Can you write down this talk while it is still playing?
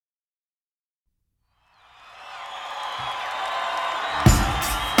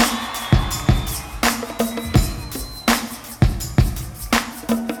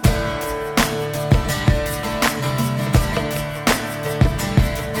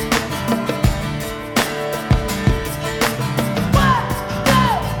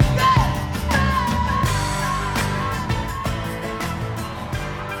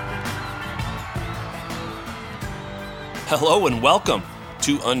Hello and welcome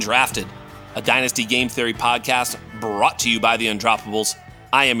to Undrafted, a Dynasty Game Theory podcast brought to you by the Undroppables.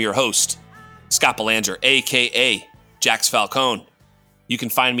 I am your host, Scott Belanger, a.k.a. Jax Falcone. You can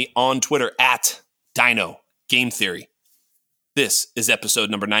find me on Twitter at Dino Game Theory. This is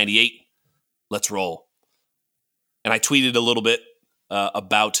episode number 98. Let's roll. And I tweeted a little bit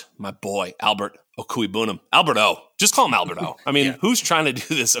about my boy, Albert Okuigbunam. Albert O. Just call him Albert O. I mean, Who's trying to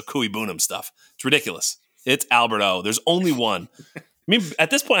do this Okuigbunam stuff? It's ridiculous. It's Albert O. There's only one. I mean,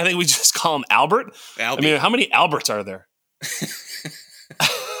 at this point, I think we just call him Albert. Albie. I mean, how many Alberts are there?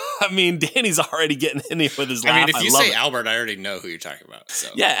 I mean, Danny's already getting in here with his laugh. I mean, if you say Albert, I already know who you're talking about. So.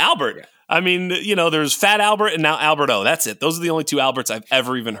 Yeah, Albert. Yeah. I mean, you know, there's Fat Albert and now Albert O. That's it. Those are the only two Alberts I've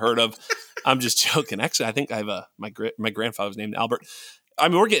ever even heard of. I'm just joking. Actually, I think I have my grandfather's named Albert. I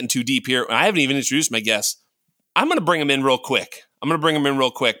mean, we're getting too deep here. I haven't even introduced my guest. I'm going to bring him in real quick.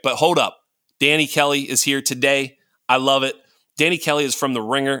 But hold up. Danny Kelly is here today. I love it. Danny Kelly is from The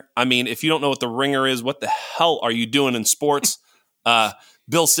Ringer. I mean, if you don't know what The Ringer is, what the hell are you doing in sports?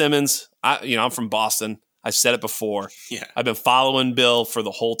 Bill Simmons, I'm from Boston. I've said it before. Yeah. I've been following Bill for the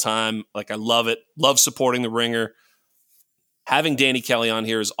whole time. Like, I love it. Love supporting The Ringer. Having Danny Kelly on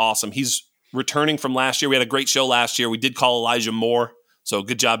here is awesome. He's returning from last year. We had a great show last year. We did call Elijah Moore. So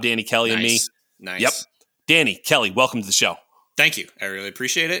good job, Danny Kelly and me. Nice. Yep. Danny Kelly, welcome to the show. Thank you. I really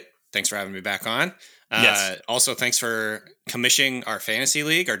appreciate it. Thanks for having me back on. Yes. Also, thanks for commissioning our fantasy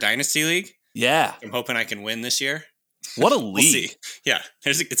league, our dynasty league. Yeah. I'm hoping I can win this year. What a league. We'll see. Yeah.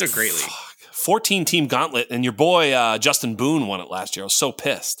 It's a great league. 14-team gauntlet, and your boy Justin Boone won it last year. I was so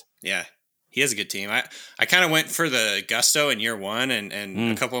pissed. Yeah. He has a good team. I kind of went for the gusto in year one, and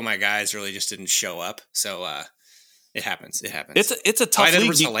a couple of my guys really just didn't show up. So it happens. It's a tough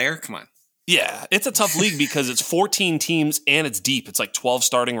league. Hilaire? Come on. Yeah, it's a tough league because it's 14 teams and it's deep. It's like 12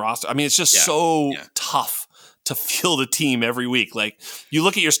 starting roster. I mean, it's just so tough to field a team every week. Like, you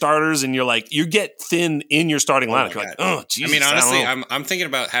look at your starters and you're like, you get thin in your starting lineup. You're like, oh, geez. I mean, honestly, I'm thinking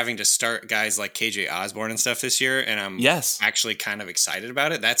about having to start guys like KJ Osborne and stuff this year, and I'm actually kind of excited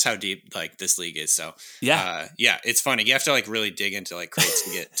about it. That's how deep like this league is. So it's funny. You have to like really dig into like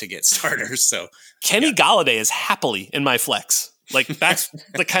crates to get starters. So Kenny Galladay is happily in my flex. Like, that's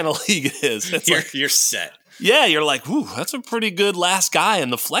the kind of league it is. You're set. Yeah, you're like, woo, that's a pretty good last guy in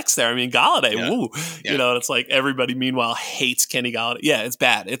the flex there. I mean, Galladay, woo. Yeah. You know, it's like everybody meanwhile hates Kenny Galladay. Yeah, it's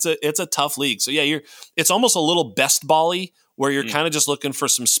bad. It's a tough league. So yeah, it's almost a little best ball-y where you're kind of just looking for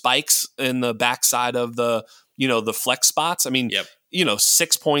some spikes in the backside of the flex spots. I mean,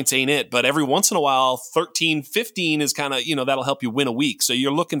 6 points ain't it, but every once in a while, 13, 15 is kind of, that'll help you win a week. So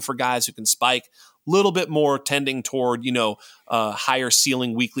you're looking for guys who can spike. Little bit more tending toward, higher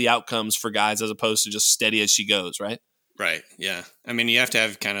ceiling weekly outcomes for guys as opposed to just steady as she goes, right? Right. Yeah. I mean, you have to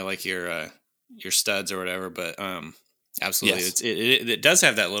have kind of like your studs or whatever, but absolutely, yes. It does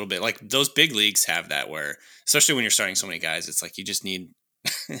have that little bit. Like those big leagues have that where, especially when you're starting so many guys, it's like you just need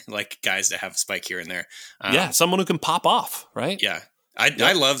like guys to have a spike here and there. Someone who can pop off, right? Yeah.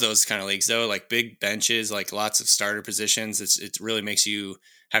 I love those kind of leagues though, like big benches, like lots of starter positions. It really makes you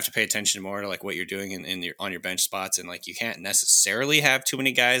have to pay attention more to like what you're doing on your bench spots. And like, you can't necessarily have too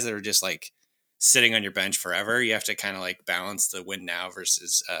many guys that are just like sitting on your bench forever. You have to kind of like balance the win now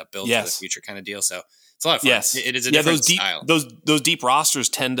versus build for the future kind of deal. So it's a lot of fun. Yes. It is a different style. Those deep rosters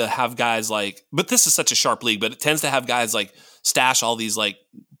tend to have guys like, but this is such a sharp league, but it tends to have guys like stash all these like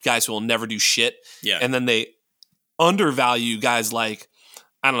guys who will never do shit. Yeah. And then they undervalue guys like,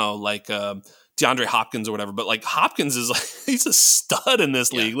 I don't know, like DeAndre Hopkins or whatever, but like Hopkins is like, he's a stud in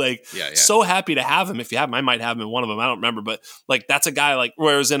this league. Like, so happy to have him. If you have him, I might have him in one of them. I don't remember, but like, that's a guy like,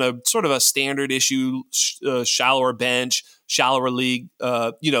 whereas in a sort of a standard issue, shallower bench, shallower league,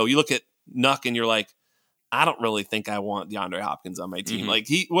 you look at Nuck and you're like, I don't really think I want DeAndre Hopkins on my team. Mm-hmm. Like,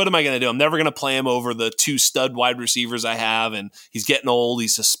 what am I going to do? I'm never going to play him over the two stud wide receivers I have, and he's getting old.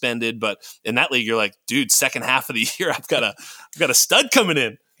 He's suspended. But in that league, you're like, dude, second half of the year, I've got a stud coming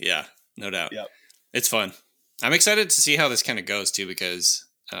in. Yeah, no doubt. Yep. It's fun. I'm excited to see how this kind of goes too, because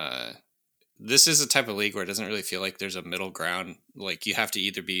this is a type of league where it doesn't really feel like there's a middle ground. Like, you have to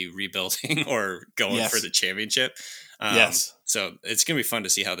either be rebuilding or going for the championship. So it's going to be fun to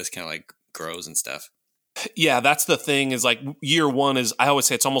see how this kind of like grows and stuff. Yeah, that's the thing is like year one is, I always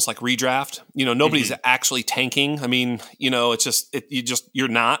say it's almost like redraft. Nobody's actually tanking. I mean, it's just, you're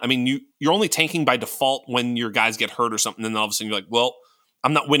not. I mean, you're only tanking by default when your guys get hurt or something. And then all of a sudden you're like, well,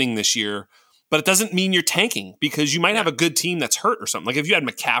 I'm not winning this year. But it doesn't mean you're tanking because you might have a good team that's hurt or something. Like if you had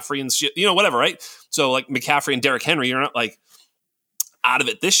McCaffrey and shit, whatever, right? So like McCaffrey and Derrick Henry, you're not like, out of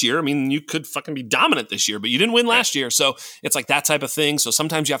it this year. I mean, you could fucking be dominant this year, but you didn't win last year. So it's like that type of thing. So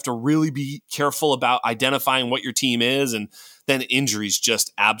sometimes you have to really be careful about identifying what your team is, and then injuries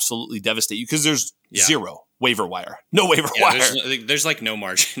just absolutely devastate you because there's zero waiver wire. No waiver wire. There's like no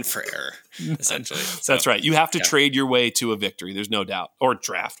margin for error, essentially. So, that's right. You have to trade your way to a victory. There's no doubt. Or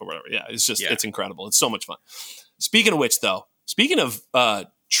draft or whatever. Yeah, it's just, it's incredible. It's so much fun. Speaking of which, though, speaking of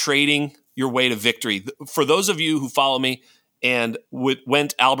trading your way to victory, for those of you who follow me and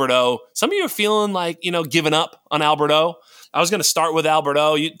went Alberto, some of you are feeling like, giving up on Alberto. I was going to start with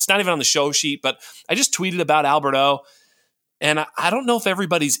Alberto. It's not even on the show sheet, but I just tweeted about Alberto. And I don't know if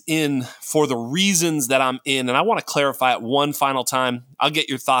everybody's in for the reasons that I'm in. And I want to clarify it one final time. I'll get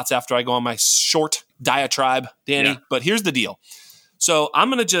your thoughts after I go on my short diatribe, Danny. Yeah. But here's the deal. So I'm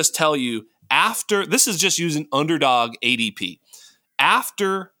going to just tell you this is just using underdog ADP.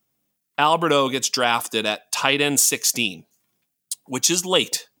 After Alberto gets drafted at tight end 16, which is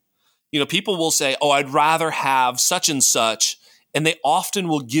late, people will say, oh, I'd rather have such and such. And they often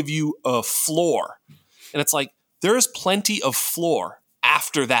will give you a floor. And it's like, there is plenty of floor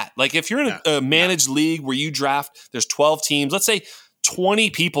after that. Like if you're in a managed league where you draft, there's 12 teams. Let's say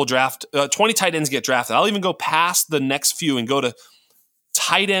 20 people 20 tight ends get drafted. I'll even go past the next few and go to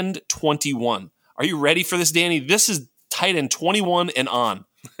tight end 21. Are you ready for this, Danny? This is tight end 21 and on.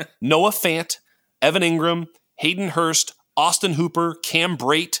 Noah Fant, Evan Ingram, Hayden Hurst, Austin Hooper, Cam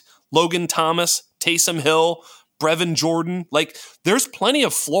Brate, Logan Thomas, Taysom Hill, Brevin Jordan. Like there's plenty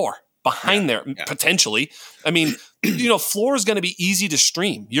of floor behind there, potentially. I mean, floor is going to be easy to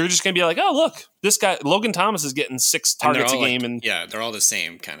stream. You're just going to be like, oh, look, this guy, Logan Thomas is getting 6 targets a game. They're all the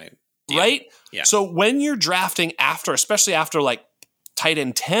same kind of deal. Right? Yeah. So when you're drafting especially after like tight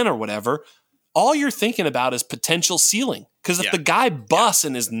end 10 or whatever, all you're thinking about is potential ceiling. Because if the guy busts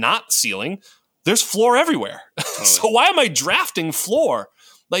and is not ceiling, there's floor everywhere. Totally. So why am I drafting floor?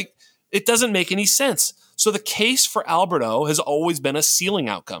 Like, it doesn't make any sense. So the case for Alberto has always been a ceiling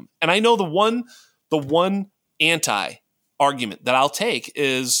outcome. And I know the one anti-argument that I'll take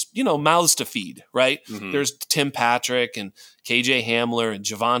is, mouths to feed, right? Mm-hmm. There's Tim Patrick and KJ Hamler and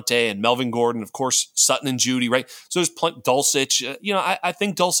Javonte and Melvin Gordon, of course, Sutton and Judy, right? So there's Dulcich. I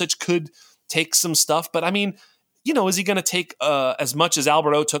think Dulcich could take some stuff, but I mean, is he going to take as much as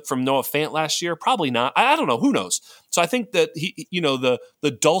Alberto took from Noah Fant last year? Probably not. I don't know. Who knows? So I think that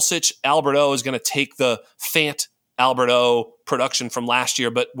the Dulcich Alberto is going to take the Fant Alberto production from last year,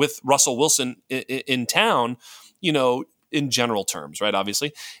 but with Russell Wilson in town, in general terms, right?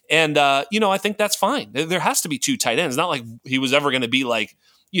 Obviously. And, I think that's fine. There has to be 2 tight ends. Not like he was ever going to be like,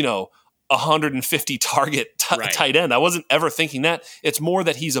 150 target tight end. I wasn't ever thinking that. It's more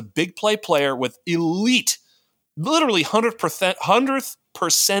that he's a big play player with elite, literally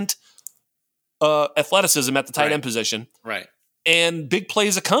 100% athleticism at the tight end position. Right. And big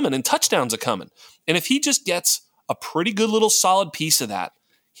plays are coming and touchdowns are coming. And if he just gets a pretty good little solid piece of that,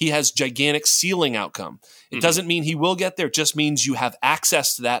 he has gigantic ceiling outcome. It doesn't mean he will get there. It just means you have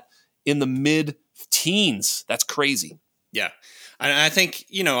access to that in the mid-teens. That's crazy. Yeah. And I think,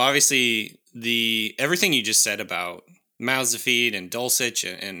 obviously everything you just said about mouths to feed and Dulcich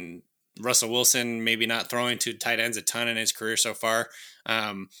and Russell Wilson maybe not throwing to tight ends a ton in his career so far.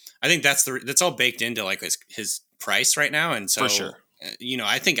 I think that's all baked into like his price right now. And so, for sure.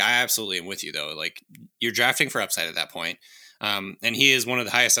 I think I absolutely am with you though. Like you're drafting for upside at that point. And he is one of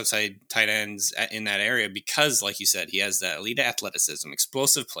the highest upside tight ends in that area because, like you said, he has that elite athleticism,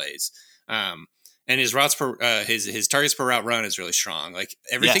 explosive plays. And his routes his targets per route run is really strong. Like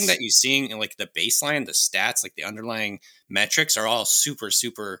everything that you're seeing in like the baseline, the stats, like the underlying metrics are all super,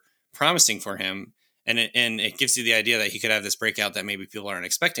 super promising for him. And it gives you the idea that he could have this breakout that maybe people aren't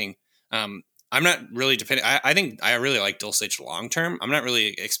expecting. I'm not really depending. I think I really like Dulcich long term. I'm not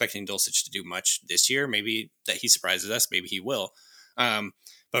really expecting Dulcich to do much this year. Maybe that he surprises us. Maybe he will.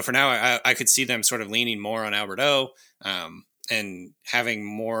 But for now, I could see them sort of leaning more on Alberto and having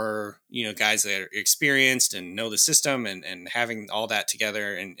more, guys that are experienced and know the system and having all that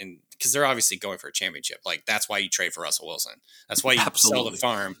together. And because they're obviously going for a championship. Like that's why you trade for Russell Wilson. That's why you sell the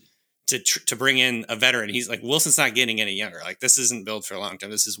farm to bring in a veteran. He's like, Wilson's not getting any younger. Like this isn't built for a long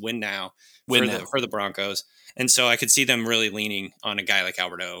term. This is win now for the Broncos. And so I could see them really leaning on a guy like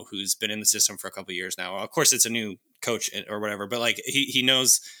Alberto, who's been in the system for a couple of years now. Of course, it's a new coach or whatever, but like he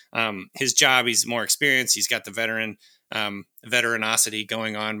knows his job. He's more experienced. He's got the veteranosity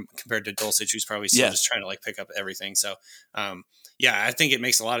going on compared to Dulcich, who's probably still just trying to like pick up everything. So, I think it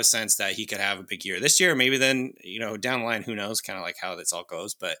makes a lot of sense that he could have a big year this year. Maybe then, down the line, who knows kind of like how this all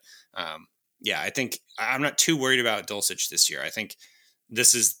goes. But I think I'm not too worried about Dulcich this year. I think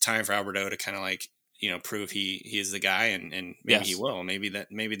this is time for Alberto to kind of like, prove he is the guy, and maybe he will. Maybe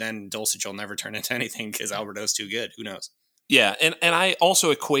then Dulcich will never turn into anything because Alberto's too good. Who knows? Yeah, and I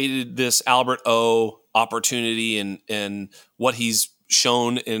also equated this Albert O opportunity and what he's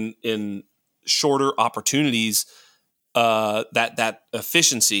shown in shorter opportunities, that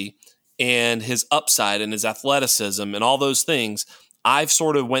efficiency and his upside and his athleticism and all those things. I've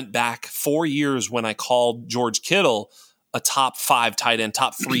sort of went back 4 years when I called George Kittle a top 5 tight end,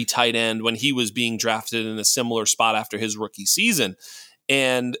 top 3 tight end when he was being drafted in a similar spot after his rookie season.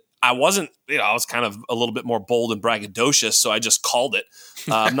 And I wasn't, I was kind of a little bit more bold and braggadocious, so I just called it.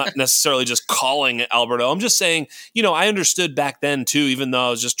 I'm not necessarily just calling Alberto. I'm just saying, I understood back then too, even though I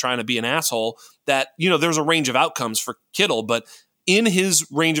was just trying to be an asshole, that, there's a range of outcomes for Kittle, but in his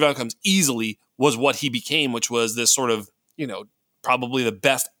range of outcomes easily was what he became, which was this sort of, probably the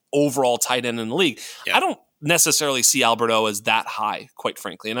best overall tight end in the league. Yeah. I don't necessarily see Alberto as that high, quite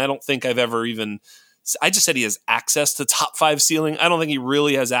frankly. And I don't think I've ever I just said he has access to top 5 ceiling. I don't think he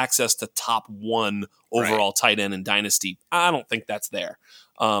really has access to top 1 overall tight end in Dynasty. I don't think that's there.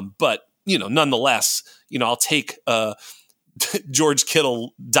 But, nonetheless, I'll take George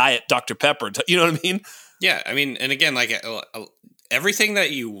Kittle Diet Dr. Pepper. You know what I mean? Yeah. I mean, and again, like everything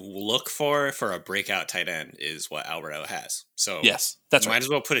that you look for a breakout tight end is what Alberto has. So yes, that's right. Might as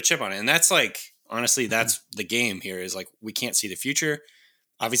well put a chip on it. And that's like, honestly, that's the game here is like, we can't see the future.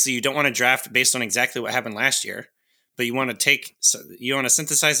 Obviously, you don't want to draft based on exactly what happened last year, but you want to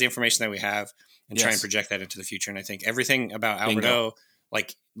synthesize the information that we have and try and project that into the future. And I think everything about Alberto,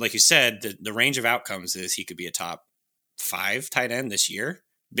 like you said, the range of outcomes is he could be a top 5 tight end this year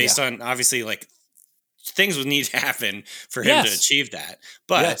based on obviously like things would need to happen for him to achieve that.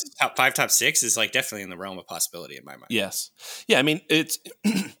 But top 5, top 6 is like definitely in the realm of possibility in my mind. Yes. Yeah. I mean, it's,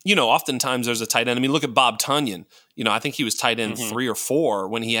 oftentimes there's a tight end. I mean, look at Bob Tunyon. I think he was tight end 3 or 4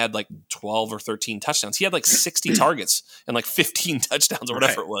 when he had like 12 or 13 touchdowns. He had like 60 targets and like 15 touchdowns or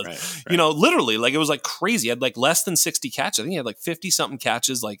whatever it was. Right. Literally, like it was like crazy. He had like less than 60 catches. I think he had like 50 something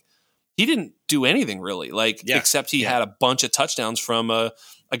catches. Like he didn't do anything really, except he had a bunch of touchdowns from a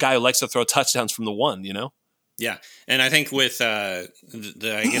guy who likes to throw touchdowns from the one, Yeah. And I think with I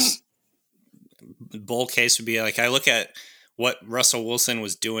guess bull case would be like, I look at what Russell Wilson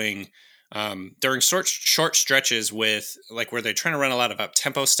was doing during short stretches with like where they're trying to run a lot of up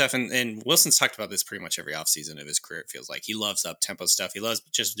tempo stuff. And Wilson's talked about this pretty much every offseason of his career. It feels like he loves up tempo stuff. He loves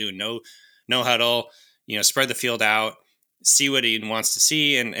just doing no huddle, spread the field out, see what he wants to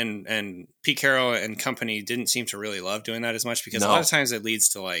see. And Pete Carroll and company didn't seem to really love doing that as much because a lot of times it leads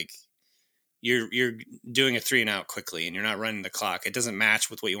to like, you're doing a 3 and out quickly and you're not running the clock. It doesn't match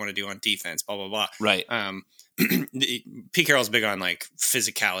with what you want to do on defense, blah, blah, blah. Right. Pete Carroll's big on like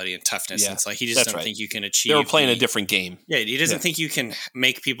physicality and toughness. Yeah, it's like, he just doesn't think you can achieve. They were playing a different game. Yeah. He doesn't think you can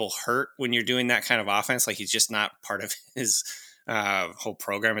make people hurt when you're doing that kind of offense. Like he's just not part of his whole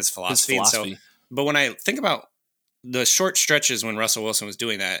program, his philosophy. And so, but when I think about the short stretches when Russell Wilson was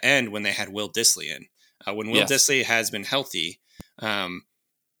doing that and when they had Will Dissly in, when Will Dissly has been healthy,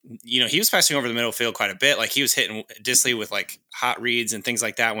 he was passing over the middle field quite a bit. Like he was hitting Dissly with like hot reads and things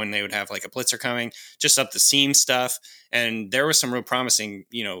like that when they would have like a blitzer coming, just up the seam stuff. And there was some real promising,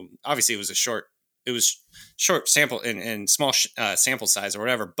 obviously it was short sample and small sample size or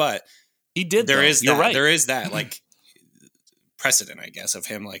whatever, but there is that like precedent, I guess, of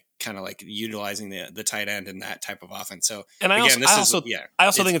him like kind of like utilizing the tight end in that type of offense. So and I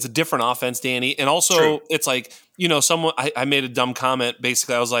also think it's a different offense, Danny. And also it's like, I made a dumb comment.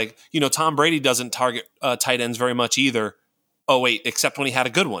 Basically, I was like, Tom Brady doesn't target tight ends very much either. Oh wait, except when he had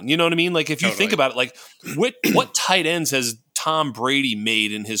a good one. You know what I mean? Like if you think about it, like what tight ends has Tom Brady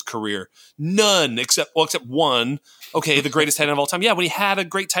made in his career? None except one. Okay, the greatest tight end of all time. Yeah, when he had a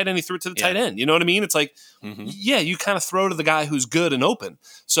great tight end, he threw it to the tight end. You know what I mean? It's like, you kind of throw to the guy who's good and open.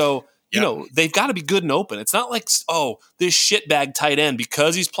 So, they've got to be good and open. It's not like, this shitbag tight end,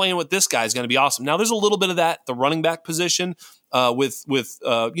 because he's playing with this guy, is going to be awesome. Now, there's a little bit of that, the running back position with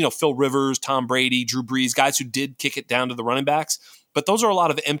Phil Rivers, Tom Brady, Drew Brees, guys who did kick it down to the running backs. But those are a lot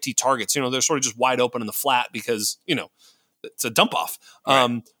of empty targets. They're sort of just wide open in the flat because, it's a dump off.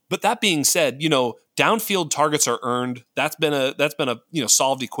 Right. But that being said, downfield targets are earned. That's been a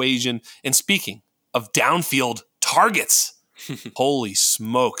solved equation. And speaking of downfield targets, holy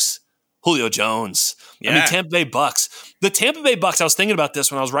smokes, Julio Jones. Yeah. I mean, Tampa Bay Bucks. The Tampa Bay Bucks, I was thinking about this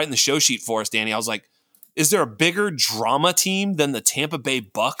when I was writing the show sheet for us, Danny. I was like, is there a bigger drama team than the Tampa Bay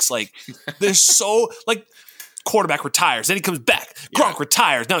Bucks? Like, they're so like quarterback retires, then he comes back. Gronk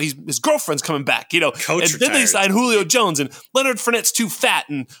retires. Now his girlfriend's coming back, Coach and retires. then they sign Julio Jones, and Leonard Fournette's too fat,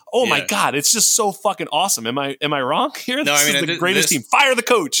 and my God, it's just so fucking awesome. Am I wrong here? No, This is the greatest team. Fire the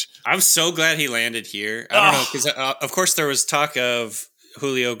coach. I'm so glad he landed here. I don't know, because of course there was talk of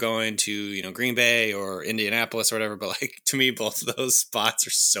Julio going to Green Bay or Indianapolis or whatever, but like to me, both of those spots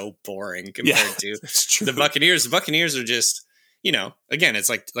are so boring compared to the Buccaneers. The Buccaneers are just, again, it's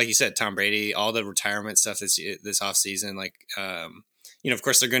like you said, Tom Brady, all the retirement stuff this offseason, like of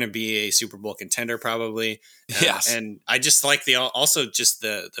course they're going to be a Super Bowl contender probably. Yes, and I just like also just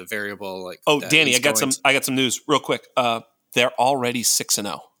the variable like. Oh, Danny, I got some news real quick. They're already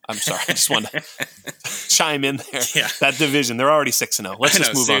 6-0. I'm sorry. I just want to chime in there. Yeah. That division, they're already 6-0. Let's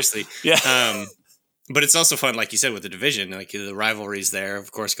just move seriously. on. Yeah. But it's also fun, like you said, with the division, like the rivalries there,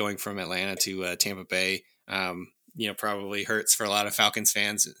 of course, going from Atlanta to Tampa Bay, probably hurts for a lot of Falcons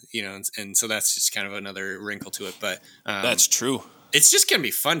fans, and so that's just kind of another wrinkle to it. But that's true. It's just going to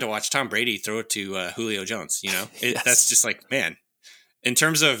be fun to watch Tom Brady throw it to Julio Jones. Yes. That's just like, man, in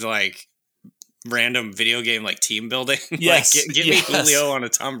terms of like random video game like team building. Yes, get me Julio on a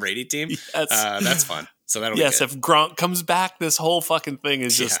Tom Brady team. Yes. That's fun. So that'll be good. If Gronk comes back, this whole fucking thing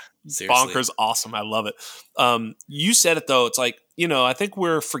is just bonkers awesome. I love it. You said it though. It's like, I think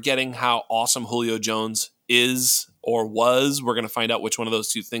we're forgetting how awesome Julio Jones is or was. We're going to find out which one of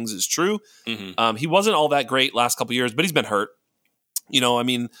those two things is true. Mm-hmm. He wasn't all that great last couple of years, but he's been hurt.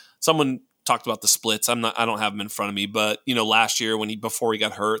 Someone talked about the splits. I don't have them in front of me, but last year before he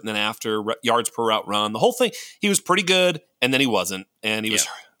got hurt and then after yards per route run, the whole thing, he was pretty good and then he wasn't, and he was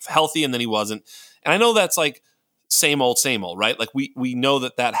healthy and then he wasn't. And I know that's like same old, right? Like we know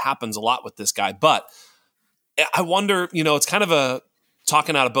that happens a lot with this guy, but I wonder, it's kind of a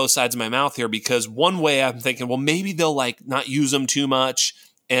talking out of both sides of my mouth here, because one way I'm thinking, well, maybe they'll like not use him too much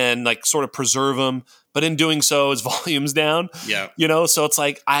and like sort of preserve him. But in doing so, his volume's down. Yeah, so it's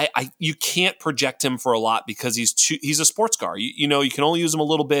like you can't project him for a lot because he's a sports car. You can only use him a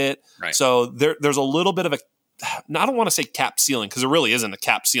little bit. Right. So there's a little bit of I don't want to say cap ceiling because there really isn't a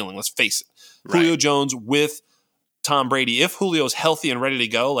cap ceiling. Let's face it. Right. Julio Jones with Tom Brady, if Julio's healthy and ready to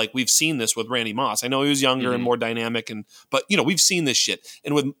go, like we've seen this with Randy Moss. I know he was younger and more dynamic, but we've seen this shit.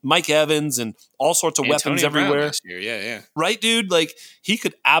 And with Mike Evans and all sorts of weapons everywhere. Last year. Yeah. Right, dude? Like he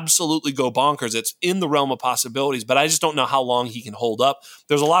could absolutely go bonkers. It's in the realm of possibilities, but I just don't know how long he can hold up.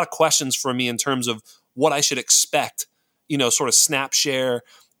 There's a lot of questions for me in terms of what I should expect, sort of snap share.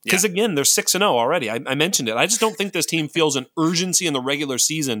 Because again, they're 6-0 already. I mentioned it. I just don't think this team feels an urgency in the regular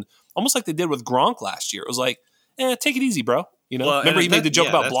season, almost like they did with Gronk last year. It was like, take it easy, bro. Remember he made the joke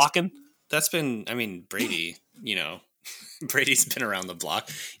about blocking? That's been, Brady, Brady's been around the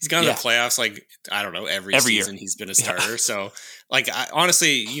block. He's gone to the playoffs, like, I don't know, every season he's been a starter. So, like,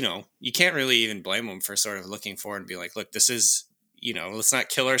 honestly, you can't really even blame him for sort of looking forward and be like, look, this is, let's not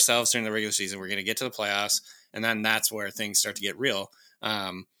kill ourselves during the regular season. We're going to get to the playoffs. And then that's where things start to get real.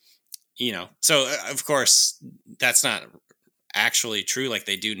 So of course that's not actually true. Like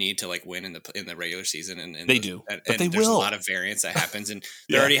they do need to like win in the regular season, and they do. But they there's will. a lot of variance that happens, and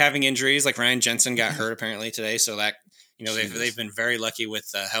they're already having injuries. Like Ryan Jensen got hurt apparently today, so that they've been very lucky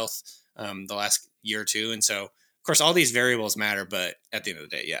with health the last year or two, and so of course all these variables matter. But at the end of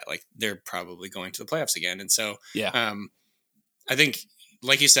the day, like they're probably going to the playoffs again, and so I think.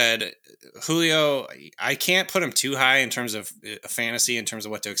 Like you said, Julio, I can't put him too high in terms of fantasy, in terms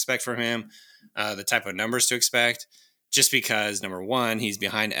of what to expect from him, the type of numbers to expect, just because, number one, he's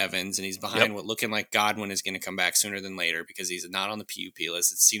behind Evans and he's behind what looking like Godwin is going to come back sooner than later because he's not on the PUP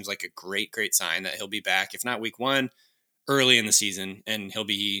list. It seems like a great sign that he'll be back, if not week one, early in the season. And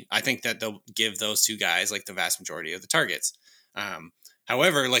I think that they'll give those two guys like the vast majority of the targets.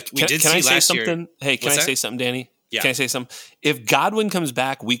 However, like we did see last year. Hey, can I say something, Danny? Yeah. Can I say something? If Godwin comes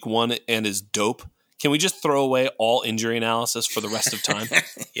back week one and is dope, can we just throw away all injury analysis for the rest of time?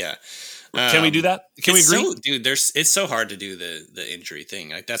 Yeah. Can we do that? Can we agree? Dude, it's so hard to do the injury thing.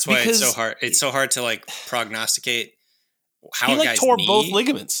 Like that's why it's so hard. It's so hard to like prognosticate how a guy's tore knee, both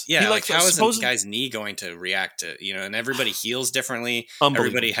ligaments. Yeah, like how is a guy's knee going to react to, and everybody heals differently.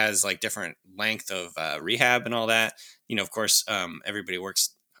 Everybody has like different length of rehab and all that. Of course, everybody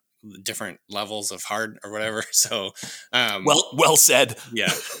works different levels of hard or whatever. So, well said.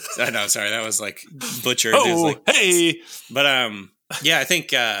 Yeah, I know. Sorry, that was like butchered. Hey, but yeah, I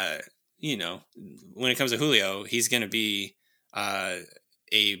think when it comes to Julio, he's going to be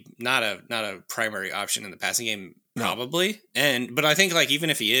not a primary option in the passing game probably. But I think like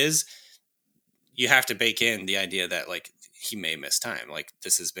even if he is, you have to bake in the idea that like he may miss time. Like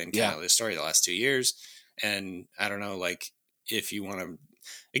this has been kind of the story the last 2 years, and I don't know like if you want to.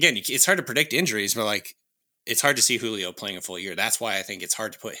 Again, it's hard to predict injuries, but like it's hard to see Julio playing a full year. That's why I think it's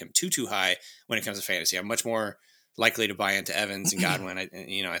hard to put him too high when it comes to fantasy. I'm much more likely to buy into Evans and Godwin.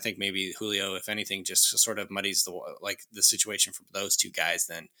 I think maybe Julio, if anything, just sort of muddies the situation for those two guys.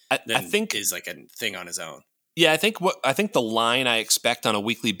 Then I think is like a thing on his own. Yeah, I think the line I expect on a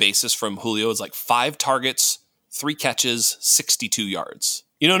weekly basis from Julio is like 5 targets, 3 catches, 62 yards.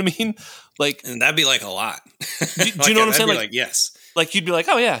 You know what I mean? Like, and that'd be like a lot. Do you know what I'm saying? Like, yes. Like you'd be like,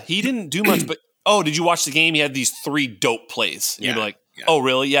 oh yeah, he didn't do much, but oh, did you watch the game? He had these 3 dope plays. And you'd be like, oh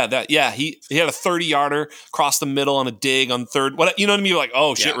really? Yeah, he had a 30-yarder across the middle on a dig on third. What, you know what I mean? You're like,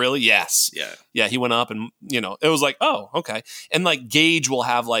 oh shit, really? Yes. Yeah. He went up, and it was like, oh okay. And like Gage will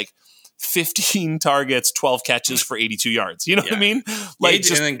have like 15 targets, 12 catches for 82 yards. You know what I mean? Like,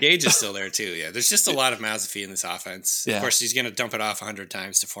 and then Gage is still there too. Yeah, there's just a lot of mouths to feed in this offense. Yeah. Of course, he's going to dump it off 100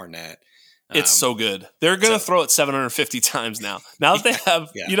 times to Fournette. It's so good. They're going to throw it 750 times now. Now that they have,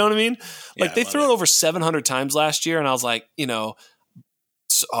 you know what I mean? Like they threw it over 700 times last year, and I was like, oh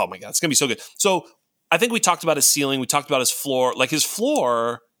my God, it's going to be so good. So I think we talked about his ceiling. We talked about his floor. Like his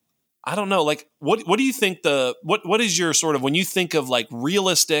floor, I don't know. Like what do you think what is your sort of, when you think of like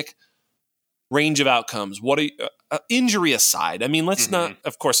realistic range of outcomes, what are injury aside? I mean, let's not,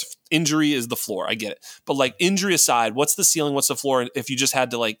 of course, injury is the floor. I get it. But like injury aside, what's the ceiling? What's the floor? If you just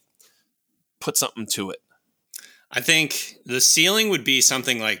had to like put something to it. I think the ceiling would be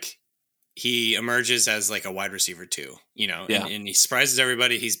something like he emerges as like a wide receiver too, and he surprises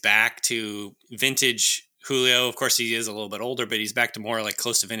everybody. He's back to vintage Julio. Of course, he is a little bit older, but he's back to more like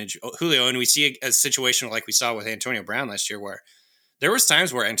close to vintage Julio. And we see a situation like we saw with Antonio Brown last year, where there was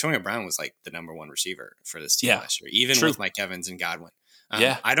times where Antonio Brown was like the number 1 receiver for this team last year, even with Mike Evans and Godwin.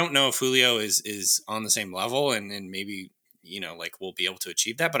 I don't know if Julio is on the same level and maybe, like we'll be able to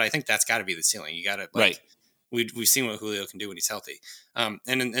achieve that, but I think that's got to be the ceiling. You got to we've seen what Julio can do when he's healthy. And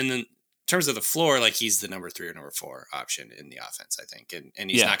in terms of the floor, like he's the number 3 or number 4 option in the offense, I think. And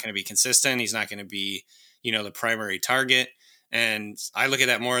he's not going to be consistent. He's not going to be, the primary target. And I look at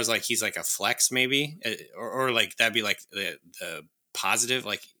that more as like, he's like a flex maybe, or like, that'd be like the positive,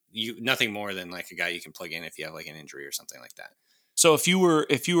 like nothing more than like a guy you can plug in if you have like an injury or something like that. So if you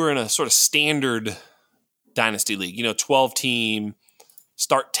were in a sort of standard dynasty league, 12 team,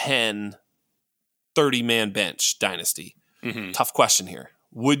 start 10, 30-man bench dynasty. Tough question here.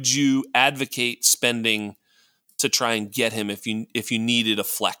 Would you advocate spending to try and get him if you needed a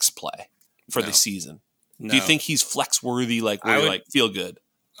flex play for the season? No. Do you think he's flex worthy? Like where like feel good?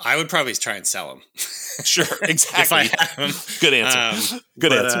 I would probably try and sell him. Sure, exactly. If I have him. Good answer.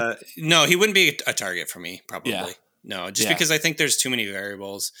 Good answer. No, he wouldn't be a target for me, probably. Yeah. No, just because I think there's too many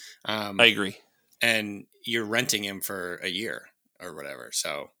variables. I agree. And you're renting him for a year or whatever.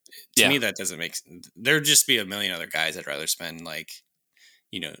 So to me, that doesn't make sense. There'd just be a million other guys I'd rather spend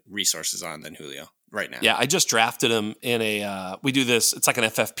resources on than Julio right now. Yeah, I just drafted him in we do this, it's like an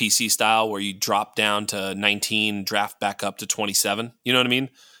FFPC style where you drop down to 19, draft back up to 27. You know what I mean?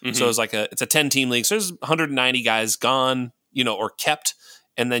 So it's like it's a 10-team league. So there's 190 guys gone, or kept,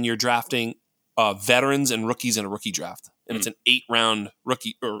 and then you're drafting veterans and rookies in a rookie draft. And it's an 8-round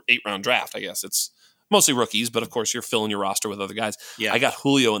rookie or 8-round draft, I guess. It's mostly rookies, but of course you're filling your roster with other guys. Yeah. I got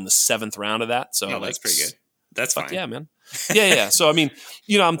Julio in the 7th round of that. So that's pretty good. That's fine. Yeah, man. Yeah. So, I mean,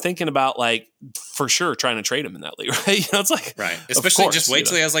 I'm thinking about like for sure trying to trade him in that league, right? It's like, right. Especially just wait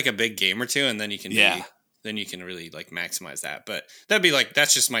till he has like a big game or two, and then you can then you can really like maximize that. But that'd be like,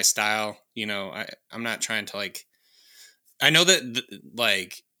 that's just my style. I'm not trying to like, I know that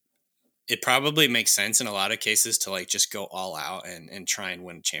like it probably makes sense in a lot of cases to like just go all out and try and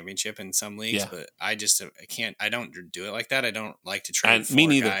win a championship in some leagues, but I don't do it like that. I don't like to trade for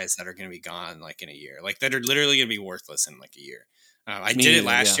guys that are going to be gone like in a year, like that are literally going to be worthless in like a year. I did it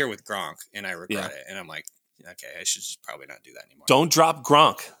last year with Gronk, and I regret it. And I'm like, okay, I should just probably not do that anymore. Don't drop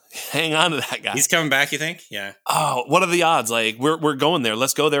Gronk. Hang on to that guy. He's coming back, you think? Yeah. Oh, what are the odds? Like we're going there.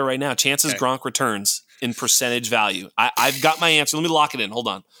 Let's go there right now. Chances Gronk returns in percentage value. I've got my answer. Let me lock it in. Hold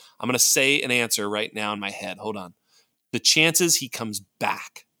on. I'm going to say an answer right now in my head. Hold on. The chances he comes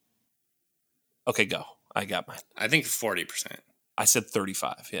back. Okay, go. I got mine. I think 40%. I said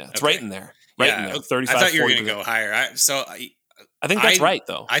 35. Yeah, it's right in there. Right in there. 35. I thought you were going to go higher. I think that's right,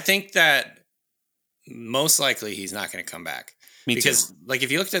 though. I think that most likely he's not going to come back. Me because, too. like,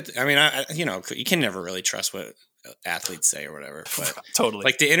 if you looked at, you can never really trust what athletes say or whatever. But totally.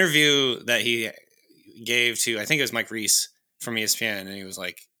 Like the interview that he gave to, I think it was Mike Reese from ESPN, and he was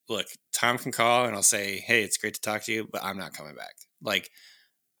like, look, Tom can call and I'll say, hey, it's great to talk to you, but I'm not coming back. Like,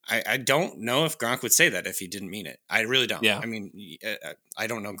 I don't know if Gronk would say that if he didn't mean it. I really don't. Yeah. I mean, I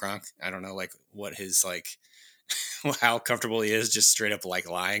don't know Gronk. I don't know like what his like how comfortable he is just straight up like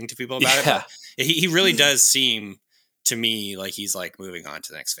lying to people about it. Yeah. But he really does seem to me like he's like moving on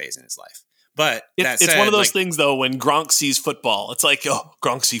to the next phase in his life. But It's one of those things though, when Gronk sees football, it's like, oh,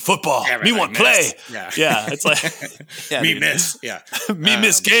 Gronk see football. Yeah, right, me want play. Yeah. It's like me miss. Yeah. me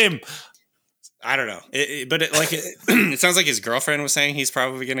miss game. I don't know. It sounds like his girlfriend was saying he's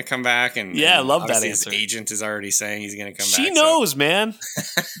probably going to come back. And I love that answer. His agent is already saying he's going to come back. She knows, man.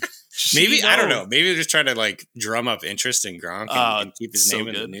 Maybe, I don't know. Maybe they're just trying to like drum up interest in Gronk and keep his name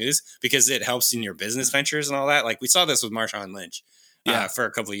in the news because it helps in your business ventures and all that. Like we saw this with Marshawn Lynch for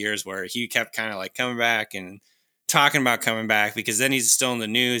a couple of years where he kept kind of like coming back and talking about coming back because then he's still in the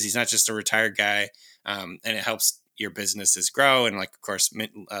news. He's not just a retired guy. And it helps your businesses grow. And like, of course,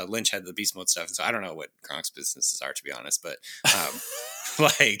 Lynch had the beast mode stuff. And so I don't know what Gronk's businesses are, to be honest, but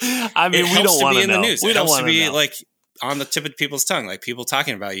like, I mean, we don't want to know. In the news. We it don't helps want to be know. like on the tip of people's tongue, like people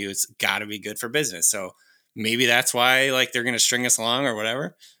talking about you. It's got to be good for business. So maybe that's why like they're going to string us along or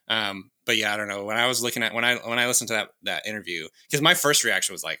whatever. But yeah, I don't know. When I was looking at when I listened to that interview, because my first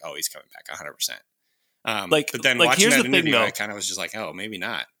reaction was like, oh, he's coming back 100%. But then watching that interview, I kind of was just like, oh, maybe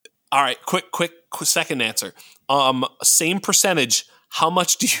not. All right, quick second answer. Same percentage. How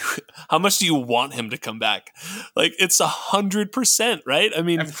much do you want him to come back? Like it's 100%, right? I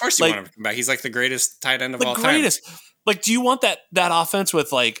mean, of course you want him to come back. He's like the greatest tight end of all time. Like, do you want that offense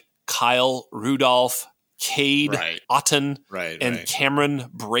with like Kyle, Rudolph, Cade, Otton, and Cameron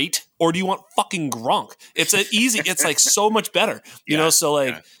Brate, or do you want fucking Gronk? It's it's like so much better, you know. So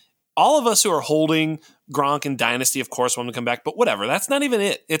like, all of us who are holding Gronk and Dynasty, of course, want to come back, but whatever. That's not even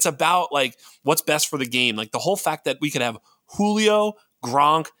it. It's about like what's best for the game. Like the whole fact that we could have Julio,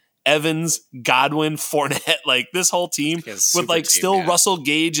 Gronk, Evans, Godwin, Fournette, like this whole team with like still Russell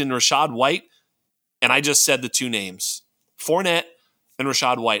Gage and Rachaad White. And I just said the two names, Fournette and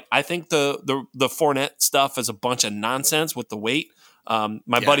Rachaad White. I think the Fournette stuff is a bunch of nonsense with the weight.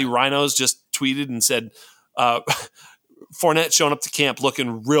 My buddy Rhinos just tweeted and said, Fournette showing up to camp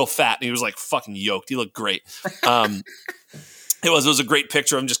looking real fat, and he was like fucking yoked. He looked great. It was a great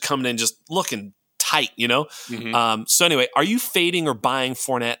picture of him just coming in, just looking tight, you know? Mm-hmm. So anyway, are you fading or buying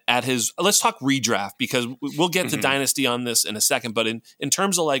Fournette at his, let's talk redraft because we'll get to Dynasty on this in a second, but in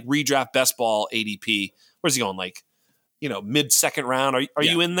terms of like redraft best ball ADP, where's he going? Like, you know, mid-second round. Are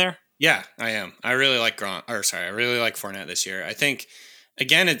you in there? Yeah, I am. I really like I really like Fournette this year. I think,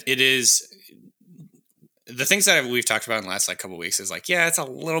 again, it is the things that we've talked about in the last like couple of weeks is like, yeah, it's a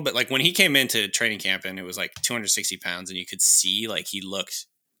little bit like when he came into training camp and it was like 260 pounds and you could see like he looked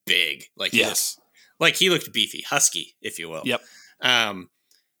big. Like, he looked beefy, husky, if you will. Yep.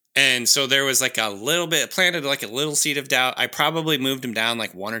 And so there was like a little bit planted like a little seed of doubt. I probably moved him down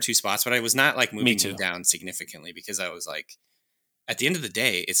like one or two spots, but I was not like moving him down significantly because I was like, at the end of the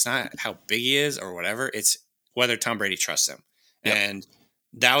day, it's not how big he is or whatever. It's whether Tom Brady trusts him. Yep. And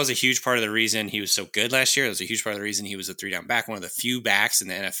that was a huge part of the reason he was so good last year. It was a huge part of the reason he was a 3-down back, one of the few backs in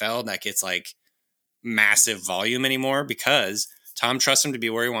the NFL that gets like massive volume anymore because Tom trusts him to be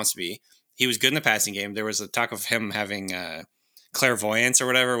where he wants to be. He was good in the passing game. There was a talk of him having clairvoyance or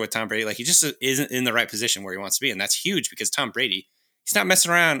whatever with Tom Brady. Like he just isn't in the right position where he wants to be. And that's huge because Tom Brady, he's not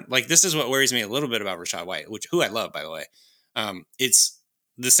messing around. Like this is what worries me a little bit about Rachaad White, who I love, by the way. It's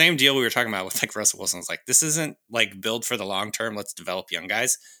the same deal we were talking about with like Russell Wilson. It's like, this isn't like build for the long term. Let's develop young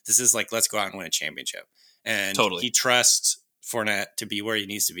guys. This is like, let's go out and win a championship. And he trusts Fournette to be where he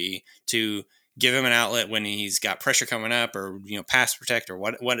needs to be, to give him an outlet when he's got pressure coming up or, you know, pass protect or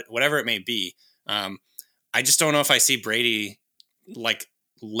whatever it may be. I just don't know if I see Brady like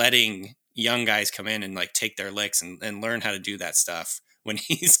letting young guys come in and like take their licks and learn how to do that stuff when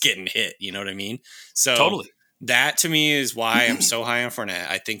he's getting hit. You know what I mean? So that to me is why I'm so high on Fournette.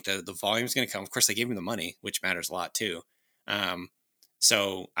 I think the volume is going to come. Of course, they gave him the money, which matters a lot too.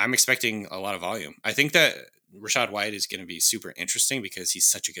 So I'm expecting a lot of volume. I think that Rachaad White is going to be super interesting because he's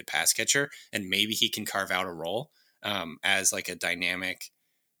such a good pass catcher and maybe he can carve out a role as like a dynamic,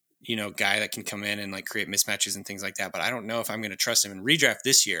 you know, guy that can come in and like create mismatches and things like that. But I don't know if I'm going to trust him in redraft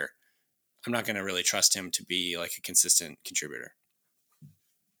this year. I'm not going to really trust him to be like a consistent contributor.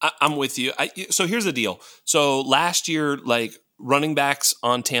 I'm with you. So here's the deal. So last year, like running backs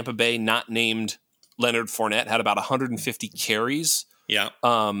on Tampa Bay, not named Leonard Fournette, had about 150 carries. Yeah.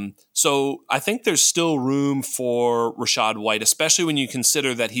 So I think there's still room for Rachaad White, especially when you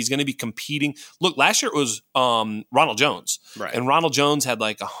consider that he's going to be competing. Look, last year it was Ronald Jones, right? And Ronald Jones had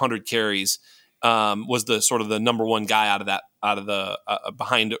like 100 carries. Was the sort of the number one guy out of the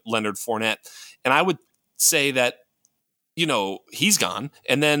behind Leonard Fournette, and I would say that, you know, he's gone.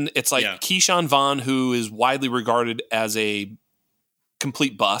 And then it's like Keyshawn Vaughn, who is widely regarded as a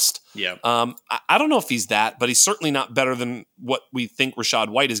complete bust. Yeah. I don't know if he's that, but he's certainly not better than what we think Rachaad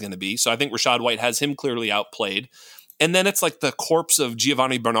White is going to be. So I think Rachaad White has him clearly outplayed. And then it's like the corpse of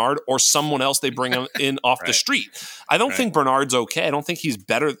Giovanni Bernard or someone else they bring in off the street. I don't think Bernard's okay. I don't think he's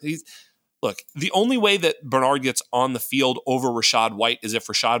better. Look, the only way that Bernard gets on the field over Rachaad White is if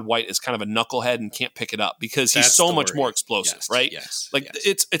Rachaad White is kind of a knucklehead and can't pick it up because he's so much more explosive, right? Yes.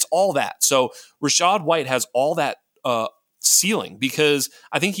 It's all that. So Rachaad White has all that ceiling because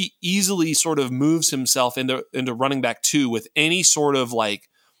I think he easily sort of moves himself into running back 2 with any sort of like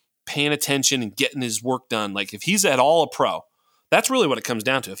paying attention and getting his work done. Like if he's at all a pro, that's really what it comes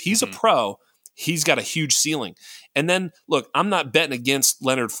down to. If he's a pro, he's got a huge ceiling. And then, look, I'm not betting against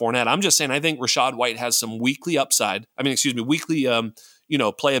Leonard Fournette. I'm just saying I think Rachaad White has some weekly upside. Weekly,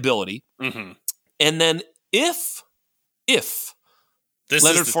 playability. Mm-hmm. And then if this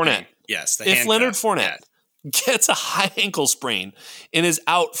Leonard Fournette, if Leonard Fournette gets a high ankle sprain and is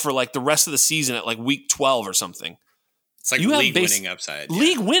out for like the rest of the season at like week 12 or something, it's like league winning upside.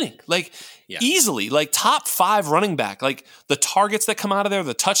 League winning, easily, like top 5 running back. Like the targets that come out of there,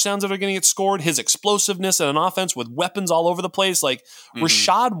 the touchdowns that are going to get scored, his explosiveness and an offense with weapons all over the place. Like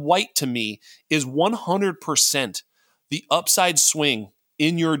Rachaad White to me is 100% the upside swing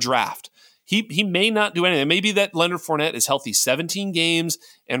in your draft. He may not do anything. Maybe that Leonard Fournette is healthy 17 games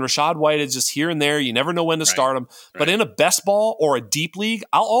and Rachaad White is just here and there. You never know when to start him. But in a best ball or a deep league,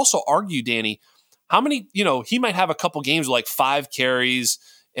 I'll also argue, Danny, how many, he might have a couple games with like 5 carries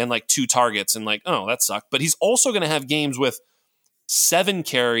and like 2 targets and like, oh, that sucked. But he's also going to have games with 7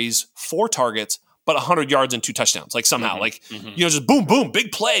 carries, 4 targets, but 100 yards and 2 touchdowns. Like somehow, just boom, boom,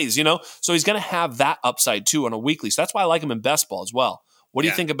 big plays, So he's going to have that upside too on a weekly. So that's why I like him in best ball as well. What do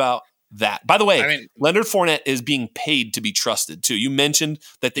you think about that? By the way, Leonard Fournette is being paid to be trusted too. You mentioned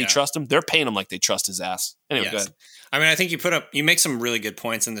that they trust him. They're paying him like they trust his ass. Anyway, go ahead. I think you make some really good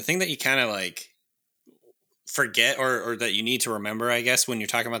points. And the thing that you kind of like forget or that you need to remember, I guess, when you're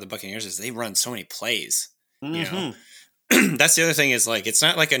talking about the Buccaneers is they run so many plays. That's the other thing is like it's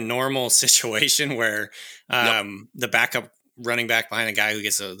not like a normal situation where the backup running back behind a guy who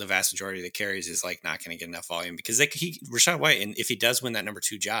gets the vast majority of the carries is like not going to get enough volume because Rachaad White, and if he does win that number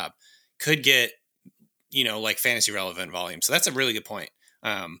 2 job, could get like fantasy relevant volume. So that's a really good point.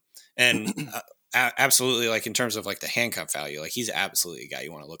 Absolutely, like in terms of like the handcuff value, like he's absolutely a guy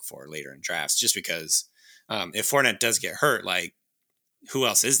you want to look for later in drafts, just because if Fournette does get hurt, like who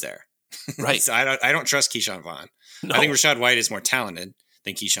else is there? Right. So I don't trust Keyshawn Vaughn. No. I think Rachaad White is more talented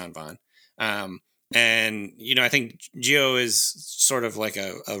than Keyshawn Vaughn. And I think Gio is sort of like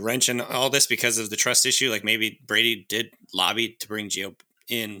a wrench in all this because of the trust issue. Like maybe Brady did lobby to bring Gio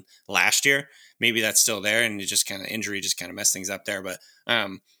in last year. Maybe that's still there, and it just kind of injury just kind of messed things up there. But I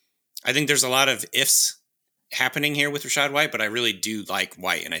think there's a lot of ifs happening here with Rachaad White, but I really do like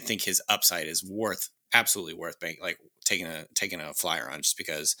White, and I think his upside is absolutely worth taking a flyer on, just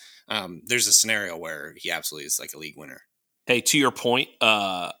because there's a scenario where he absolutely is like a league winner. Hey, to your point,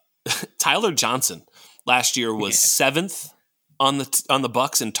 Tyler Johnson last year was 7th on the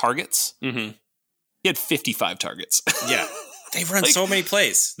Bucs in targets. Mm-hmm. He had 55 targets. Yeah. They run so many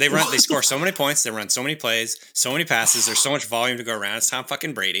plays. They score so many points. They run so many plays, so many passes. There's so much volume to go around. It's Tom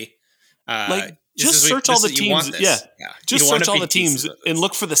fucking Brady. Just search all the teams. Yeah. Just search all the teams and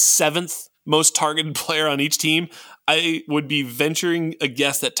look for the 7th most targeted player on each team. I would be venturing a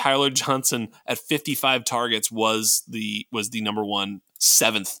guess that Tyler Johnson at 55 targets was the number 1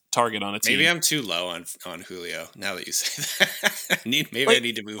 7th target on a team. Maybe I'm too low on Julio now that you say that. I need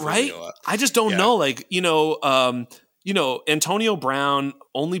to move Julio up. I just don't know. Antonio Brown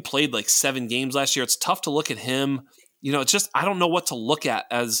only played like 7 games last year. It's tough to look at him. It's just I don't know what to look at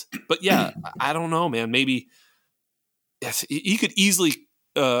but yeah, I don't know, man. Maybe he could easily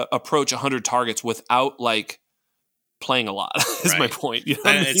approach 100 targets without like playing a lot. Is my point.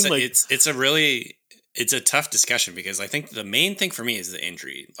 It's a tough discussion because I think the main thing for me is the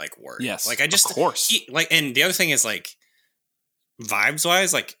injury worry. Yes, of course. And the other thing is vibes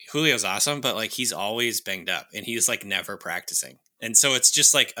wise, Julio's awesome, but he's always banged up and he's never practicing. And so it's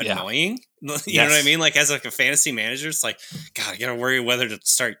just annoying. You know what I mean? As a fantasy manager, it's God, I gotta worry whether to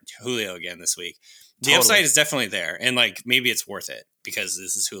start Julio again this week. The upside is definitely there, and maybe it's worth it because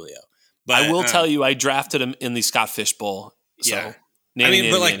this is Julio. But I will tell you, I drafted him in the Scott Fish Bowl. So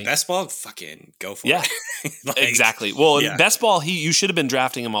best ball, fucking go for it. Exactly. Well, in best ball, you should have been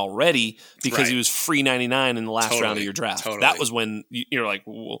drafting him already because he was free 99 in the last round of your draft. Totally. That was when you're like,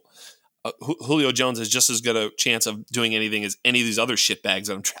 well, Julio Jones has just as good a chance of doing anything as any of these other shitbags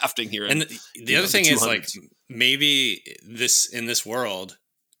that I'm drafting here. And the other thing is maybe in this world,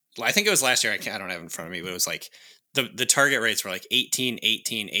 I think it was last year. I don't have it in front of me, but it was the target rates were like 18,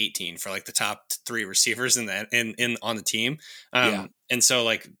 18, 18 for like the top 3 receivers in on the team. And so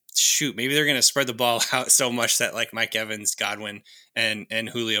like, shoot, maybe they're going to spread the ball out so much that like Mike Evans, Godwin, and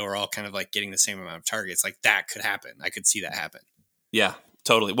Julio are all kind of like getting the same amount of targets. Like that could happen. I could see that happen. Yeah,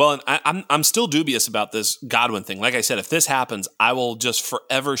 totally. Well, and I'm still dubious about this Godwin thing. Like I said, if this happens, I will just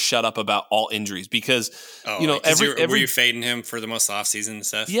forever shut up about all injuries because were you fading him for the most of the offseason and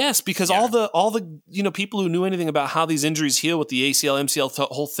stuff? Yes, because all the people who knew anything about how these injuries heal with the ACL, MCL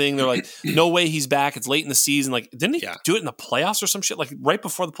whole thing, they're like, no way he's back. It's late in the season. Like, didn't he do it in the playoffs or some shit? Like right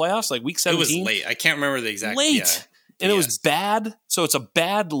before the playoffs, like week 17. It was late. I can't remember the exact and it was bad. So it's a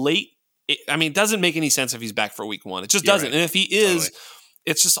bad late. It doesn't make any sense if he's back for week 1. It just doesn't. Right. And if he is. Totally.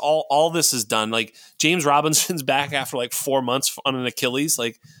 It's just all this is done. Like James Robinson's back after like 4 months on an Achilles.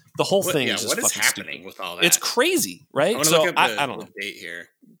 Like the whole thing is just what is happening stupid. With all that? It's crazy, right? I want to look at I don't know the date here,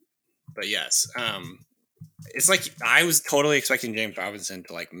 but yes, it's like I was totally expecting James Robinson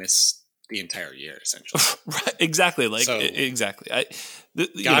to like miss the entire year essentially. Right? Exactly. Like exactly.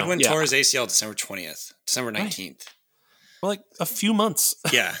 Godwin tore his ACL December 20th, December 19th. Right. Well, like a few months.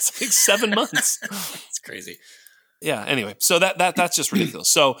 Yeah, it's like 7 months. It's crazy. Yeah. Anyway, so that's just ridiculous.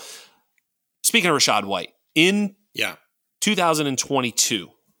 So speaking of Rachaad White, in 2022,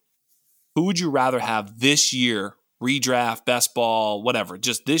 who would you rather have this year, redraft, best ball, whatever,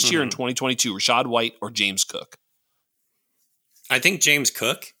 just this year in 2022, Rachaad White or James Cook? I think James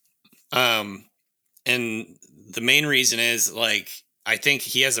Cook. And the main reason is like, I think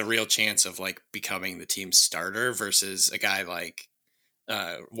he has a real chance of like becoming the team's starter versus a guy like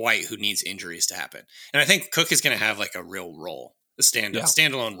White who needs injuries to happen. And I think Cook is going to have like a real role, a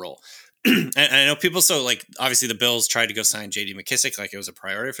standalone role. And I know people, so like obviously the Bills tried to go sign JD McKissick, like it was a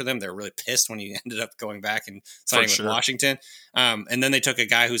priority for them. They're really pissed when he ended up going back and signing with Washington. And then they took a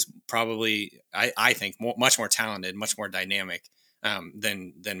guy who's probably, I think, much more talented, much more dynamic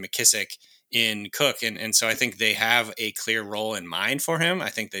than McKissick in Cook. And so I think they have a clear role in mind for him. I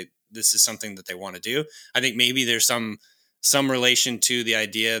think that this is something that they want to do. I think maybe there's some relation to the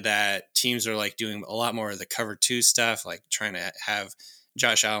idea that teams are like doing a lot more of the cover 2 stuff, like trying to have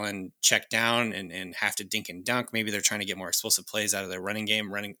Josh Allen check down and have to dink and dunk. Maybe they're trying to get more explosive plays out of their running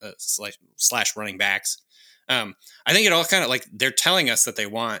game, slash running backs. I think it all kind of like they're telling us that they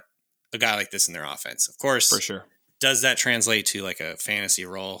want a guy like this in their offense. Of course, for sure. Does that translate to like a fantasy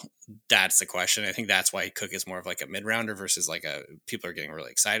role? That's the question. I think that's why Cook is more of like a mid-rounder versus like a people are getting really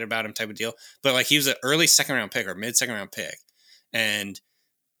excited about him type of deal. But like he was an early 2nd round pick or mid 2nd round pick, and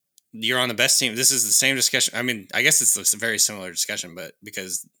you're on the best team. This is the same discussion. I mean, I guess it's a very similar discussion, but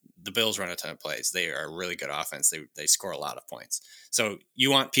because the Bills run a ton of plays, they are a really good offense. They score a lot of points. So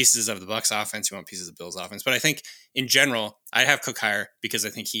you want pieces of the Bucs offense, you want pieces of the Bills offense. But I think in general, I'd have Cook higher because I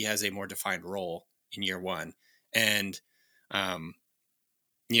think he has a more defined role in year 1. And,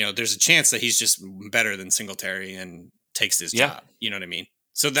 there's a chance that he's just better than Singletary and takes his job. You know what I mean?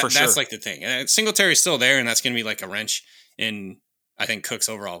 So that's like the thing. And Singletary is still there, and that's going to be like a wrench in, I think, Cook's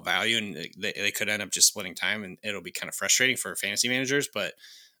overall value. And they could end up just splitting time, and it'll be kind of frustrating for fantasy managers. But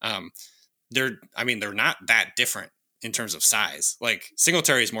they're not that different in terms of size. Like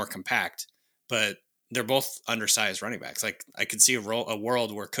Singletary is more compact, but they're both undersized running backs. Like I could see a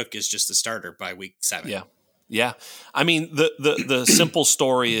world where Cook is just a starter by week 7. Yeah. Yeah. I mean, the simple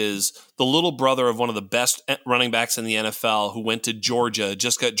story is the little brother of one of the best running backs in the NFL who went to Georgia,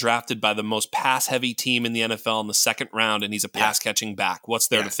 just got drafted by the most pass-heavy team in the NFL in the 2nd round, and he's a pass-catching back. What's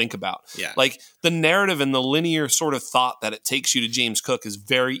there to think about? Yeah. Like, the narrative and the linear sort of thought that it takes you to James Cook is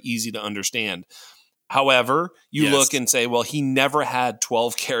very easy to understand. However, you look and say, well, he never had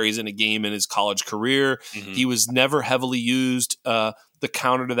 12 carries in a game in his college career. Mm-hmm. He was never heavily used. The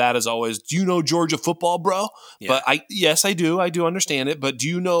counter to that is always, do you know Georgia football, bro? Yeah. But I do. I do understand it. But do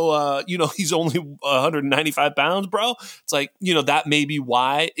you know, he's only 195 pounds, bro? It's like, that may be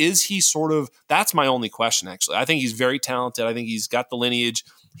why. Is he sort of, that's my only question, actually. I think he's very talented. I think he's got the lineage.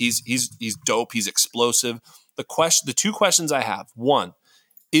 He's dope. He's explosive. The 2 questions I have, one,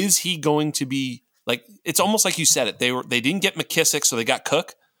 is he going to be, like, it's almost like you said it. They didn't get McKissick, so they got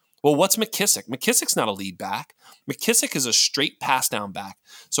Cook. Well, what's McKissick? McKissick's not a lead back. McKissick is a straight pass down back.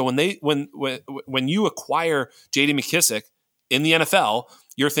 So when you acquire J.D. McKissick in the NFL,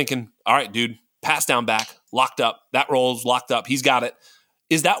 you're thinking, all right, dude, pass down back, locked up. That role's locked up. He's got it.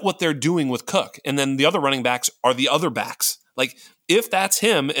 Is that what they're doing with Cook? And then the other running backs are the other backs. Like, if that's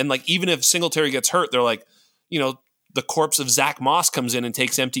him, and like even if Singletary gets hurt, they're like, the corpse of Zach Moss comes in and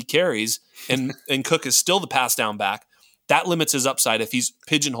takes empty carries, and Cook is still the pass down back. That limits his upside if he's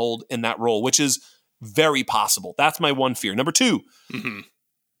pigeonholed in that role, which is very possible. That's my one fear. Number 2,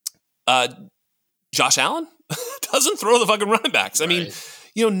 Josh Allen. doesn't throw the fucking running backs. I mean,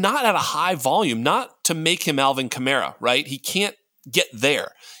 Right. Not at a high volume, not to make him Alvin Kamara, right? He can't get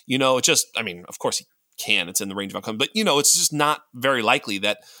there. Of course he can. It's in the range of outcome, but it's just not very likely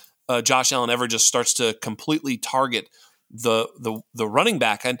that Josh Allen ever just starts to completely target the running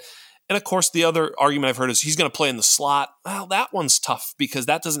back. And of course, the other argument I've heard is he's going to play in the slot. Well, that one's tough because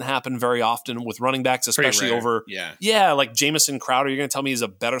that doesn't happen very often with running backs, especially over, like Jamison Crowder. You're going to tell me he's a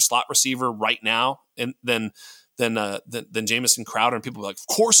better slot receiver right now than Jamison Crowder, and people are like, of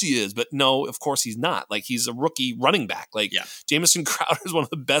course he is, but no, of course he's not. Like, he's a rookie running back. Like, Jamison Crowder is one of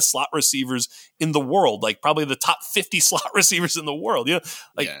the best slot receivers in the world, like probably the top 50 slot receivers in the world. You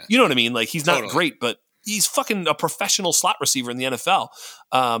know what I mean? Like, he's not great, but he's fucking a professional slot receiver in the NFL.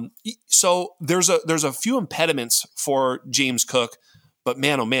 So there's a few impediments for James Cook, but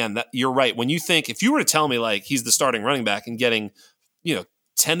man, oh man, you're right. When if you were to tell me like he's the starting running back and getting,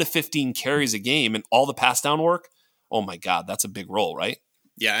 10 to 15 carries a game and all the pass down work, oh my God, that's a big role, right?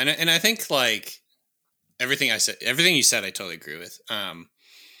 Yeah. And I think like everything you said, I totally agree with.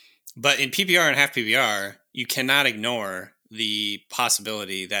 But in PPR and half PPR, you cannot ignore the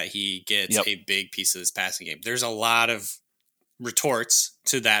possibility that he gets a big piece of this passing game. There's a lot of retorts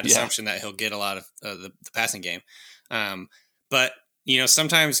to that assumption that he'll get a lot of the passing game. But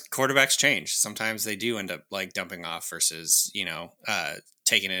sometimes quarterbacks change. Sometimes they do end up like dumping off versus,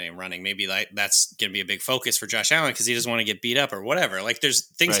 taking it and running. Maybe like that's going to be a big focus for Josh Allen because he doesn't want to get beat up or whatever. Like there's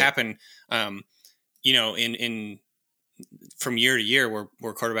things happen, in from year to year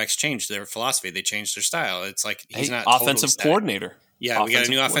where quarterbacks change their philosophy. They change their style. It's like he's not offensive totally coordinator. Yeah, we got a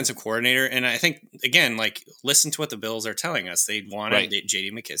new offensive coordinator. And I think, again, like, listen to what the Bills are telling us. They wanted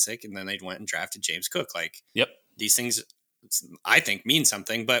J.D. McKissick, and then they went and drafted James Cook. Like, these things, I think, mean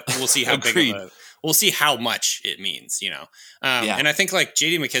something, but we'll see how we'll see how much it means, And I think, like,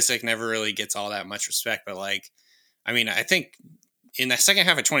 J.D. McKissick never really gets all that much respect. But, like, I mean, I think in the second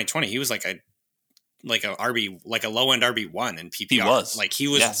half of 2020, he was like a low end RB1 in PPR. He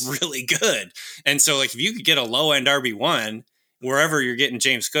was really good. And so like if you could get a low end RB1 wherever you're getting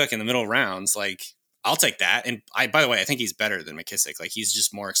James Cook in the middle rounds, like I'll take that. And by the way, I think he's better than McKissick. Like he's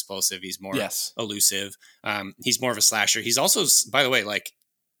just more explosive. He's more elusive. He's more of a slasher. He's also, by the way, like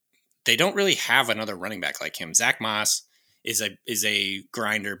they don't really have another running back like him. Zach Moss is a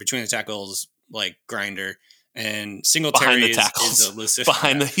grinder between the tackles, like grinder. And Singletary is elusive.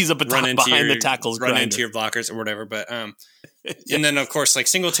 He's a baton behind the tackles, run into your blockers or whatever. But and then of course, like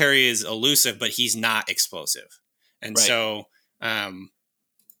Singletary is elusive, but he's not explosive. And so, I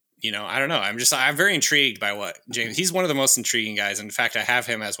don't know. I'm very intrigued by what James. He's one of the most intriguing guys. In fact, I have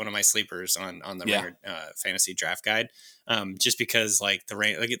him as one of my sleepers on the Ringer, fantasy draft guide. Just because like the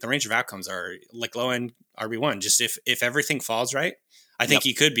range of outcomes are like low end RB1. Just if everything falls right. I think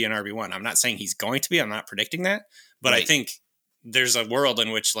he could be an RB1. I'm not saying he's going to be. I'm not predicting that. But I think there's a world in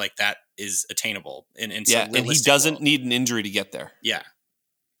which like that is attainable. And he doesn't need an injury to get there. Yeah.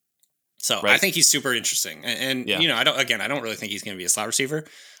 So I think he's super interesting. And I don't really think he's going to be a slot receiver.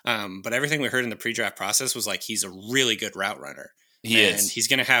 But everything we heard in the pre-draft process was like he's a really good route runner. He is. He's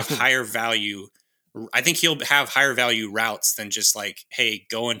going to have higher value. I think he'll have higher value routes than just like, hey,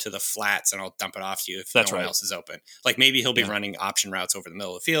 go into the flats and I'll dump it off to you if no one else is open. Like maybe he'll be running option routes over the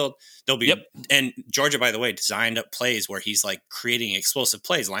middle of the field. They'll be, and Georgia, by the way, designed up plays where he's like creating explosive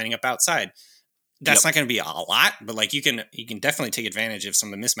plays, lining up outside. That's not going to be a lot, but like you can definitely take advantage of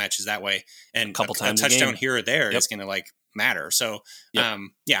some of the mismatches that way. And a couple times a touchdown here or there is going to like matter. So, I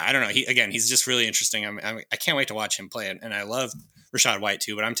don't know. He's just really interesting. I can't wait to watch him play. And I love Rachaad White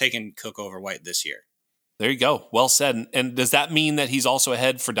too, but I'm taking Cook over White this year. There you go. Well said. And does that mean that he's also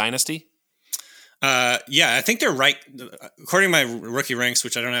ahead for Dynasty? I think they're right. According to my rookie ranks,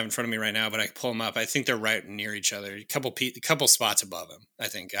 which I don't have in front of me right now, but I can pull them up. I think they're right near each other. A couple spots above him. I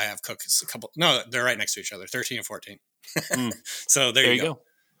think I have Cook a couple. No, they're right next to each other. 13 and 14. So there you go.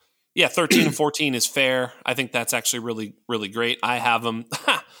 Yeah, 13 and 14 is fair. I think that's actually really, really great. I have them.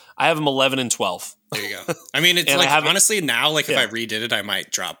 I have them 11 and 12. There you go. I mean, it's like honestly now, like if I redid it, I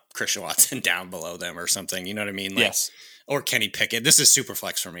might drop Christian Watson down below them or something. You know what I mean? Like, yes. Or Kenny Pickett. This is super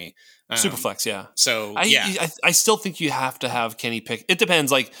flex for me. Super flex, yeah. So I still think you have to have Kenny Pickett. It depends.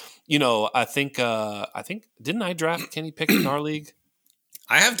 Like I think didn't I draft Kenny Pickett in our league?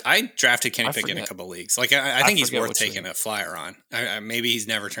 I drafted Kenny Pickett in a couple leagues. Like I think he's worth taking a flyer on. Maybe he's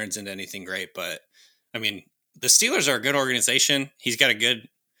never turns into anything great, but I mean the Steelers are a good organization. He's got a good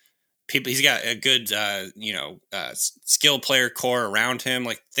skilled player core around him.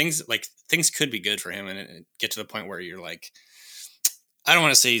 Things could be good for him and get to the point where you're like, I don't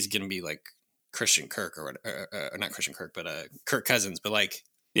want to say he's going to be like Christian Kirk or not Christian Kirk, but Kirk Cousins. But like,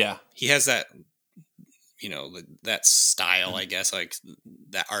 he has that. that style, I guess, like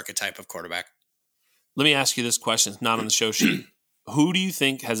that archetype of quarterback. Let me ask you this question. It's not on the show sheet. Who do you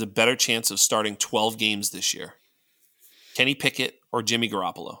think has a better chance of starting 12 games this year? Kenny Pickett or Jimmy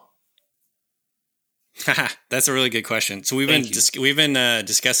Garoppolo? That's a really good question. So we've been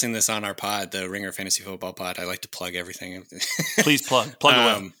discussing this on our pod, the Ringer Fantasy Football Pod. I like to plug everything. Please plug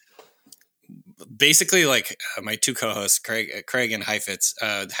away. Basically, like my two co-hosts, Craig and Heifetz,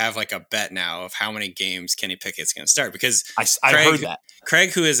 have like a bet now of how many games Kenny Pickett's going to start, because I heard that.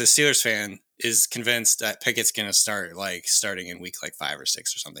 Craig, who is a Steelers fan, is convinced that Pickett's going to starting in week like 5 or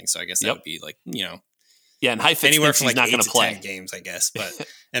 6 or something. So I guess that would be like, yeah, and Heifetz anywhere from he's like not going to play 10 games, I guess. But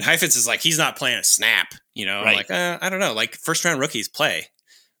and Heifetz is like, he's not playing a snap. Right. Like I don't know. Like first round rookies play.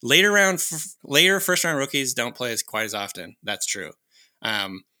 Later first round rookies don't play quite as often. That's true.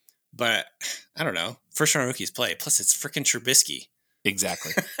 But I don't know. First round rookies play. Plus, it's freaking Trubisky.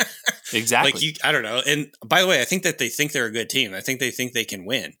 Exactly. Like I don't know. And by the way, I think that they think they're a good team. I think they can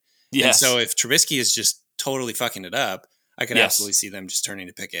win. Yes. And so if Trubisky is just totally fucking it up, I could absolutely see them just turning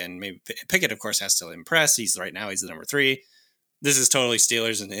to Pickett. And maybe Pickett, of course, has to impress. He's the number 3. This is totally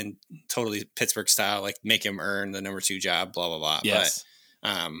Steelers and totally Pittsburgh style. Like make him earn the number 2 job. Blah blah blah. Yes.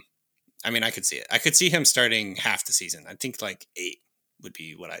 But I mean, I could see it. I could see him starting half the season. I think like 8 would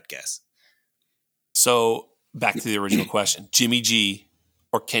be what I'd guess. So back to the original question: Jimmy G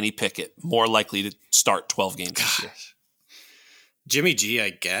or Kenny Pickett more likely to start 12 games this year? Jimmy G,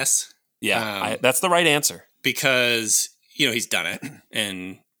 I guess. Yeah, that's the right answer, because he's done it,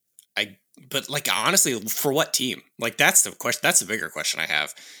 and but like honestly, for what team? Like that's the question. That's the bigger question I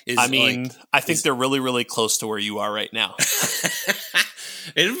have. I think they're really, really close to where you are right now.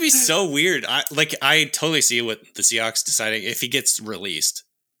 It would be so weird. I totally see what the Seahawks deciding if he gets released.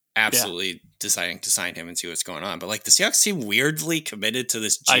 Absolutely deciding to sign him and see what's going on. But like the Seahawks seem weirdly committed to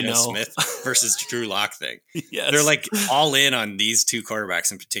this Geno Smith versus Drew Lock thing. Yes. They're like all in on these two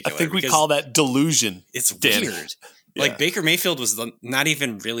quarterbacks in particular. I think we call that delusion. It's weird. Like Baker Mayfield was not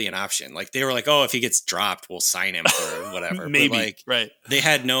even really an option. Like they were like, oh, if he gets dropped, we'll sign him for whatever. Maybe. But like, right. They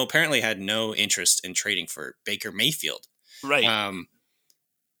apparently had no interest in trading for Baker Mayfield. Right.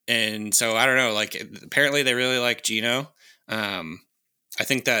 And so I don't know, like apparently they really like Geno. I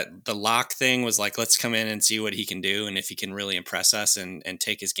think that the Lock thing was like, let's come in and see what he can do. And if he can really impress us and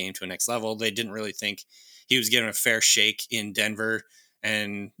take his game to a next level. They didn't really think he was given a fair shake in Denver,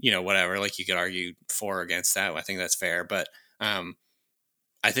 and whatever, like you could argue for or against that. I think that's fair. But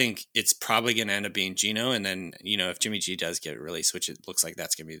I think it's probably going to end up being Geno. And then, if Jimmy G does get released, which it looks like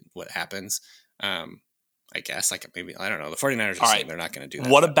that's going to be what happens, I guess, like maybe, I don't know. The 49ers are saying they're not going to do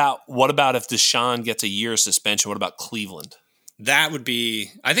that. What about if Deshaun gets a year suspension? What about Cleveland? That would be,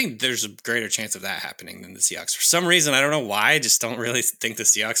 I think there's a greater chance of that happening than the Seahawks. For some reason, I don't know why. I just don't really think the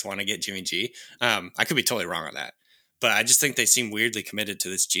Seahawks want to get Jimmy G. I could be totally wrong on that, but I just think they seem weirdly committed to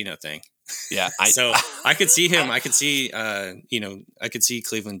this Geno thing. Yeah. So I could see him. I could see, I could see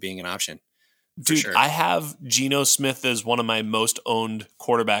Cleveland being an option. Dude, sure. I have Geno Smith as one of my most owned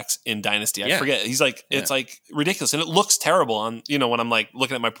quarterbacks in Dynasty. I forget. He's like, it's like ridiculous. And it looks terrible on, when I'm like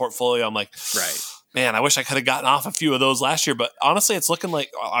looking at my portfolio, I'm like, right. Man, I wish I could have gotten off a few of those last year. But honestly, it's looking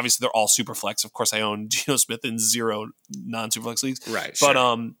like, obviously they're all super flex. Of course, I own Geno Smith in 0 non-super flex leagues. Right. But,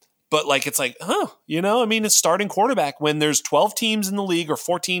 sure. But like, it's like, it's starting quarterback when there's 12 teams in the league, or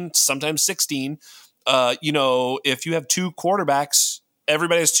 14, sometimes 16. If you have 2 quarterbacks,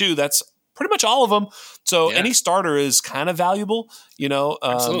 everybody has 2. That's pretty much all of them. So any starter is kind of valuable,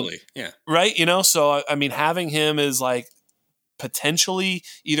 Absolutely. Yeah. Right. So, I mean, having him is like potentially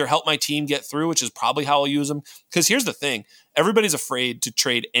either help my team get through, which is probably how I'll use him. Because here's the thing. Everybody's afraid to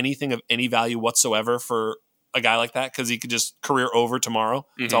trade anything of any value whatsoever for a guy like that, because he could just career over tomorrow.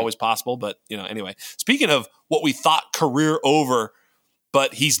 Mm-hmm. It's always possible. But, anyway, speaking of what we thought career over,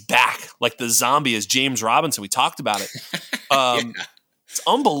 but he's back like the zombie is James Robinson. We talked about it. It's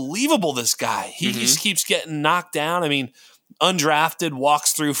unbelievable, this guy. He just keeps getting knocked down. I mean, undrafted,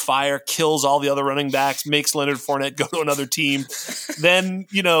 walks through fire, kills all the other running backs, makes Leonard Fournette go to another team. Then,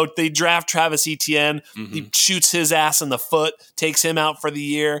 they draft Travis Etienne. He shoots his ass in the foot, takes him out for the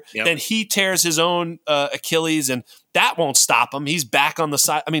year. Yep. Then he tears his own Achilles, and that won't stop him. He's back on the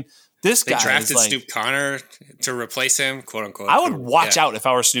side. I mean, this guy drafted is like, Snoop Connor to replace him, quote unquote. I would watch out if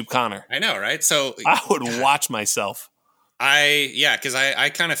I were Snoop Connor. I know, right? So I would watch myself. Because I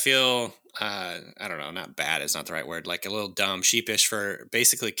kind of feel, I don't know, not bad is not the right word, like a little dumb, sheepish for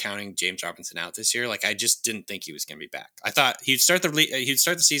basically counting James Robinson out this year. Like I just didn't think he was going to be back. I thought he'd start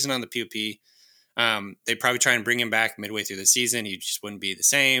the season on the PUP. They'd probably try and bring him back midway through the season. He just wouldn't be the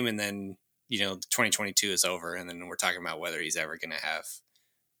same. And then, 2022 is over. And then we're talking about whether he's ever going to have,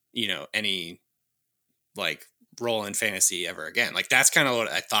 any like role in fantasy ever again. Like that's kind of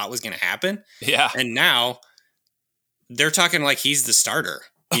what I thought was going to happen. Yeah. And now they're talking like he's the starter.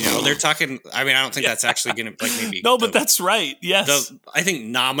 You know, they're talking. I mean, I don't think that's actually going to like maybe. No, but that's right. Yes. I think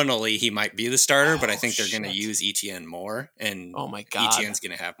nominally he might be the starter, but I think they're going to use ETN more, and oh my God, ETN's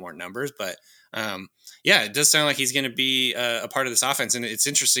going to have more numbers. But yeah, it does sound like he's going to be a part of this offense, and it's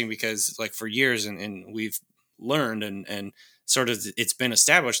interesting because like for years, and we've learned and sort of it's been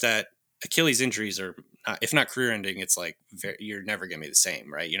established that Achilles injuries are, if not career ending, it's like you're never going to be the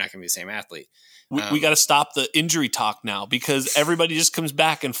same, right? You're not going to be the same athlete. We got to stop the injury talk now because everybody just comes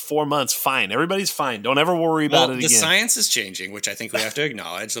back in 4 months. Fine. Everybody's fine. Don't ever worry about it again. The science is changing, which I think we have to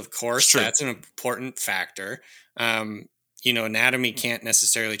acknowledge. Of course, that's an important factor. You know, anatomy can't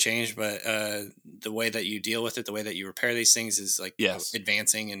necessarily change, but the way that you deal with it, the way that you repair these things is like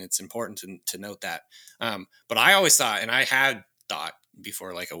advancing, and it's important to note that. But I always thought, and I had thought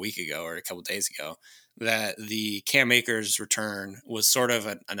before like a week ago or a couple of days ago, that the Cam Akers return was sort of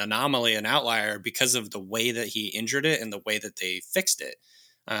an anomaly, an outlier because of the way that he injured it and the way that they fixed it.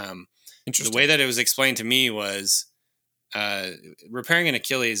 The way that it was explained to me was repairing an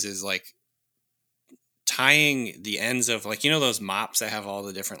Achilles is like tying the ends of like, you know, those mops that have all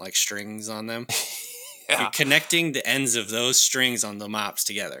the different like strings on them. You're connecting the ends of those strings on the mops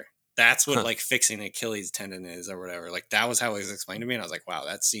together. That's what like fixing an Achilles tendon is or whatever. Like that was how it was explained to me. And I was like, wow,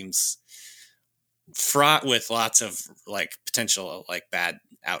 that seems fraught with lots of like potential like bad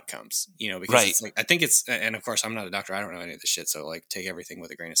outcomes, you know, because it's like, I think it's, and of course I'm not a doctor. I don't know any of this shit. So like take everything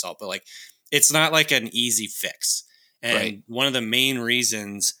with a grain of salt, but like, it's not like an easy fix. And one of the main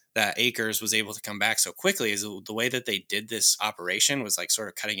reasons that Akers was able to come back so quickly is the way that they did this operation was like sort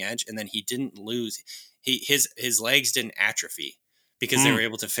of cutting edge. And then he didn't lose, his legs didn't atrophy because they were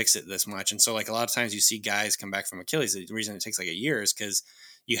able to fix it this much. And so like a lot of times you see guys come back from Achilles. The reason it takes like a year is because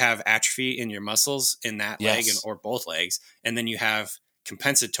you have atrophy in your muscles in that leg or both legs. And then you have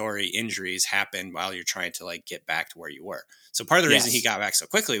compensatory injuries happen while you're trying to like get back to where you were. So part of the reason he got back so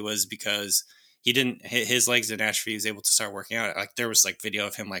quickly was because he didn't, his legs didn't atrophy. He was able to start working out. Like there was like video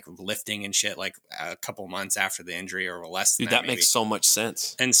of him like lifting and shit, like a couple months after the injury or less than that makes so much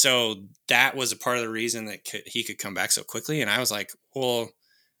sense. And so that was a part of the reason that he could come back so quickly. And I was like, well,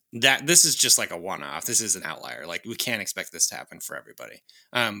 this is just like a one-off. This is an outlier. Like we can't expect this to happen for everybody.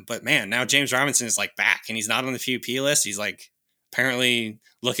 But man, now James Robinson is like back and he's not on the PUP list. He's like apparently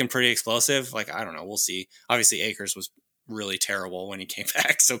looking pretty explosive. Like, I don't know. We'll see. Obviously Akers was really terrible when he came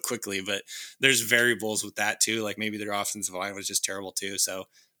back so quickly, but there's variables with that too. Like maybe their offensive line was just terrible too. So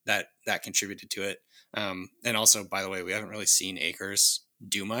that contributed to it. And also, by the way, we haven't really seen Akers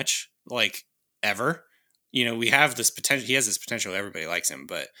do much like ever. You know, we have this potential. He has this potential. Everybody likes him,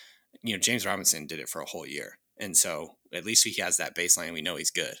 but you know, James Robinson did it for a whole year. And so at least he has that baseline. We know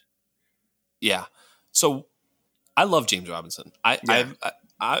he's good. Yeah. So I love James Robinson. I've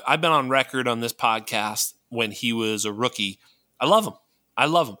been on record on this podcast when he was a rookie. I love him.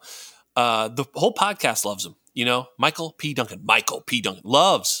 The whole podcast loves him. You know, Michael P. Duncan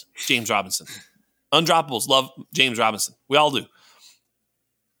loves James Robinson. Undroppables love James Robinson. We all do.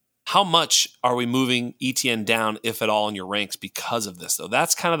 How much are we moving ETN down, if at all, in your ranks because of this, though?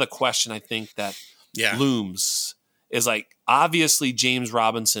 That's kind of the question I think that looms. Is like, obviously, James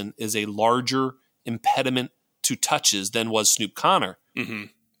Robinson is a larger impediment to touches than was Snoop Connor. Mm-hmm.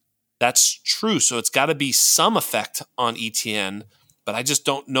 That's true. So it's got to be some effect on ETN, but I just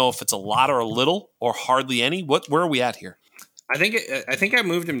don't know if it's a lot or a little or hardly any. Where are we at here? I think I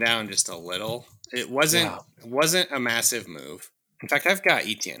moved him down just a little. It wasn't a massive move. In fact, I've got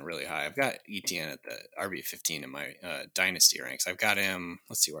ETN really high. I've got ETN at the RB15 in my dynasty ranks. I've got him.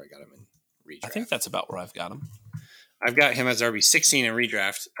 Let's see where I got him in redraft. I think that's about where I've got him. I've got him as RB16 in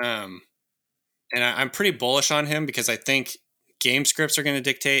redraft. And I'm pretty bullish on him because I think game scripts are going to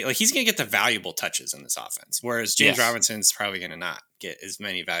dictate. Like he's going to get the valuable touches in this offense, whereas James Robinson's probably going to not get as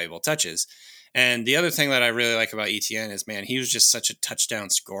many valuable touches. And the other thing that I really like about ETN is, man, he was just such a touchdown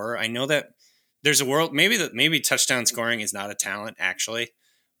scorer. I know that there's a world maybe touchdown scoring is not a talent actually,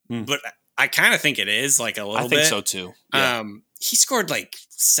 but I kind of think it is like a little bit. I think so too. Yeah. He scored like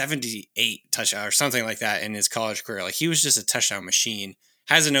 78 touchdowns or something like that in his college career. Like he was just a touchdown machine.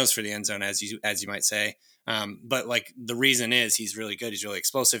 Has a nose for the end zone, as you might say. But like the reason is he's really good. He's really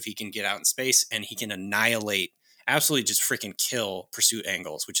explosive. He can get out in space and he can annihilate, absolutely just freaking kill pursuit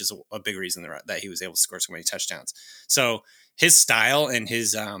angles, which is a big reason that he was able to score so many touchdowns. So his style and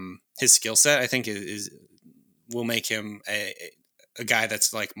his skill set, I think will make him a guy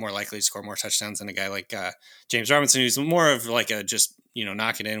that's like more likely to score more touchdowns than a guy like James Robinson, who's more of like a just, you know,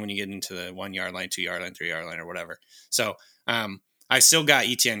 knock it in when you get into the 1 yard line, 2 yard line, 3 yard line or whatever. So I still got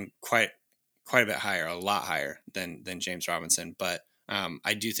ETN quite quite a bit higher, a lot higher than James Robinson. But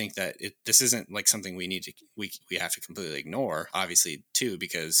I do think that this isn't like something we have to completely ignore, obviously, too,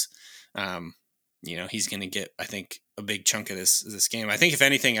 because he's going to get, I think, a big chunk of this game. I think if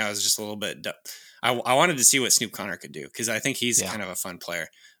anything, I was just a little bit. I wanted to see what Snoop Connor could do because I think he's kind of a fun player.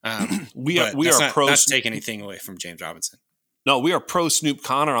 we are pro. Not to take anything away from James Robinson. No, we are pro Snoop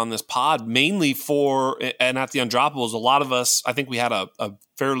Connor on this pod, mainly and at the Undroppables, a lot of us, I think we had a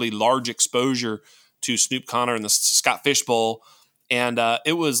fairly large exposure to Snoop Connor in the Scott Fish Bowl. And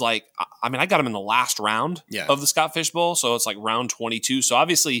it was like, I got him in the last round of the Scott Fish Bowl. So it's like round 22. So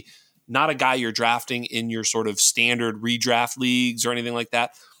obviously not a guy you're drafting in your sort of standard redraft leagues or anything like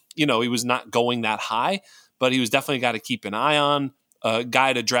that. He was not going that high, but he was definitely a guy to keep an eye on, a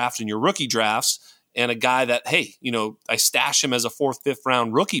guy to draft in your rookie drafts. And a guy that, hey, I stash him as a 4th, 5th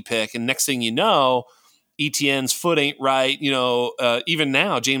round rookie pick. And next thing you know, ETN's foot ain't right. Even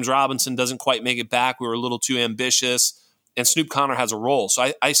now, James Robinson doesn't quite make it back. We were a little too ambitious. And Snoop Connor has a role.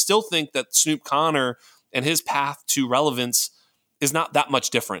 So I still think that Snoop Connor and his path to relevance is not that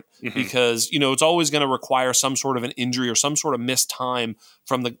much different because, it's always going to require some sort of an injury or some sort of missed time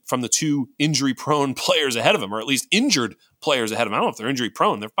from the two injury prone players ahead of him, or at least injured players ahead of him. I don't know if they're injury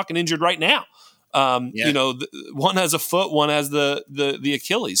prone. They're fucking injured right now. One has a foot, one has the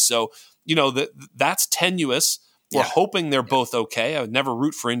Achilles. So, that's tenuous. We're hoping they're both okay. I would never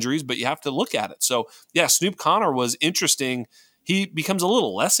root for injuries, but you have to look at it. So, Snoop Connor was interesting. He becomes a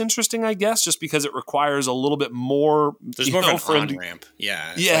little less interesting, I guess, just because it requires a little bit more. There's more of an on-ramp.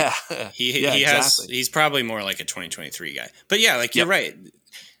 Yeah. He's probably more like a 2023 guy. But you're right.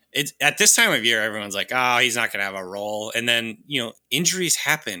 It's at this time of year, everyone's like, oh, he's not going to have a role. And then, injuries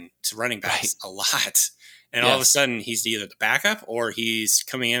happen to running backs a lot. And all of a sudden he's either the backup or he's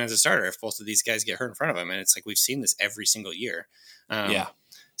coming in as a starter if both of these guys get hurt in front of him. And it's like, we've seen this every single year.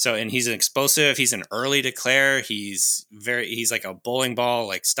 So, and he's an explosive, he's an early declare. He's like a bowling ball,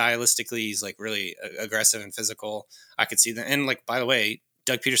 like stylistically, he's like really aggressive and physical. I could see that. And like, by the way,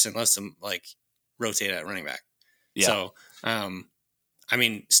 Doug Peterson loves to like rotate at running back. Yeah. So,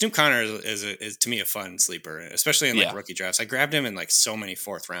 Snoop Connor is to me a fun sleeper, especially in like rookie drafts. I grabbed him in like so many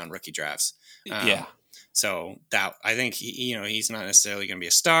 4th round rookie drafts. So that I think he's not necessarily going to be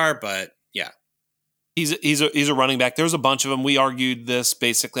a star, but he's a running back. There's a bunch of them. We argued this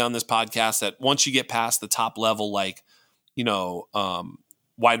basically on this podcast that once you get past the top level, like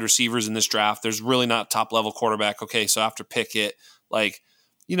wide receivers in this draft, there's really not top level quarterback. Okay, so after Pickett, like.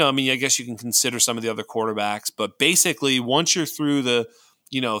 I guess you can consider some of the other quarterbacks, but basically once you're through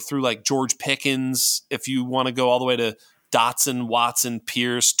through like George Pickens, if you want to go all the way to Dotson, Watson,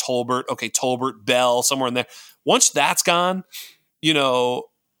 Pierce, Tolbert, Bell, somewhere in there. Once that's gone, you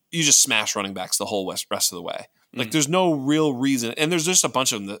just smash running backs the whole rest of the way. Like there's no real reason. And there's just a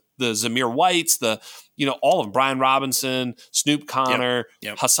bunch of them, the Zamir Whites, all of them, Brian Robinson, Snoop Connor,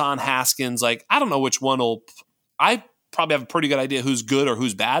 Hassan Haskins. Like, I don't know which one I probably have a pretty good idea who's good or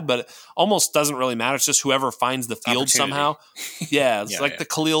who's bad, but it almost doesn't really matter. It's just whoever finds the field somehow. Yeah. It's like the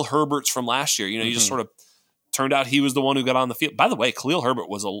Khalil Herberts from last year. You just sort of turned out he was the one who got on the field. By the way, Khalil Herbert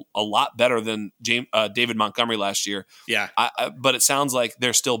was a lot better than David Montgomery last year. Yeah. But it sounds like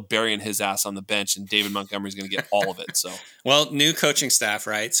they're still burying his ass on the bench and David Montgomery's going to get all of it. So, well, new coaching staff,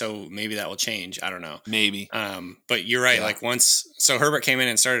 right? So maybe that will change. I don't know. Maybe. But you're right. Yeah. Like so Herbert came in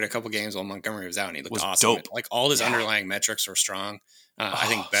and started a couple games while Montgomery was out and he looked awesome. Dope. Like all his underlying metrics were strong. I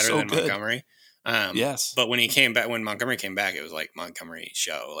think better than good. Montgomery. Yes. But when Montgomery came back, it was like Montgomery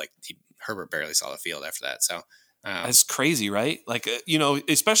show. Like Herbert barely saw the field after that. So that's crazy, right? Like,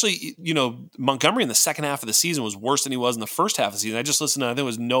 especially, Montgomery in the second half of the season was worse than he was in the first half of the season. I just listened to, I think it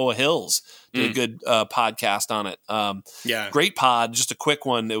was Noah Hills did a good podcast on it. Great pod, just a quick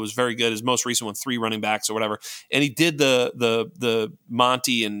one. It was very good. His most recent one, 3 running backs or whatever. And he did the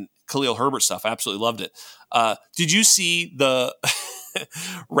Monty and Khalil Herbert stuff. I absolutely loved it. Did you see the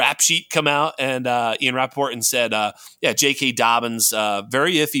rap sheet come out and Ian Rappaport and said, J.K. Dobbins,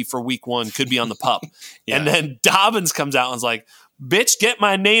 very iffy for week 1, could be on the pup. And then Dobbins comes out and is like, bitch, get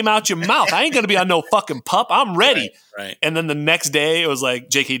my name out your mouth. I ain't going to be on no fucking pup. I'm ready. Right. And then the next day it was like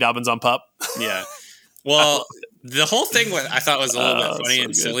J.K. Dobbins on pup. Yeah. Well, the whole thing I thought was a little bit funny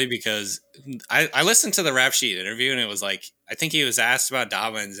and silly because I listened to the rap sheet interview and it was like, I think he was asked about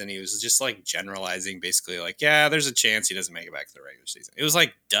Dobbins and he was just like generalizing basically like, there's a chance he doesn't make it back to the regular season. It was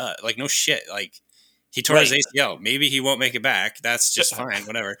like, duh, like no shit. Like he tore his ACL. Maybe he won't make it back. That's just fine.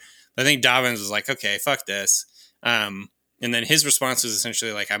 Whatever. But I think Dobbins was like, okay, fuck this. And then his response was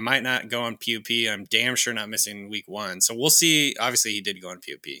essentially like, I might not go on PUP. I'm damn sure not missing week 1. So we'll see. Obviously, he did go on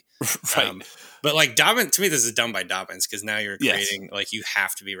PUP. Right. But like Dobbins, to me, this is done by Dobbins because now you're Yes. creating like you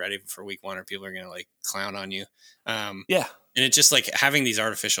have to be ready for week 1 or people are going to like clown on you. Yeah. And it's just like having these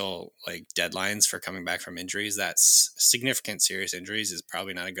artificial like deadlines for coming back from injuries, that's significant serious injuries is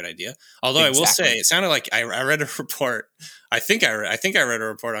probably not a good idea. Although I will say it sounded like I read a report. I think I read a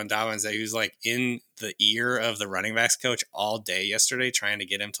report on Dobbins that he was like in the ear of the running backs coach all day yesterday, trying to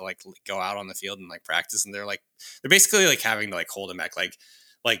get him to like go out on the field and like practice. And they're basically like having to like hold him back, like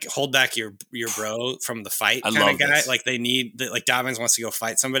hold back your bro from the fight kind of guy. This. Like they need like Dobbins wants to go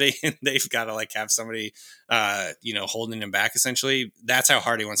fight somebody and they've got to like have somebody, holding him back essentially. That's how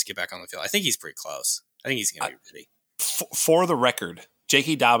hard he wants to get back on the field. I think he's pretty close. I think he's going to be ready. For the record,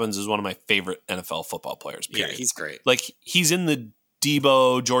 J.K. Dobbins is one of my favorite NFL football players. Period. Yeah, he's great. Like he's in the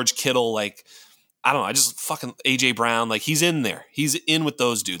Debo, George Kittle, like, I don't know. I just fucking AJ Brown. Like he's in there. He's in with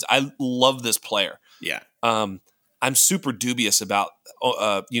those dudes. I love this player. Yeah. I'm super dubious about,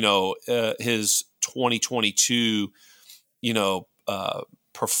 his 2022,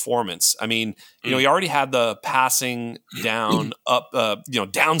 performance. I mean, he already had the passing downside,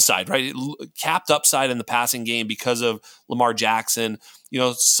 right? Capped upside in the passing game because of Lamar Jackson.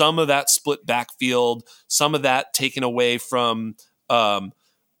 Some of that split backfield, some of that taken away from Lamar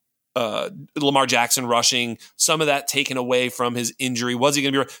Jackson rushing, some of that taken away from his injury. Was he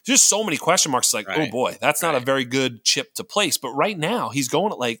going to be? Just so many question marks. Like, right. Oh boy, that's not a very good chip to place. But right now, he's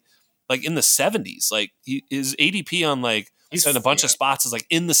going at like in the 70s. Like his ADP on he's in a bunch of spots is like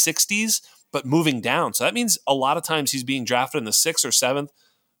in the 60s, but moving down. So that means a lot of times he's being drafted in the 6th or 7th.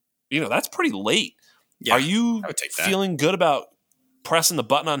 That's pretty late. Yeah, are you feeling good about pressing the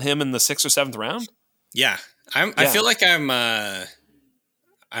button on him in the 6th or 7th round? Yeah, I feel like I'm.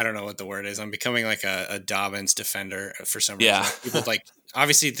 I don't know what the word is. I'm becoming like a Dobbins defender for some reason. Yeah. People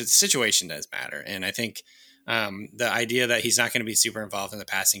obviously the situation does matter. And I think the idea that he's not going to be super involved in the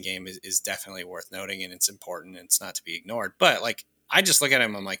passing game is definitely worth noting, and it's important and it's not to be ignored. But I just look at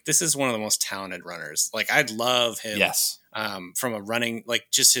him, I'm like, this is one of the most talented runners. I'd love him from a running,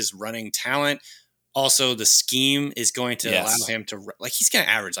 just his running talent. Also, the scheme is going to allow him to, he's going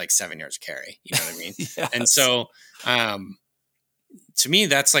to average 7 yards of carry. You know what I mean? Yes. And so, to me,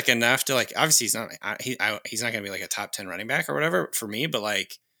 that's enough to obviously he's not going to be a top 10 running back or whatever for me, but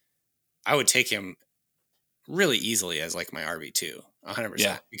I would take him really easily as my RB2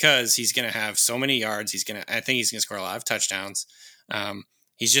 100% because he's going to have so many yards. I think he's going to score a lot of touchdowns.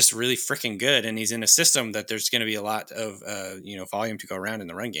 He's just really freaking good. And he's in a system that there's going to be a lot of, volume to go around in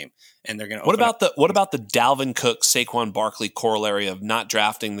the run game. And they're going to, what about the Dalvin Cook, Saquon Barkley corollary of not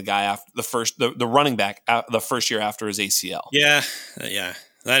drafting the guy after the running back the first year after his ACL? Yeah.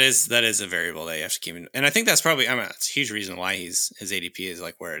 That is a variable that you have to keep in. And I think that's probably, it's a huge reason why his ADP is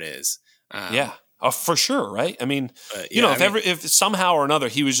where it is. For sure. Right. I mean, if somehow or another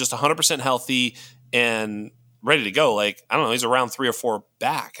he was just 100% healthy and ready to go, I don't know, he's around 3 or 4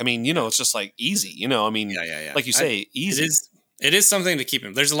 back. I mean, it's just easy, like you say, easy. It is something to keep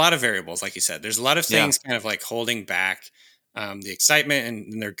him. There's a lot of variables, like you said. There's a lot of things kind of holding back the excitement,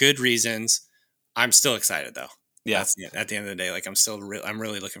 and they're good reasons. I'm still excited though. Yeah. At the end of the day, I'm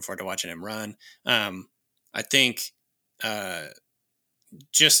really looking forward to watching him run. I think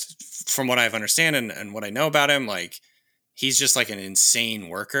just from what I've understand and what I know about him, he's just an insane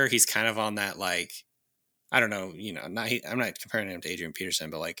worker. He's kind of on that I don't know, I'm not comparing him to Adrian Peterson,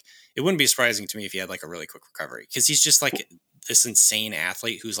 but it wouldn't be surprising to me if he had a really quick recovery because he's just this insane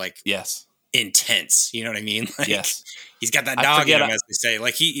athlete who's intense. You know what I mean? He's got that dog in him, as we say.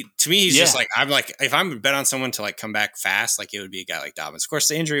 To me, he's just I'm if I'm to bet on someone to come back fast, it would be a guy like Dobbins. Of course,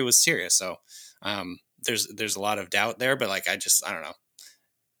 the injury was serious, so there's a lot of doubt there. But I don't know.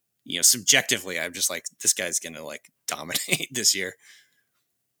 Subjectively, I'm just this guy's gonna dominate this year.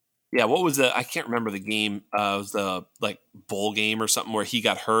 Yeah, what was I can't remember the game. It was the bowl game or something where he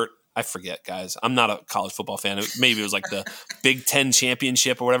got hurt. I forget, guys. I'm not a college football fan. Maybe it was the Big Ten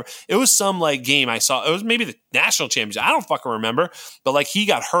championship or whatever. It was some game I saw. It was maybe the national championship. I don't fucking remember. But he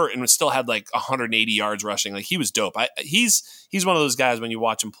got hurt and still had 180 yards rushing. He was dope. He's one of those guys when you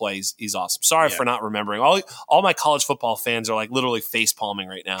watch him play, he's awesome. Sorry for not remembering. All my college football fans are literally face palming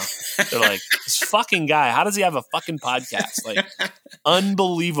right now. They're this fucking guy. How does he have a fucking podcast?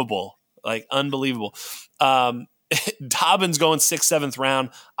 Unbelievable. Unbelievable. Dobbins going 6th, 7th round.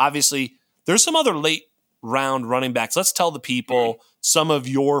 Obviously, there's some other late round running backs. Let's tell the people some of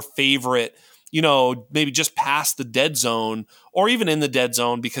your favorite, maybe just past the dead zone or even in the dead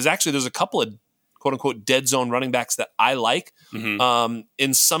zone, because actually there's a couple of quote unquote dead zone running backs that I like.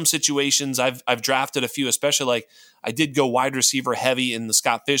 In some situations, I've drafted a few, especially like I did go wide receiver heavy in the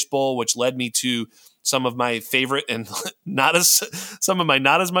Scott Fish Bowl, which led me to some of my favorite and not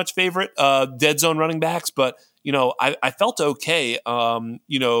as much favorite dead zone running backs. But I felt okay,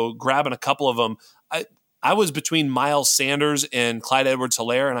 grabbing a couple of them. I was between Miles Sanders and Clyde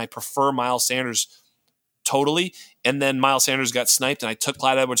Edwards-Helaire, and I prefer Miles Sanders totally. And then Miles Sanders got sniped, and I took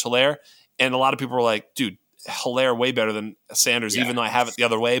Clyde Edwards-Helaire. And a lot of people were like, dude, Helaire way better than Sanders, even though I have it the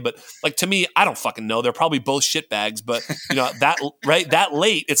other way. But like, to me, I don't fucking know. They're probably both shitbags, but that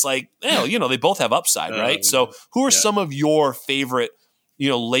late, it's like, they both have upside, right? So who are some of your favorite,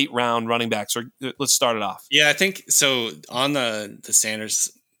 late round running backs? Or let's start it off. Yeah, I think so. On the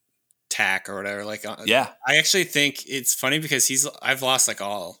Sanders tack or whatever, I actually think it's funny because I've lost like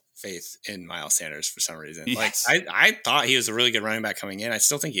all faith in Miles Sanders for some reason. Yes. Like I thought he was a really good running back coming in. I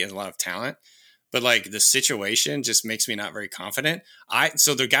still think he has a lot of talent, but like the situation just makes me not very confident.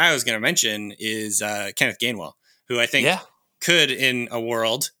 So the guy I was going to mention is Kenneth Gainwell, who I think could, in a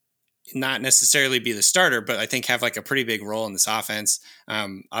world, not necessarily be the starter, but I think have like a pretty big role in this offense.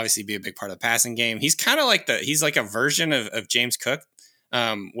 Obviously be a big part of the passing game. He's kind of like he's like a version of James Cook,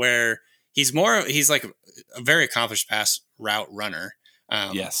 where he's like a very accomplished pass route runner.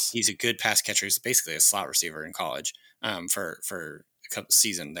 Yes. He's a good pass catcher. He's basically a slot receiver in college, for a couple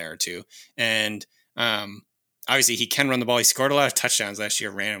season there or two. And, obviously he can run the ball. He scored a lot of touchdowns last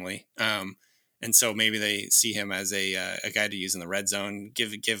year randomly. And so maybe they see him as a guy to use in the red zone,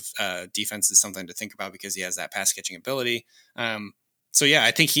 give defenses something to think about because he has that pass catching ability. So yeah,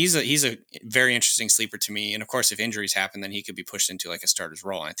 I think he's a very interesting sleeper to me. And of course, if injuries happen, then he could be pushed into like a starter's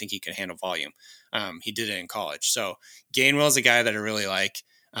role. And I think he could handle volume. He did it in college. So Gainwell's a guy that I really like.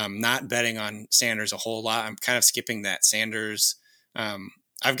 Not betting on Sanders a whole lot. I'm kind of skipping that Sanders.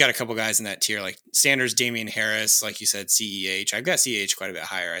 I've got a couple guys in that tier, like Sanders, Damian Harris, like you said, CEH. I've got CEH quite a bit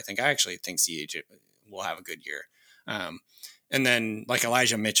higher. I actually think CEH will have a good year. And then like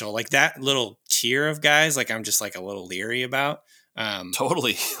Elijah Mitchell, like that little tier of guys, like I'm just like a little leery about.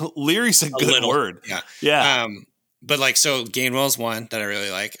 Totally. Leary's a good word. Yeah. But like, so Gainwell's one that I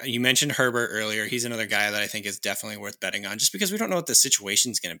really like. You mentioned Herbert earlier. He's another guy that I think is definitely worth betting on just because we don't know what the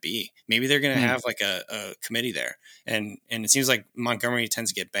situation's going to be. Maybe they're going to have like a committee there. And it seems like Montgomery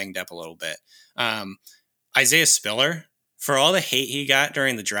tends to get banged up a little bit. Isaiah Spiller, for all the hate he got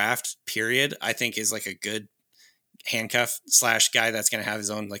during the draft period, I think is like a good handcuff / guy that's going to have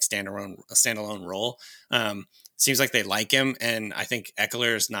his own like standalone role. Seems like they like him. And I think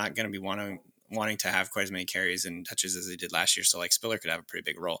Eckler is not going to be wanting to have quite as many carries and touches as he did last year. So like Spiller could have a pretty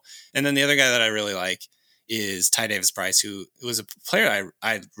big role. And then the other guy that I really like is Ty Davis Price, who was a player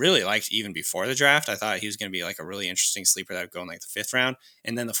I really liked even before the draft. I thought he was going to be like a really interesting sleeper that would go in like the 5th round.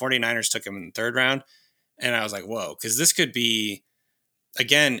 And then the 49ers took him in the 3rd round. And I was like, whoa, because this could be,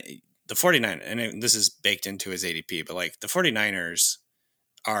 again, the 49ers, and this is baked into his ADP, but like the 49ers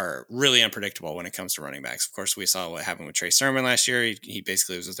are really unpredictable when it comes to running backs. Of course, we saw what happened with Trey Sermon last year. He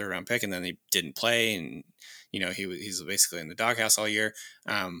basically was a 3rd round pick and then he didn't play. And, he's basically in the doghouse all year.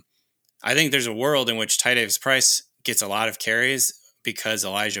 I think there's a world in which Ty Davis Price gets a lot of carries because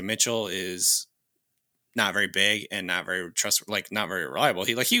Elijah Mitchell is not very big and not very not very reliable.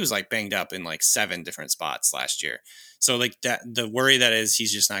 He was like banged up in like 7 different spots last year. So like that, the worry that is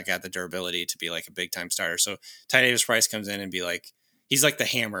he's just not got the durability to be like a big time starter. So Ty Davis Price comes in and be like, he's like the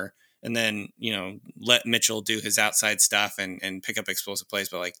hammer, and then, let Mitchell do his outside stuff and pick up explosive plays.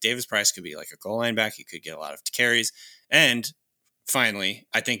 But like Davis Price could be like a goal line back. He could get a lot of carries. And finally,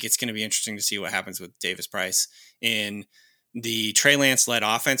 I think it's going to be interesting to see what happens with Davis Price in the Trey Lance led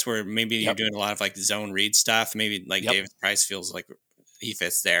offense, where maybe you're doing a lot of like zone read stuff. Maybe like Davis Price feels like he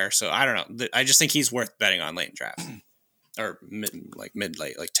fits there. So I don't know. I just think he's worth betting on late in draft or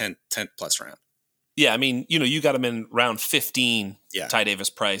mid-late, like 10th plus round. Yeah, I mean, you got him in round 15, Ty Davis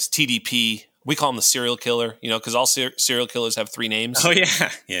Price, TDP. We call him the serial killer, because all serial killers have 3 names. Oh,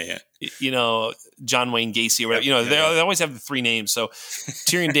 yeah. Yeah. John Wayne Gacy or whatever. They always have the 3 names. So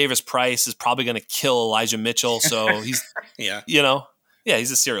Tyrion Davis Price is probably going to kill Elijah Mitchell. So he's,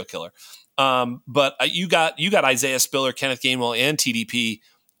 he's a serial killer. But you got Isaiah Spiller, Kenneth Gainwell, and TDP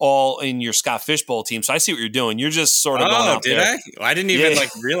all in your Scott Fish Bowl team. So I see what you're doing. You're just sort of going out there. Oh, did I? I didn't even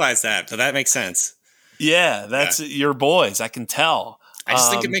realize that, but that makes sense. Yeah, that's your boys. I can tell. I just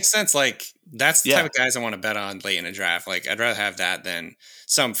think it makes sense. Like, that's the type of guys I want to bet on late in a draft. Like, I'd rather have that than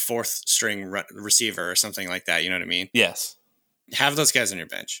some 4th string receiver or something like that. You know what I mean? Yes. Have those guys on your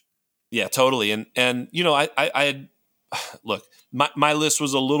bench. Yeah, totally. And I had look, my list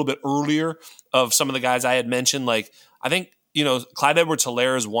was a little bit earlier of some of the guys I had mentioned. Like, I think Clyde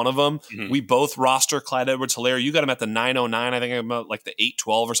Edwards-Helaire is one of them. Mm-hmm. We both roster Clyde Edwards-Helaire. You got him at the 909. I think I'm at like the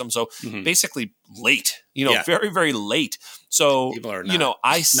 812 or something. So basically late, very, very late. So, people are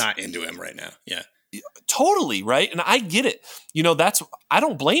not into him right now. Yeah. Totally, right? And I get it. I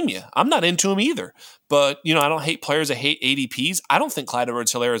don't blame you. I'm not into him either. But, I don't hate players. I hate ADPs. I don't think Clyde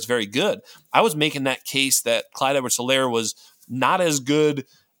Edwards-Helaire is very good. I was making that case that Clyde Edwards-Helaire was not as good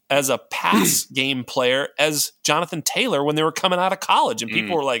as a pass game player as Jonathan Taylor when they were coming out of college. And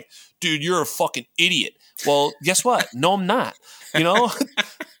people were like, dude, you're a fucking idiot. Well, guess what? No, I'm not.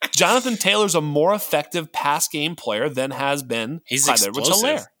 Jonathan Taylor's a more effective pass game player than has been Clyde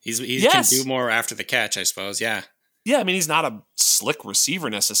Edwards-Helaire. He can do more after the catch, I suppose. Yeah. Yeah, I mean, he's not a slick receiver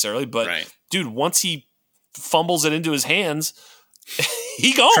necessarily, but dude, once he fumbles it into his hands,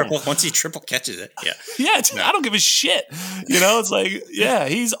 he gone. Once he triple catches it. Yeah. Yeah, I don't give a shit. It's like,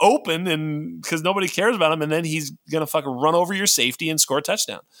 he's open and because nobody cares about him, and then he's going to fucking run over your safety and score a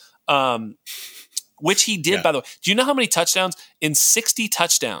touchdown. Which he did, by the way. Do you know how many touchdowns in 60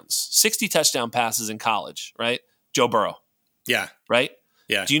 touchdown passes in college, right? Joe Burrow. Yeah. Right?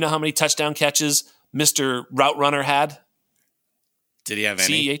 Yeah. Do you know how many touchdown catches Mr. Route Runner had? Did he have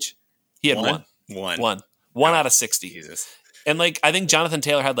any? CEH? He had one out of 60. Jesus. And I think Jonathan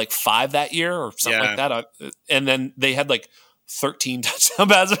Taylor had 5 that year or something like that. And then they had 13 touchdown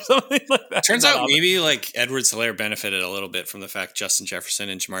passes or something like that. Turns out maybe Edwards-Helaire benefited a little bit from the fact Justin Jefferson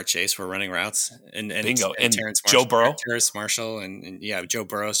and Jamar Chase were running routes and bingo. And Terrence Joe Burrow. Terrence Marshall and Joe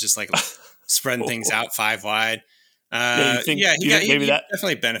Burrow's just spreading things out 5 wide. He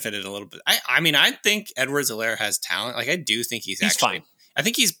definitely benefited a little bit. I think Edwards-Helaire has talent. I do think he's fine. I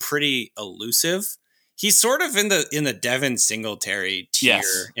think he's pretty elusive. He's sort of in the Devin Singletary tier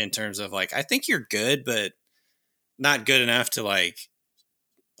in terms of I think you're good, but not good enough to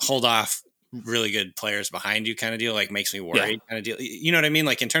hold off really good players behind you kind of deal. Makes me worried kind of deal. You know what I mean?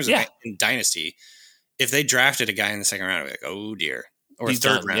 In terms of in Dynasty, if they drafted a guy in the second round, I'd be like, oh dear, or he's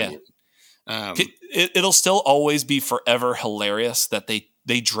third round. Yeah. It'll still always be forever hilarious that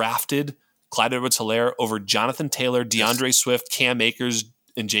they drafted Clyde Edwards-Helaire over Jonathan Taylor, DeAndre Swift, Cam Akers,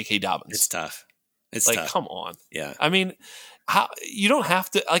 and J.K. Dobbins. It's tough. It's tough. Come on. Yeah. I mean, you don't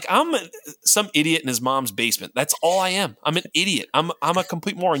have to I'm some idiot in his mom's basement. That's all I am. I'm an idiot. I'm a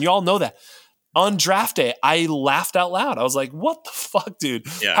complete moron. You all know that. On draft day, I laughed out loud. I was like, what the fuck, dude?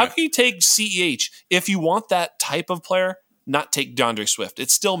 Yeah. How can you take CEH if you want that type of player, not take DeAndre Swift? It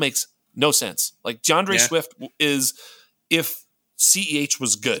still makes no sense. DeAndre Swift is if CEH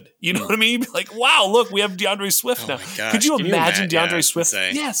was good. You know what I mean? Wow, look, we have DeAndre Swift now. Could you imagine DeAndre Swift?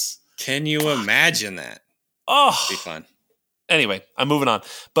 Yes. Can you imagine that? Oh, it'd be fun. Anyway, I'm moving on.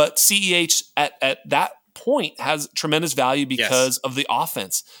 But CEH at that point has tremendous value because of the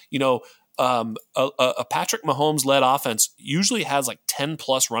offense. A Patrick Mahomes led offense usually has 10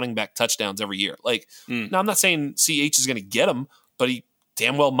 plus running back touchdowns every year. Now I'm not saying CEH is going to get them, but he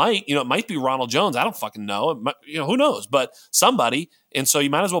damn well might. It might be Ronald Jones. I don't fucking know. It might, who knows? But somebody. And so you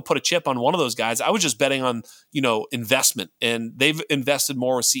might as well put a chip on one of those guys. I was just betting on, investment, and they've invested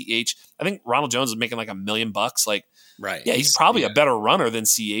more with CEH. I think Ronald Jones is making $1 million. Right. Yeah, he's probably a better runner than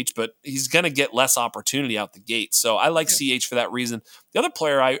CEH, but he's going to get less opportunity out the gate. So I like CEH for that reason. The other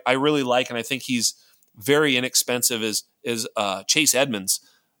player I really like, and I think he's very inexpensive, is Chase Edmonds.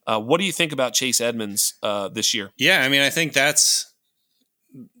 What do you think about Chase Edmonds this year? Yeah, I mean, I think that's,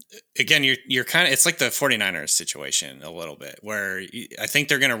 again, you're kind of, it's like the 49ers situation a little bit, where I think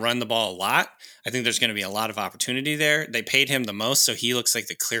they're going to run the ball a lot. I think there's going to be a lot of opportunity there. They paid him the most, so he looks like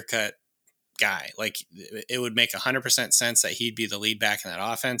the clear-cut guy. It would make 100% sense that he'd be the lead back in that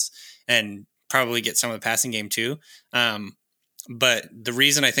offense and probably get some of the passing game too. But the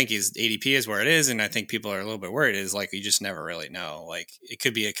reason I think his ADP is where it is, and I think people are a little bit worried, is you just never really know. It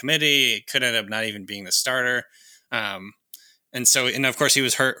could be a committee. It could end up not even being the starter. And of course he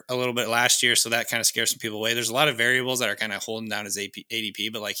was hurt a little bit last year, so that kind of scares some people away. There's a lot of variables that are kind of holding down his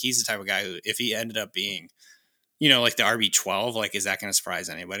ADP, but he's the type of guy who, if he ended up being, the RB12, is that going to surprise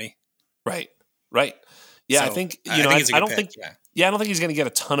anybody? Right. Yeah, so, I think I don't think he's going to get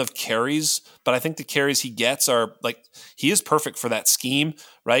a ton of carries, but I think the carries he gets are he is perfect for that scheme,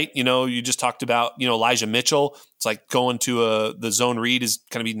 right? You just talked about Elijah Mitchell. It's going to the zone read is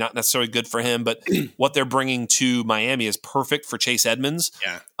going to be not necessarily good for him, but what they're bringing to Miami is perfect for Chase Edmonds.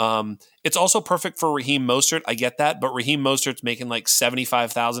 Yeah. It's also perfect for Raheem Mostert. I get that, but Raheem Mostert's making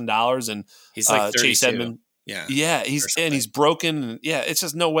 $75,000, and he's Chase Edmonds. Yeah, he's broken. Yeah, it's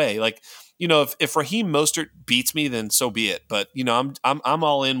just no way. If Raheem Mostert beats me, then so be it. But I'm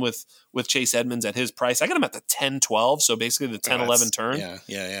all in with Chase Edmonds at his price. I got him at the 10-12, so basically the 10-11 turn.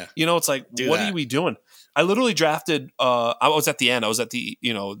 Yeah. It's what are we doing? I literally drafted. I was at the end. I was at the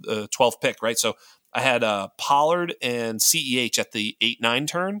 12th pick, right? So I had Pollard and CEH at the 8-9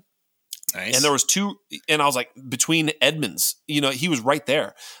 turn. Nice. And there was two, and I was like between Edmonds. He was right there.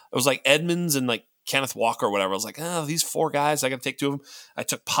 It was like Edmonds and like Kenneth Walker or whatever. I was like, these four guys, I got to take two of them. I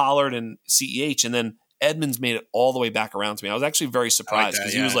took Pollard and CEH, and then Edmonds made it all the way back around to me. I was actually very surprised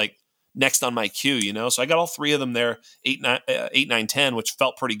because he was like next on my queue, So I got all three of them there, 8, 9, 10, which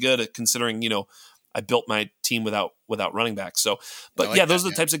felt pretty good considering, I built my team without running back. So, but those are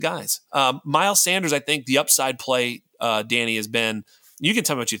the types of guys. Miles Sanders, I think the upside play, Danny, has been. You can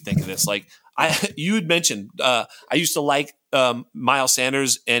tell me what you think of this. Like you had mentioned, I used to like Miles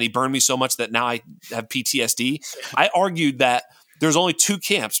Sanders, and he burned me so much that now I have PTSD. I argued that there's only two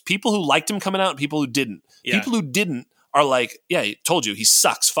camps: people who liked him coming out and people who didn't. Yeah. People who didn't are like, yeah, I told you he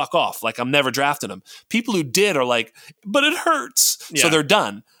sucks. Fuck off. Like I'm never drafting him. People who did are like, but it hurts, so they're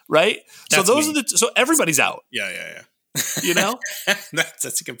done. Right. That's so those are so everybody's out. Yeah.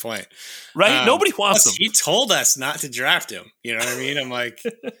 That's a good point, right? Nobody wants him. He told us not to draft him. You know what I mean? I'm like,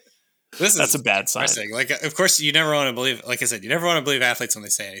 that's a bad sign. Like, of course, you never want to believe. Like I said, you never want to believe athletes when they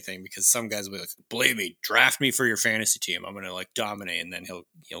say anything, because some guys will be like, "Believe me, draft me for your fantasy team. I'm going to like dominate," and then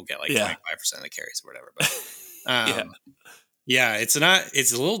he'll get like 25% of the carries or whatever. But it's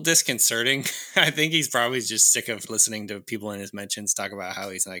a little disconcerting. I think he's probably just sick of listening to people in his mentions talk about how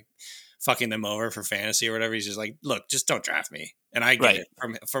he's like fucking them over for fantasy or whatever. He's just like, look, just don't draft me. And I get it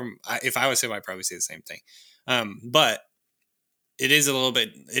from if I was him, I'd probably say the same thing. But it is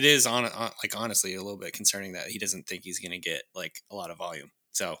honestly a little bit concerning that he doesn't think he's going to get like a lot of volume.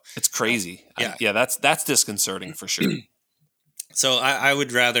 So it's crazy. That's disconcerting for sure. So I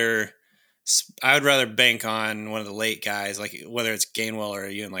would rather bank on one of the late guys, like whether it's Gainwell or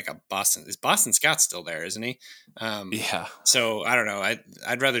even like a Boston. Is Boston Scott still there, isn't he? So I don't know.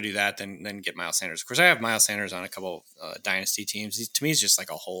 I'd rather do that than get Miles Sanders. Of course, I have Miles Sanders on a couple dynasty teams. To me, he's just like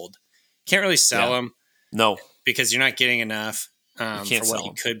a hold. Can't really sell him. No, because you're not getting enough for what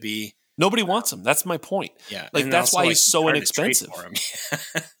he could be. Nobody wants him. That's my point. Yeah. Like that's why he's so inexpensive. For him.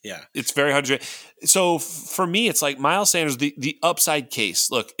 Yeah. It's very hard to trade. So for me, it's like Miles Sanders, the upside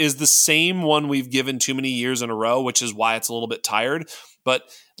case, look, is the same one we've given too many years in a row, which is why it's a little bit tired. But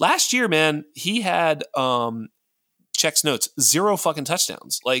last year, man, he had checks notes, 0 fucking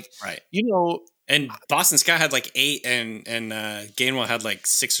touchdowns. Like, and Boston Scott had like 8 and Gainwell had like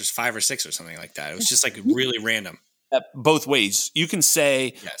 6 or 5 or 6 or something like that. It was just like really random. Both ways. You can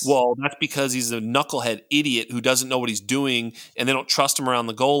say, well, that's because he's a knucklehead idiot who doesn't know what he's doing, and they don't trust him around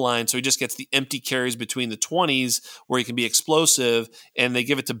the goal line, so he just gets the empty carries between the 20s where he can be explosive, and they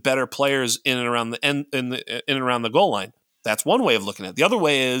give it to better players in and around the goal line. That's one way of looking at it. The other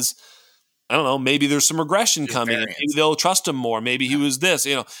way is, I don't know, maybe there's some regression coming. Maybe they'll trust him more. Maybe he was this,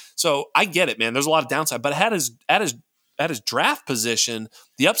 So I get it, man. There's a lot of downside, but at his draft position,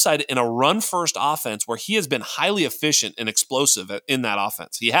 the upside in a run-first offense where he has been highly efficient and explosive in that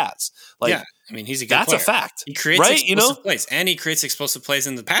offense. He has. He's a good player. That's a fact. He creates explosive plays, and he creates explosive plays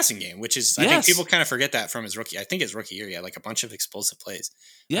in the passing game, which is, I think people kind of forget that from his rookie. I think his rookie year, he had like a bunch of explosive plays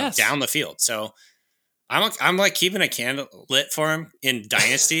down the field. So I'm like keeping a candle lit for him in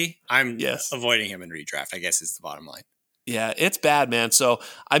Dynasty. I'm avoiding him in redraft, I guess is the bottom line. Yeah, it's bad, man. So,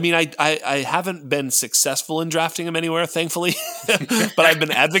 I mean, I haven't been successful in drafting him anywhere, thankfully, but I've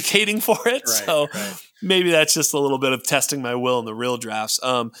been advocating for it. Maybe that's just a little bit of testing my will in the real drafts.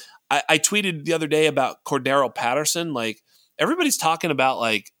 I tweeted the other day about Cordero Patterson. Like, everybody's talking about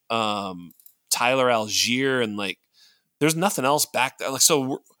like Tyler Algier, and like there's nothing else back there. Like,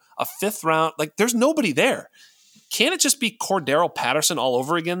 so a 5th round, like there's nobody there. Can't it just be Cordero Patterson all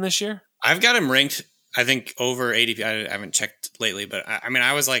over again this year? I've got him ranked, I think, over ADP. I haven't checked lately, but I mean,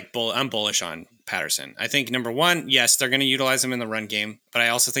 I was like, I'm bullish on Patterson. I think number one, yes, they're going to utilize him in the run game, but I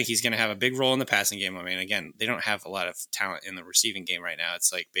also think he's going to have a big role in the passing game. I mean, again, they don't have a lot of talent in the receiving game right now.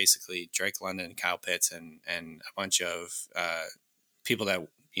 It's like basically Drake London, Kyle Pitts, and a bunch of people that,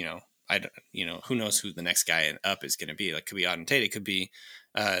 who knows who the next guy up is going to be. Like, could be Auden Tate, it could be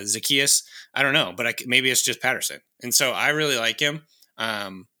Zacchaeus. I don't know, but maybe it's just Patterson. And so I really like him.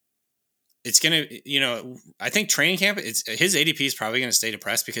 It's going to, I think training camp, his ADP is probably going to stay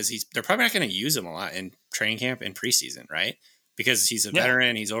depressed because they're probably not going to use him a lot in training camp and preseason, right? Because he's a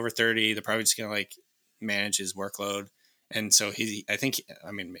veteran, he's over 30. They're probably just going to like manage his workload. And so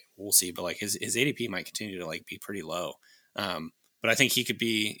we'll see, but like his ADP might continue to like be pretty low. But I think he could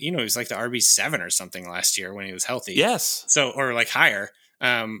be, he was like the RB7 or something last year when he was healthy. Yes. So, or like higher.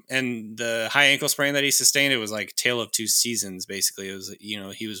 And the high ankle sprain that he sustained, it was like tale of 2 seasons. Basically, it was,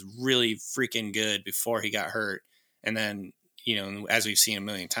 he was really freaking good before he got hurt. And then, as we've seen a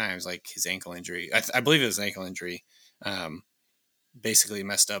million times, like his ankle injury, I believe it was an ankle injury, basically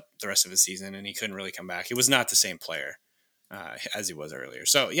messed up the rest of his season, and he couldn't really come back. He was not the same player as he was earlier.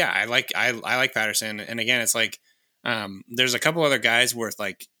 So yeah, I like Patterson, and again, it's like there's a couple other guys worth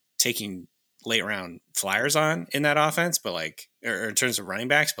like taking late round flyers on in that offense, but like or in terms of running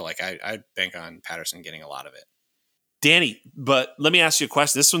backs, but like I bank on Patterson getting a lot of it. Danny, but let me ask you a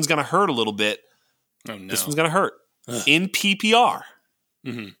question. This one's going to hurt a little bit. Oh no, this one's going to hurt. Ugh. In PPR,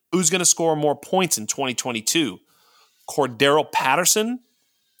 Mm-hmm. who's going to score more points in 2022? Cordero Patterson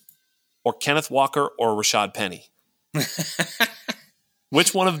or Kenneth Walker or Rashad Penny?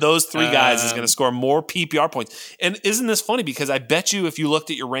 Which one of those three guys is going to score more PPR points? And isn't this funny? Because I bet you if you looked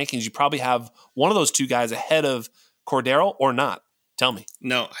at your rankings, you probably have one of those two guys ahead of Cordero or not. Tell me.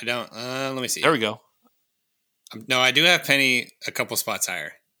 No, I don't. Let me see. There we go. No, I do have Penny a couple spots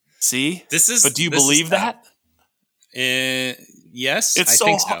higher. See? But do you believe that? Yes, it's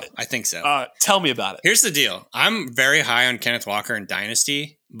I think so. Tell me about it. Here's the deal. I'm very high on Kenneth Walker in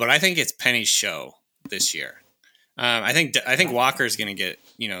Dynasty, but I think it's Penny's show this year. I think Walker is going to get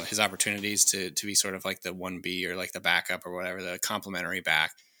his opportunities to be sort of like the 1B or like the backup or whatever, the complimentary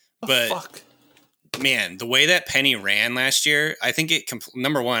back. But man, the way that Penny ran last year, I think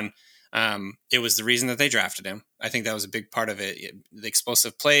number one, it was the reason that they drafted him. I think that was a big part of it. The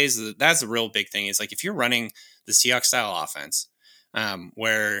explosive plays, that's the real big thing. Is like if you're running the Seahawks style offense,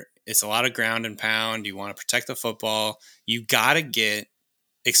 where it's a lot of ground and pound, you want to protect the football, you got to get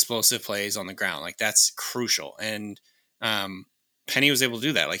explosive plays on the ground. Like that's crucial. And Penny was able to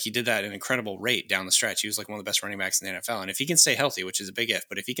do that. Like he did that at an incredible rate down the stretch. He was like one of the best running backs in the NFL. And if he can stay healthy, which is a big if,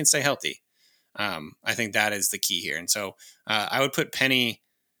 but if he can stay healthy, I think that is the key here. And so I would put Penny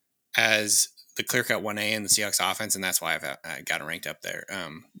as the clear-cut 1A in the Seahawks offense, and that's why I've got him ranked up there.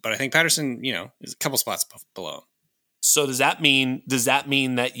 But I think Patterson, is a couple spots below. So does that mean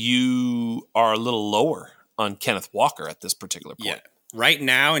that you are a little lower on Kenneth Walker at this particular point? Yeah. Right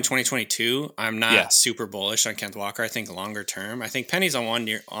now in 2022, I'm not super bullish on Kenneth Walker. I think longer term, I think Penny's on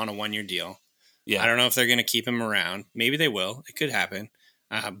a 1 year deal. Yeah. I don't know if they're going to keep him around. Maybe they will. It could happen.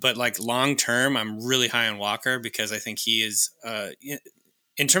 But like long term, I'm really high on Walker because I think he is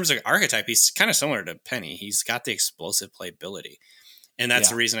in terms of archetype, he's kind of similar to Penny. He's got the explosive playability. And that's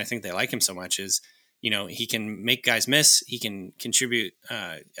the reason I think they like him so much is, he can make guys miss. He can contribute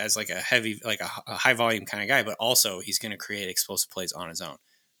as like a heavy, like a high volume kind of guy, but also he's going to create explosive plays on his own.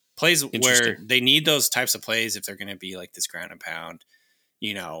 Plays where they need those types of plays if they're going to be like this ground and pound,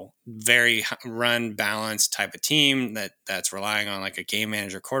 very run balanced type of team that's relying on like a game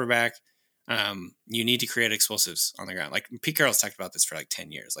manager quarterback. You need to create explosives on the ground. Like Pete Carroll's talked about this for like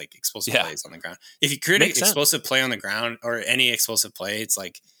 10 years, like explosive plays on the ground. If you create an explosive play on the ground or any explosive play, it's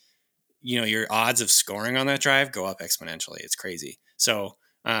like, your odds of scoring on that drive go up exponentially. It's crazy. So,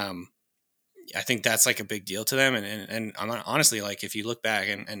 I think that's like a big deal to them. And I'm honestly, like, if you look back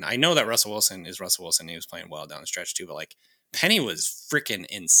and I know that Russell Wilson is Russell Wilson, he was playing well down the stretch too, but like Penny was freaking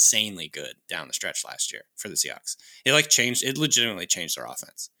insanely good down the stretch last year for the Seahawks. It legitimately changed their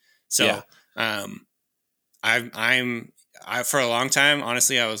offense. So, I for a long time,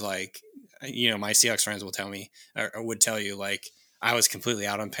 honestly, I was like, my Seahawks friends will tell me or would tell you like I was completely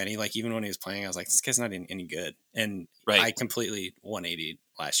out on Penny. Like even when he was playing, I was like, this guy's not any good. And I completely 180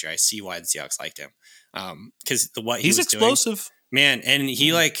 last year. I see why the Seahawks liked him. Cause he's explosive, man. And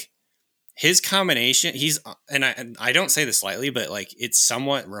he like his combination, and I don't say this lightly, but like it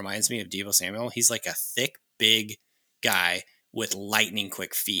somewhat reminds me of Deebo Samuel. He's like a thick, big guy with lightning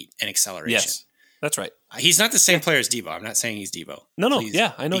quick feet and acceleration. Yes, that's right. He's not the same player as Deebo. I'm not saying he's Deebo. No.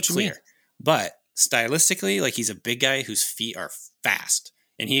 Yeah, I know what you mean. But stylistically, like he's a big guy whose feet are fast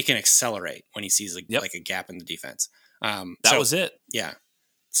and he can accelerate when he sees like a gap in the defense. That was it. Yeah.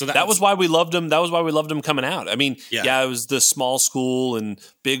 So that was why we loved him. That was why we loved him coming out. I mean, it was the small school and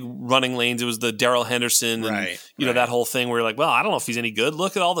big running lanes. It was the Darrell Henderson and that whole thing where you're like, well, I don't know if he's any good.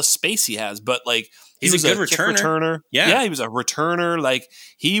 Look at all the space he has. But like he's a good returner. Yeah, he was a returner. Like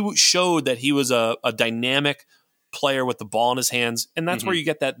he showed that he was a dynamic player with the ball in his hands, and that's where you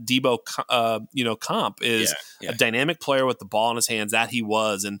get that Deebo comp is a dynamic player with the ball in his hands. That he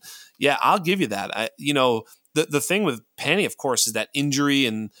was, and I'll give you that. The thing with Penny, of course, is that injury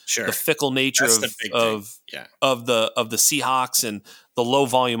and the fickle nature of the Seahawks and the low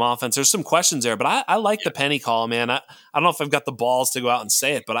volume offense. There's some questions there, but I like the Penny call, man. I don't know if I've got the balls to go out and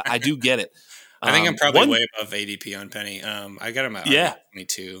say it, but I do get it. I think I'm probably way above ADP on Penny. I got him at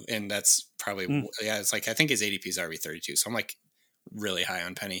RB22, and that's probably it's like I think his ADP is RB32, so I'm like really high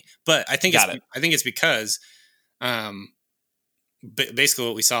on Penny. But I think it's because basically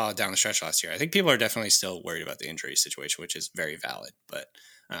what we saw down the stretch last year. I think people are definitely still worried about the injury situation, which is very valid. But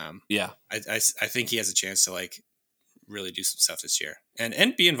I think he has a chance to like really do some stuff this year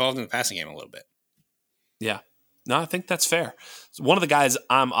and be involved in the passing game a little bit. Yeah. No, I think that's fair. One of the guys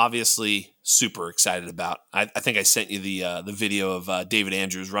I'm obviously super excited about. I think I sent you the video of David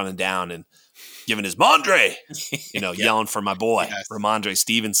Andrews running down and giving his Mondre, yelling for my boy, Ramondre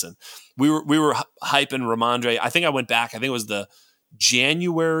Stevenson. We were hyping Ramondre. I think I went back. I think it was the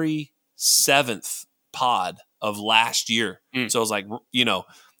January 7th pod of last year. So it was like, we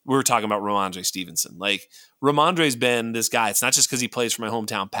were talking about Ramondre Stevenson. Like, Ramondre's been this guy. It's not just because he plays for my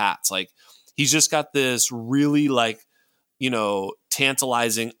hometown Pats. Like, he's just got this really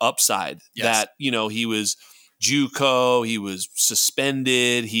tantalizing upside that, he was JUCO, he was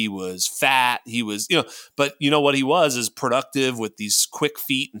suspended, he was fat, he was, but what he was is productive with these quick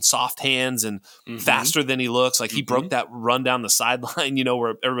feet and soft hands and faster than he looks. Like, he broke that run down the sideline,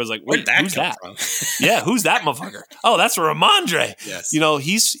 where everybody's like, wait, who's that? Yeah, who's that motherfucker? Oh, that's Ramondre. Yes.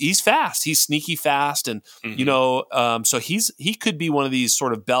 He's fast. He's sneaky fast. And, so he could be one of these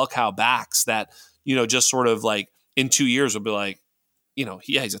sort of bell cow backs that, just sort of like in 2 years will be like,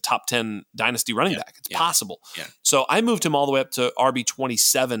 he's a top 10 dynasty running back. It's possible. Yeah. So I moved him all the way up to RB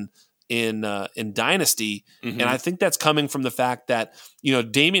 27 in dynasty, and I think that's coming from the fact that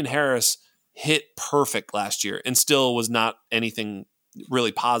Damian Harris hit perfect last year and still was not anything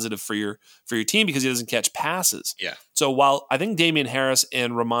really positive for your team because he doesn't catch passes. Yeah. So while I think Damian Harris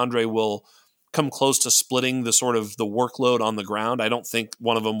and Ramondre will come close to splitting the sort of the workload on the ground, I don't think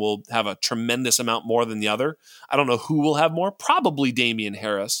one of them will have a tremendous amount more than the other. I don't know who will have more, probably Damian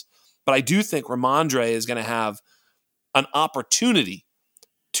Harris, but I do think Ramondre is going to have an opportunity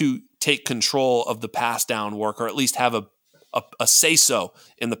to take control of the pass down work, or at least have a say-so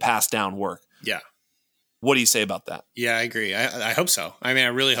in the pass down work. Yeah. What do you say about that? Yeah, I agree. I hope so. I mean, I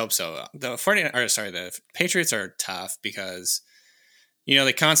really hope so. The Patriots are tough because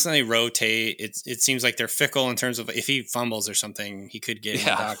they constantly rotate. It seems like they're fickle in terms of if he fumbles or something, he could get in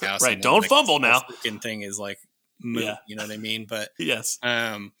the doghouse. Right. Don't fumble now. Freaking thing is like, move, you know what I mean? But yes.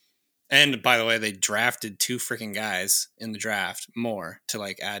 And by the way, they drafted 2 freaking guys in the draft more to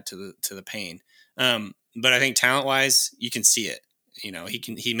like add to the pain. But I think talent wise, you can see it.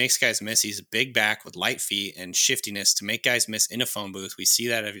 He makes guys miss. He's a big back with light feet and shiftiness to make guys miss in a phone booth. We see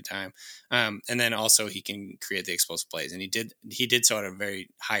that every time. And then also he can create the explosive plays, and he did so at a very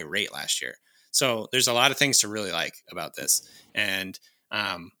high rate last year. So there's a lot of things to really like about this. And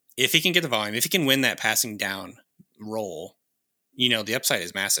if he can get the volume, if he can win that passing down role, the upside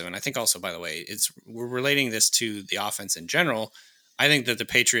is massive. And I think also, by the way, we're relating this to the offense in general. I think that the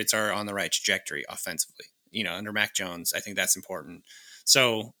Patriots are on the right trajectory offensively. Under Mac Jones, I think that's important.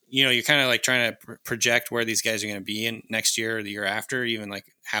 So, you're kind of like trying to project where these guys are going to be in next year or the year after, even like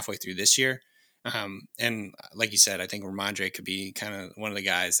halfway through this year. And like you said, I think Ramondre could be kind of one of the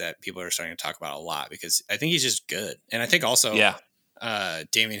guys that people are starting to talk about a lot because I think he's just good. And I think also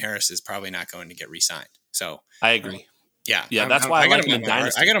Damian Harris is probably not going to get re-signed. So I agree. Yeah. That's why I like him in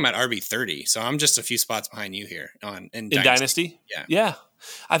Dynasty. I got him at RB 30. So I'm just a few spots behind you here in Dynasty. Yeah.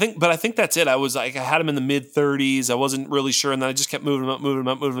 I think that's it. I was like, I had him in the mid 30s. I wasn't really sure. And then I just kept moving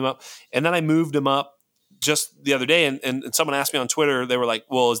him up. And then I moved him up just the other day. And someone asked me on Twitter, they were like,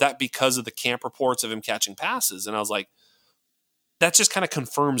 well, is that because of the camp reports of him catching passes? And I was like, that just kind of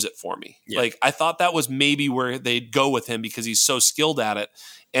confirms it for me. Yeah. Like, I thought that was maybe where they'd go with him because he's so skilled at it.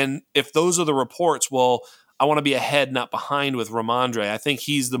 And if those are the reports, well, I want to be ahead, not behind with Ramondre. I think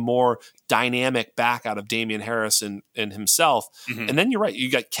he's the more dynamic back out of Damian Harris and himself. Mm-hmm. And then you're right.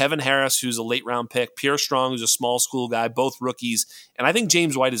 You got Kevin Harris, who's a late round pick, Pierre Strong, who's a small school guy, both rookies. And I think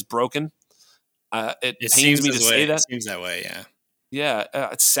James White is broken. It pains me to say that. It seems that way, yeah. Yeah,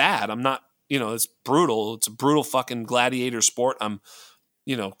 it's sad. I'm not, it's brutal. It's a brutal fucking gladiator sport. I'm,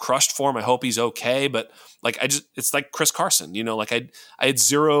 crushed for him. I hope he's okay. But like, it's like Chris Carson, like I had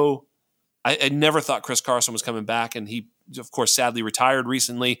zero. I never thought Chris Carson was coming back, and he, of course, sadly retired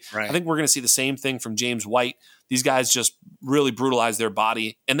recently. Right. I think we're going to see the same thing from James White. These guys just really brutalize their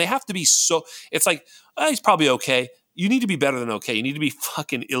body, and they have to be so – it's like, he's probably okay. You need to be better than okay. You need to be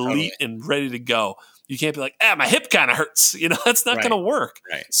fucking elite and ready to go. You can't be like, my hip kind of hurts. That's not going to work.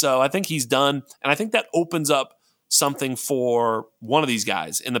 Right. So I think he's done, and I think that opens up something for one of these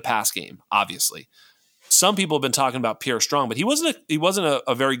guys in the pass game, obviously. Some people have been talking about Pierre Strong, but he wasn't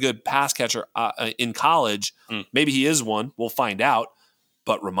a very good pass catcher in college. Maybe he is one. We'll find out.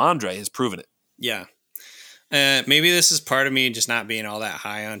 But Ramondre has proven it. Yeah. Maybe this is part of me just not being all that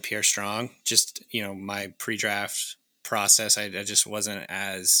high on Pierre Strong. Just, my pre-draft process. I just wasn't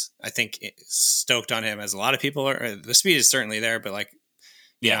as, I think, stoked on him as a lot of people are. The speed is certainly there, but like,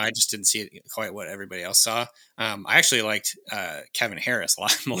 you know, I just didn't see it quite what everybody else saw. I actually liked Kevin Harris a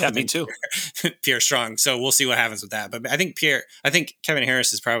lot more than me too. Pierre Strong. So we'll see what happens with that. But I think Kevin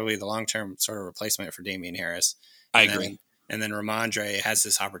Harris is probably the long-term sort of replacement for Damian Harris. I agree. And then Ramondre has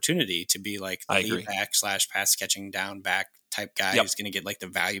this opportunity to be like the lead back / pass catching down back type guy who's going to get like the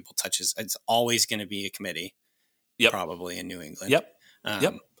valuable touches. It's always going to be a committee, probably in New England.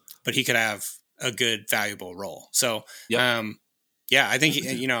 But he could have a good, valuable role. So, yeah, I think,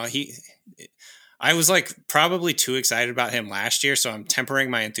 you know, I was like probably too excited about him last year. So I'm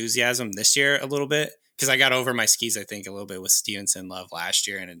tempering my enthusiasm this year a little bit because I got over my skis, I think, a little bit with Stevenson Love last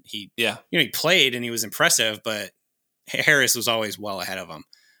year. And he, you know, he played and he was impressive, but Harris was always well ahead of him.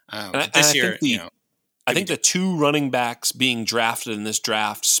 This year, you know, I think the two running backs being drafted in this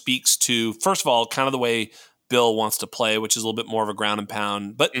draft speaks to, first of all, kind of the way Bill wants to play, which is a little bit more of a ground and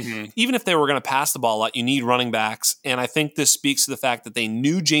pound. But even if they were going to pass the ball a lot, you need running backs. And I think this speaks to the fact that they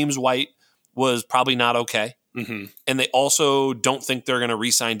knew James White was probably not okay. And they also don't think they're going to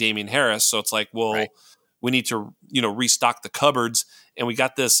re-sign Damian Harris. So it's like, well, we need to, you know, restock the cupboards. And we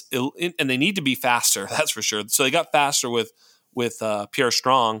got this, and they need to be faster. That's for sure. So they got faster with Pierre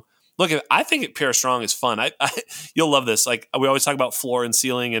Strong. Look, I think Pierre Strong is fun. You'll love this. Like we always talk about floor and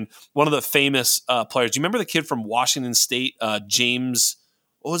ceiling, and one of the famous players. Do you remember the kid from Washington State, James?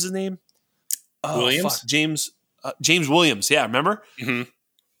 What was his name? Williams. James Williams. Yeah, remember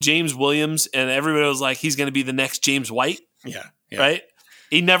James Williams, and everybody was like, he's going to be the next James White. Yeah. Right.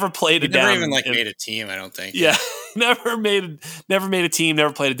 He never played it down. Never even made a team. I don't think. Yeah. Never made a team,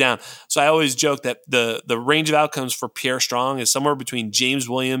 never played it down. So I always joke that the range of outcomes for Pierre Strong is somewhere between James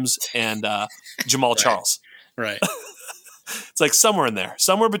Williams and Jamal Charles. Right. It's like somewhere in there,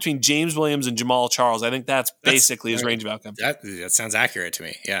 somewhere between James Williams and Jamal Charles. I think that's basically his range of outcomes. That sounds accurate to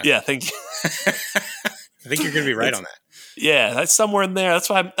me. Yeah. Yeah. Thank you. I think you're going to be right on that. Yeah, that's somewhere in there. That's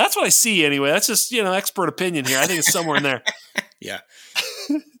what I see anyway. That's just, you know, expert opinion here. I think it's somewhere in there. Yeah.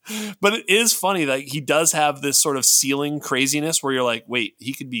 But it is funny that he does have this sort of ceiling craziness where you're like, wait,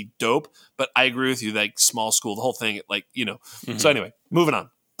 he could be dope. But I agree with you, like small school, the whole thing, like, you know. So anyway, moving on.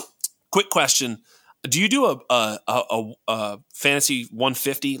 Quick question. Do you do a fantasy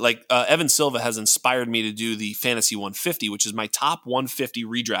 150? Like Evan Silva has inspired me to do the fantasy 150, which is my top 150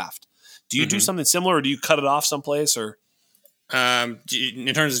 redraft. Do you do something similar, or do you cut it off someplace, or?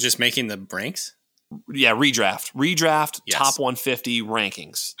 In terms of just making the ranks? Yeah, redraft, yes. Top 150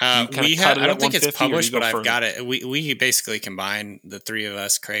 rankings. I don't think it's published, but I've got it. We basically combine, the three of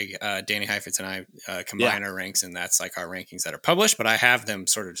us, Craig, Danny Heifetz, and I combine our ranks, and that's like our rankings that are published, but I have them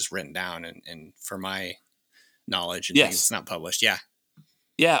sort of just written down and for my knowledge and things, it's not published. Yeah.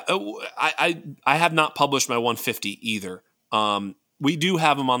 Yeah. I have not published my 150 either. We do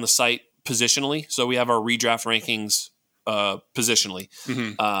have them on the site positionally. So we have our redraft rankings positionally.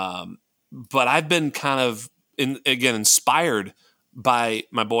 But I've been kind of, inspired by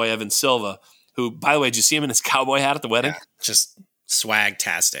my boy Evan Silva, who, by the way, did you see him in his cowboy hat at the wedding? Yeah, just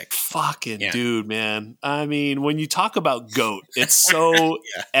swag-tastic. Fucking dude, man. I mean, when you talk about GOAT, it's so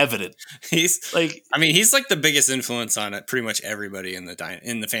evident. He's like the biggest influence on pretty much everybody in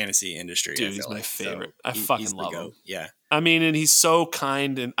the fantasy industry. Dude, he's my favorite. So I fucking love him. Yeah. I mean, and he's so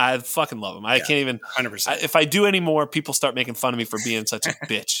kind, and I fucking love him. I can't even. 100%. If I do any more, people start making fun of me for being such a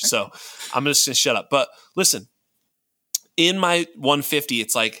bitch. So I'm just gonna shut up. But listen, in my 150,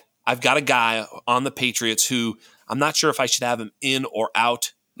 it's like I've got a guy on the Patriots who I'm not sure if I should have him in or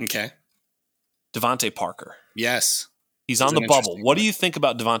out. Okay. Devontae Parker. Yes. He's on the bubble. What do you think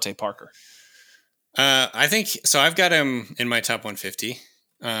about Devontae Parker? I think so. I've got him in my top 150.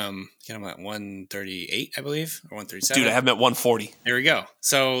 Get him at 138, I believe, or 137. Dude, I have him at 140. There we go.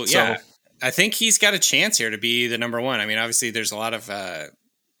 So I think he's got a chance here to be the number one. I mean, obviously, there's a lot of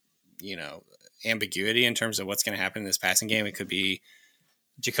ambiguity in terms of what's going to happen in this passing game. It could be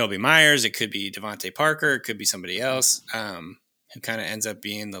Jacoby Myers, it could be Devontae Parker, it could be somebody else who kind of ends up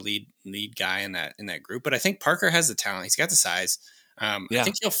being the lead guy in that group. But I think Parker has the talent. He's got the size. I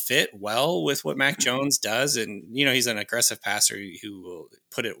think he'll fit well with what Mac Jones does. And, he's an aggressive passer who will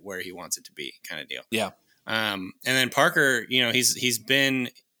put it where he wants it to be, kind of deal. Yeah. And then Parker, he's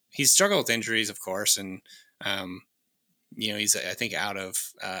struggled with injuries, of course. And, he's, I think, out of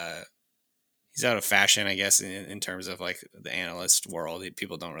fashion, I guess, in terms of like the analyst world.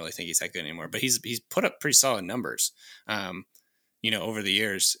 People don't really think he's that good anymore, but he's put up pretty solid numbers. Over the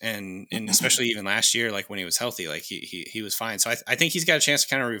years, and especially even last year, like when he was healthy, like he was fine. So I think he's got a chance to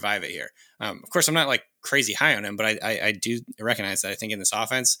kind of revive it here. Of course, I'm not like crazy high on him, but I do recognize that I think in this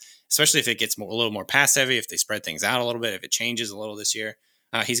offense, especially if it gets a little more pass heavy, if they spread things out a little bit, if it changes a little this year,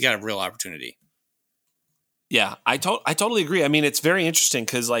 he's got a real opportunity. Yeah, I totally agree. I mean, it's very interesting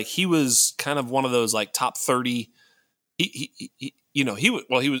because like he was kind of one of those like top 30. He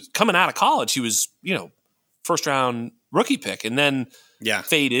was coming out of college. He was, first round rookie pick, and then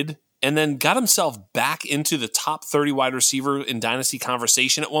faded, and then got himself back into the top 30 wide receiver in dynasty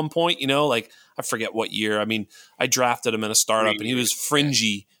conversation at one point. Like I forget what year. I mean, I drafted him in a startup, and he was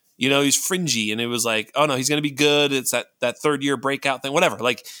fringy. He's fringy, and it was like, oh no, he's going to be good. It's that third year breakout thing, whatever.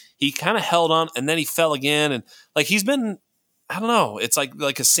 Like he kind of held on, and then he fell again, and like he's been, I don't know. It's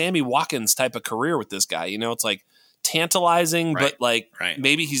like a Sammy Watkins type of career with this guy. It's like tantalizing, but like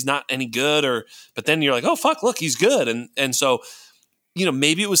maybe he's not any good, but then you're like, oh fuck, look, he's good, and so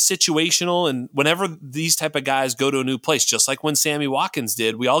maybe it was situational. And whenever these type of guys go to a new place, just like when Sammy Watkins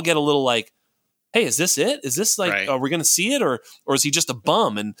did, we all get a little like, hey, is this it? Is this like, are we going to see it, or is he just a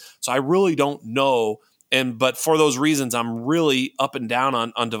bum? And so I really don't know. But for those reasons, I'm really up and down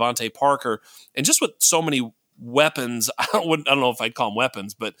on Devontae Parker, and just with so many weapons. I don't know if I'd call them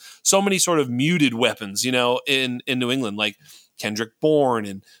weapons, but so many sort of muted weapons, in New England, like Kendrick Bourne,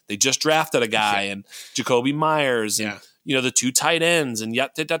 and they just drafted a guy, and Jacoby Myers, and the two tight ends, and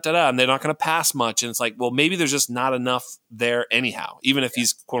and they're not going to pass much. And it's like, well, maybe there's just not enough there anyhow, even if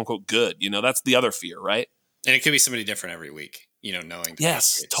he's quote unquote good. That's the other fear, right? And it could be somebody different every week, knowing.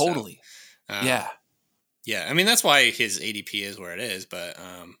 Yes, totally. So, yeah. I mean, that's why his ADP is where it is, but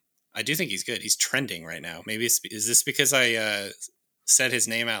I do think he's good. He's trending right now. Maybe is this because I said his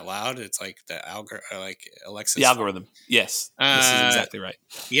name out loud? It's like the Alexis. The algorithm. Yes, this is exactly right.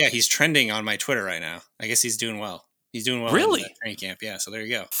 Yeah, he's trending on my Twitter right now. I guess he's doing well. He's doing well. Really? In training camp. Yeah. So there you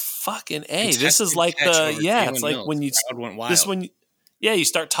go. Fucking A. This is like it's like when you went wild. This when you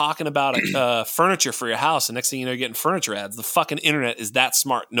start talking about furniture for your house, and next thing you know, you're getting furniture ads. The fucking internet is that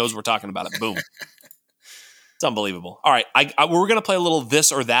smart, knows we're talking about it. Boom. It's unbelievable. All right, we're going to play a little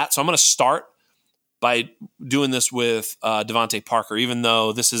this or that. So I'm going to start by doing this with Devontae Parker, even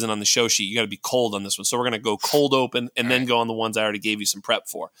though this isn't on the show sheet. You got to be cold on this one. So we're going to go cold open and then go on the ones I already gave you some prep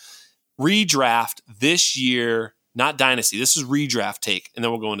for. Redraft this year, not dynasty. This is redraft take, and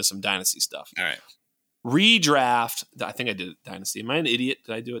then we'll go into some dynasty stuff. All right. Redraft. I think I did it dynasty. Am I an idiot?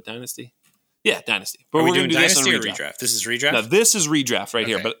 Did I do it dynasty? Yeah, dynasty. But we're going to do dynasty or redraft? This is redraft? No, this is redraft right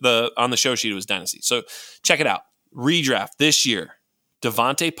here, but on the show sheet it was dynasty. So check it out. Redraft this year,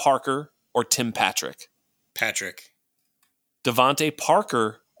 Devontae Parker or Tim Patrick? Patrick. Devontae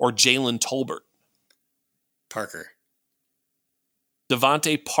Parker or Jalen Tolbert? Parker.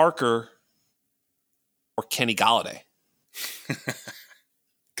 Devontae Parker or Kenny Golladay?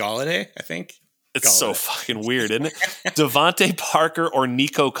 Golladay, I think. It's so fucking weird, isn't it? Devontae Parker or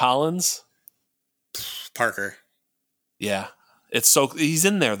Nico Collins? Parker. Yeah. He's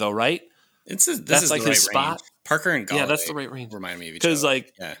in there though, right? This is like the right his spot. Range. Parker and Golladay. Yeah, that's the right range. Remind me of each other.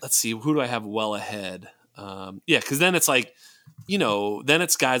 Because let's see, who do I have well ahead? Because then it's like, then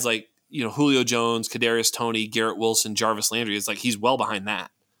it's guys like, Julio Jones, Kadarius Toney, Garrett Wilson, Jarvis Landry. It's like he's well behind that.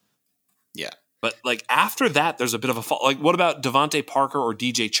 Yeah. But like after that, there's a bit of a fall. Like what about Devontae Parker or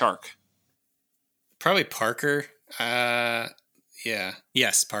DJ Chark? Probably Parker. Yeah.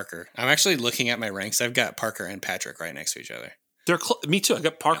 Yes, Parker. I'm actually looking at my ranks. I've got Parker and Patrick right next to each other. They're me too. I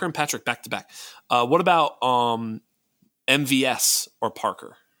got Parker and Patrick back to back. What about MVS or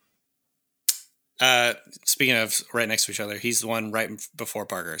Parker? Speaking of right next to each other, he's the one right before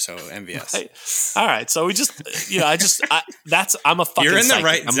Parker, so MVS. Right. All right, so we just, I'm a fucking. You're in the psychic.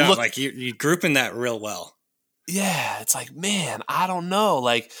 right zone. Like you grouping that real well. Yeah, it's like, man, I don't know.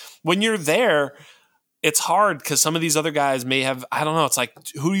 Like when you're there, it's hard because some of these other guys may have, I don't know. It's like,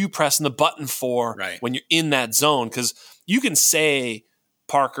 who are you pressing the button for when you're in that zone? Because you can say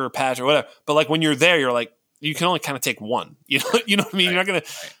Parker, Patrick, whatever, but like when you're there, you're like, you can only kind of take one. You know what I mean? Right. You're not gonna,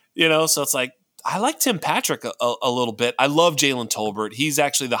 so it's like I like Tim Patrick a little bit. I love Jalen Tolbert. He's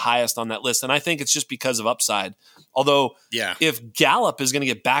actually the highest on that list, and I think it's just because of upside. Although, if Gallup is going to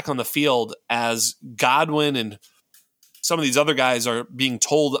get back on the field as Godwin and some of these other guys are being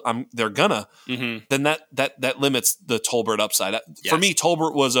told they're gonna, then that limits the Tolbert upside. For me,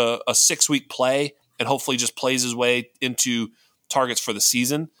 Tolbert was a 6-week play and hopefully just plays his way into targets for the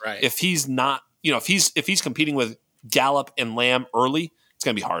season. Right. If he's not, if he's competing with Gallup and Lamb early, it's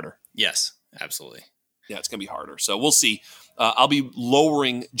going to be harder. Yes, absolutely. Yeah, it's going to be harder. So we'll see. I'll be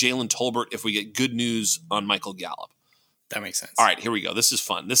lowering Jalen Tolbert if we get good news on Michael Gallup. That makes sense. All right, here we go. This is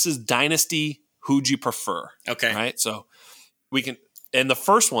fun. This is Dynasty. Who'd you prefer? Okay. All right. So we can, and the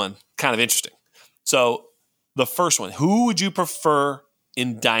first one, kind of interesting. So the first one, who would you prefer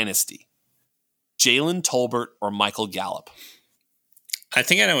in Dynasty? Jalen Tolbert or Michael Gallup? I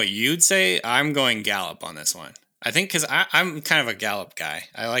think I know what you'd say. I'm going Gallup on this one. I think because I'm kind of a Gallup guy.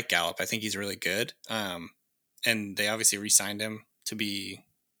 I like Gallup. I think he's really good. And they obviously re-signed him to be,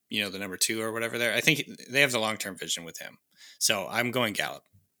 the number 2 or whatever there. I think they have the long-term vision with him. So I'm going Gallup.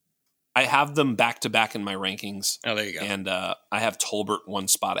 I have them back-to-back in my rankings. Oh, there you go. And I have Tolbert one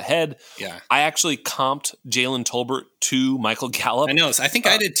spot ahead. Yeah. I actually comped Jalen Tolbert to Michael Gallup. I know. I think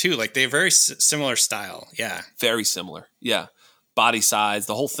I did too. Like, they have very similar style. Yeah. Very similar. Yeah. Body size,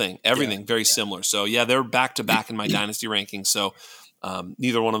 the whole thing, everything very similar. So, yeah, they're back-to-back in my dynasty rankings. So,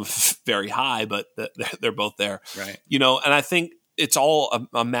 neither one of them very high, but they're both there. Right. And I think it's all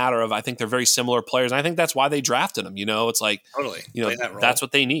a matter of, I think they're very similar players. And I think that's why they drafted them. It's like, totally. That's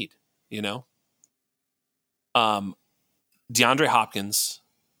what they need. DeAndre Hopkins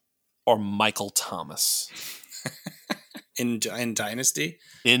or Michael Thomas in Dynasty?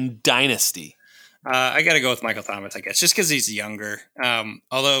 In Dynasty. I got to go with Michael Thomas, I guess, just because he's younger.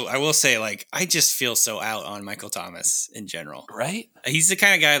 Although I will say, like, I just feel so out on Michael Thomas in general. Right? He's the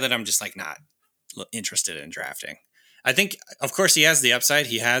kind of guy that I'm just like not interested in drafting. I think, of course, he has the upside.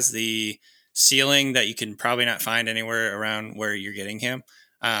 He has the ceiling that you can probably not find anywhere around where you're getting him.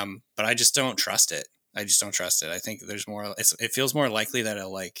 But I just don't trust it. I think there's more. It feels more likely that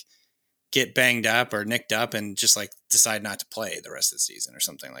he'll like get banged up or nicked up and just like decide not to play the rest of the season or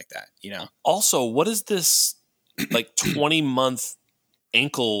something like that. Also, what is this like 20-month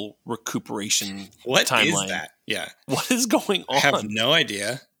ankle recuperation what timeline? Is that? Yeah. What is going on? I have no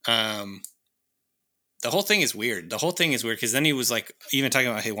idea. The whole thing is weird. Because then he was like even talking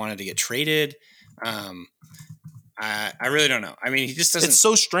about he wanted to get traded. I really don't know. I mean, he just doesn't. It's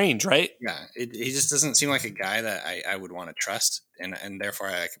so strange, right? Yeah, he just doesn't seem like a guy that I would want to trust, and therefore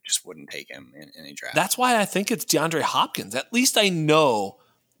I just wouldn't take him in any draft. That's why I think it's DeAndre Hopkins. At least I know,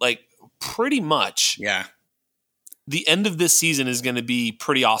 like, pretty much. Yeah. The end of this season is going to be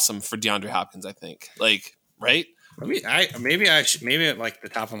pretty awesome for DeAndre Hopkins, I think. Like, right? Maybe at like the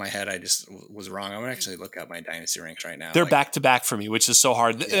top of my head I just was wrong. I'm gonna actually look up my dynasty ranks right now. They're back to back for me, which is so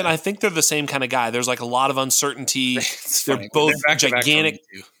hard. Yeah. And I think they're the same kind of guy. There's like a lot of uncertainty. They're both gigantic.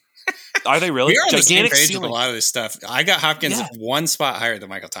 Are they really? We are on gigantic the same page with a lot of this stuff. I got Hopkins one spot higher than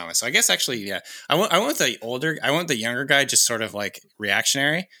Michael Thomas. So I guess actually, yeah. I want the younger guy, just sort of like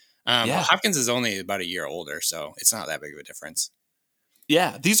reactionary. Hopkins is only about a year older, so it's not that big of a difference.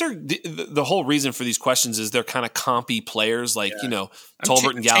 Yeah, these are the whole reason for these questions is they're kind of compy players, like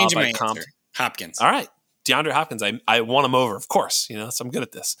Tolbert and Gallup. I comped Hopkins. All right, DeAndre Hopkins. I won him over, of course. So I'm good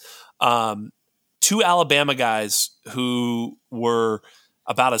at this. 2 Alabama guys who were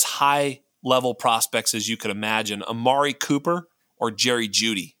about as high level prospects as you could imagine: Amari Cooper or Jerry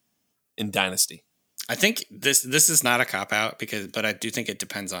Jeudy in Dynasty. I think this is not a cop out but I do think it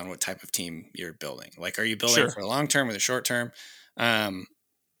depends on what type of team you're building. Like, are you building for the long term or the short term? I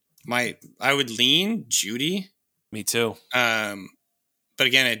would lean Jeudy. Me too. But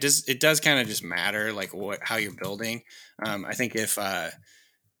again, it does kind of just matter like how you're building. I think if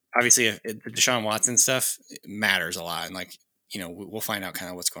obviously if the Deshaun Watson stuff matters a lot, and like we'll find out kind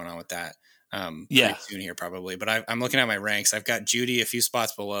of what's going on with that. Pretty soon here probably. But I'm looking at my ranks. I've got Jeudy a few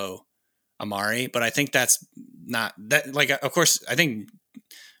spots below Amari, but I think that's not that. Like, of course, I think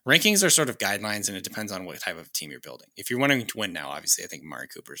rankings are sort of guidelines, and it depends on what type of team you're building. If you're wanting to win now, obviously, I think Amari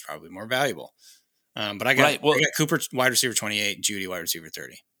Cooper is probably more valuable. But I got Cooper wide receiver 28, Jeudy wide receiver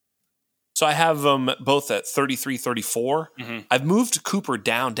 30. So I have them both at 33, 34. Mm-hmm. I've moved Cooper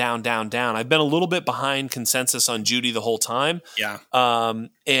down. I've been a little bit behind consensus on Jeudy the whole time. Yeah.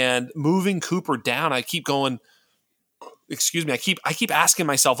 And moving Cooper down, I keep going. Excuse me. I keep asking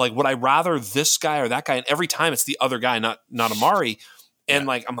myself, like, would I rather this guy or that guy? And every time it's the other guy, not Amari. And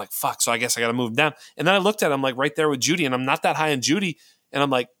I'm like, fuck. So I guess I got to move him down. And then I looked at him like right there with Jeudy, and I'm not that high on Jeudy. And I'm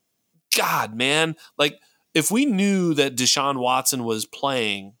like, God, man, like if we knew that Deshaun Watson was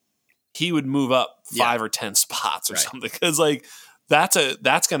playing, he would move up 5 or 10 spots or something. Because like that's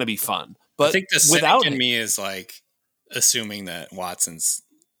going to be fun. But I think the cynic in me is like assuming that Watson's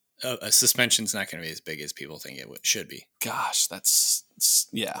a suspension's not going to be as big as people think it should be. Gosh, it's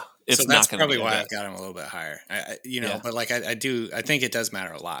so that's not probably why I've got him a little bit higher. But like I think it does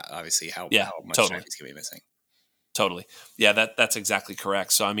matter a lot. Obviously, how much time he's going to be missing. Totally. Yeah, that's exactly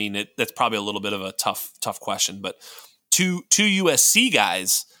correct. So I mean, that's probably a little bit of a tough question. But two USC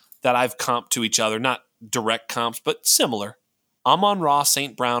guys that I've comped to each other, not direct comps, but similar. Amon-Ra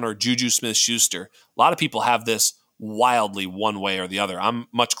St. Brown or Juju Smith-Schuster. A lot of people have this wildly one way or the other. I'm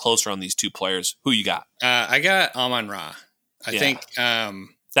much closer on these two players. Who you got? I got Amon-Ra. I think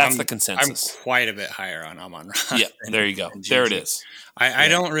That's the I'm consensus. quite a bit higher on Amon-Ra. Yeah, there you go. There it is. I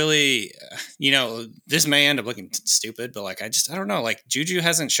don't really, this may end up looking stupid, but like, I don't know. Like Juju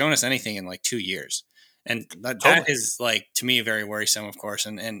hasn't shown us anything in like 2 years. And that is like, to me, very worrisome, of course.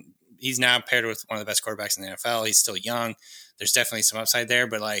 And he's now paired with one of the best quarterbacks in the NFL. He's still young. There's definitely some upside there,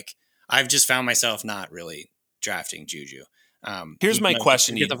 but like, I've just found myself not really drafting Juju. Here's my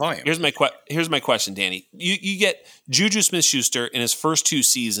question. Get the volume. Here's my question, Danny. You get Juju Smith-Schuster in his first 2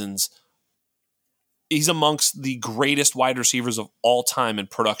 seasons. He's amongst the greatest wide receivers of all time in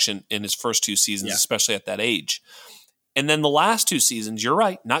production in his first 2 seasons, especially at that age. And then the last 2 seasons, you're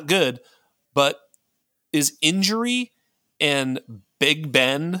right, not good, but is injury and Big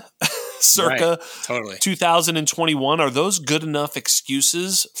Ben circa 2021, are those good enough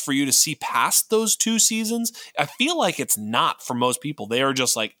excuses for you to see past those 2 seasons? I feel like it's not for most people. They are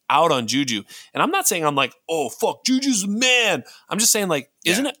just like out on Juju. And I'm not saying I'm like, oh, fuck, Juju's a man. I'm just saying like,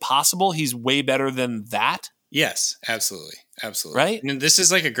 isn't it possible he's way better than that? Yes, absolutely. Absolutely. Right? And this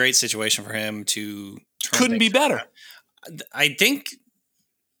is like a great situation for him to couldn't be better. I think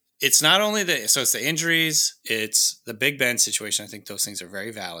it's not only it's the injuries, it's the Big Ben situation. I think those things are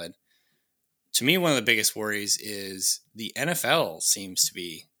very valid. To me, one of the biggest worries is the NFL seems to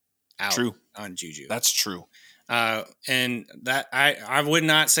be out on Juju. That's true. And that I would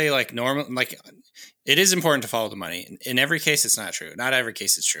not say like normal, like it is important to follow the money. In every case, it's not true. Not every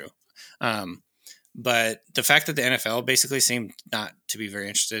case it's true. But the fact that the NFL basically seemed not to be very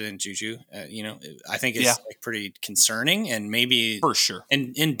interested in Juju, I think it's like pretty concerning, and maybe for sure.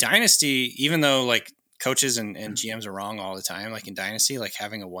 And in Dynasty, even though like coaches and GMs are wrong all the time, like in Dynasty, like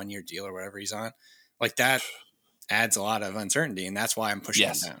having a 1-year deal or whatever he's on, like that adds a lot of uncertainty, and that's why I'm pushing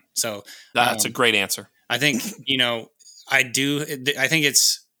him down. So that's a great answer. I think, I think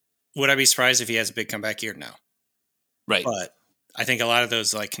it's, would I be surprised if he has a big comeback year? No. Right. But I think a lot of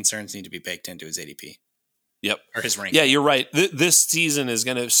those like concerns need to be baked into his ADP. Yep. Or his rank. Yeah, you're right. This season is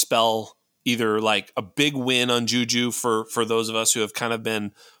going to spell either like a big win on Juju for those of us who have kind of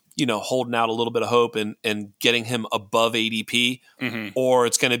been, holding out a little bit of hope and getting him above ADP, or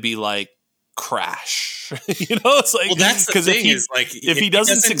it's going to be like crash. It's like, well, that's the thing if he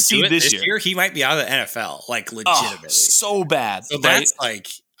doesn't succeed this year, he might be out of the NFL, like legitimately. So bad. So that's like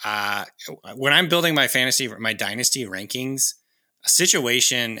when I'm building my dynasty rankings,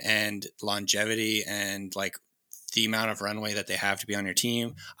 situation and longevity and like the amount of runway that they have to be on your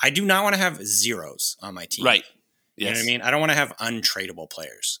team, I do not want to have zeros on my team. Right. You know what I mean? I don't want to have untradeable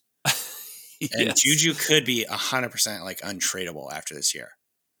players. And Juju could be 100% like untradeable after this year.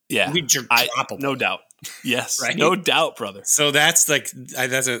 Yeah, no doubt. Yes, right? No doubt, brother. So that's like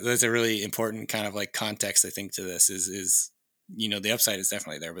that's a really important kind of like context, I think, to this is the upside is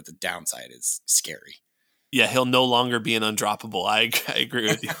definitely there, but the downside is scary. Yeah, he'll no longer be an undroppable. I agree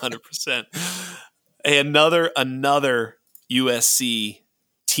with you 100%. Another USC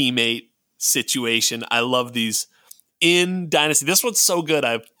teammate situation. I love these in Dynasty. This one's so good.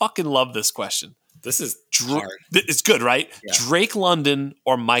 I fucking love this question. This is hard. It's good, right? Yeah. Drake London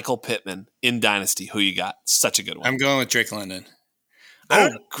or Michael Pittman in Dynasty? Who you got? Such a good one. I'm going with Drake London. Oh,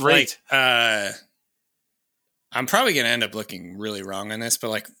 great. I'm probably going to end up looking really wrong on this, but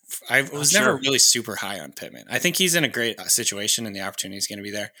like I was never really super high on Pittman. I think he's in a great situation and the opportunity is going to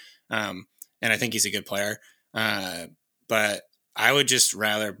be there. And I think he's a good player. But I would just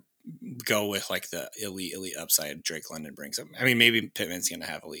rather go with like the elite upside Drake London brings up. I mean, maybe Pittman's going to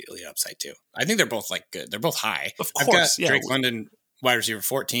have elite upside too. I think they're both like good. They're both high. Of course. I've got Drake London wide receiver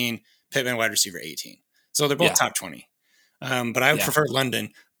 14, Pittman wide receiver 18. So they're both top 20. But I would prefer London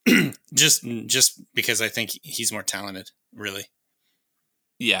just because I think he's more talented, really.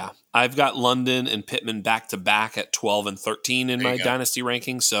 Yeah. I've got London and Pittman back to back at 12 and 13 in my Dynasty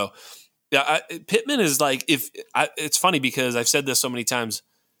rankings. So yeah, Pittman is like, it's funny because I've said this so many times.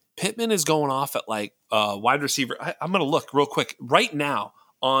 Pittman is going off at like wide receiver. I'm going to look real quick right now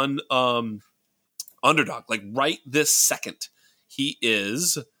on Underdog, like right this second. He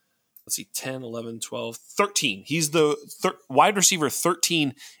is, let's see, 10, 11, 12, 13. He's the wide receiver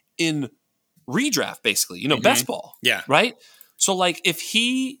 13 in redraft, basically, best ball. Yeah. Right? So like if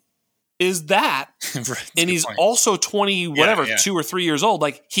he is that right, and he's also 20, 2 or 3 years old,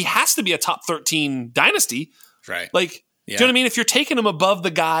 like he has to be a top 13 Dynasty. Right. Like, do you know what I mean? If you're taking him above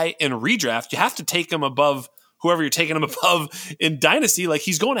the guy in redraft, you have to take him above whoever you're taking him above in Dynasty. Like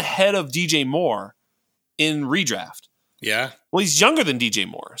he's going ahead of DJ Moore in redraft. Yeah. Well, he's younger than DJ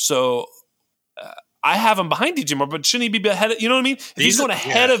Moore. So I have him behind DJ Moore, but shouldn't he be ahead of, you know what I mean? If he's going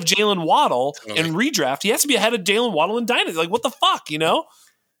ahead of Jalen Waddle in redraft, he has to be ahead of Jalen Waddle in Dynasty. Like what the fuck,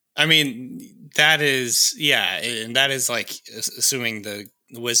 I mean, that is, and that is like assuming the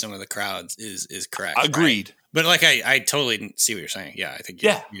the wisdom of the crowd is correct. Agreed. Right? But like, I totally see what you're saying. Yeah, I think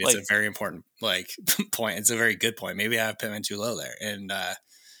it's a very important like point. It's a very good point. Maybe I have Pittman too low there, and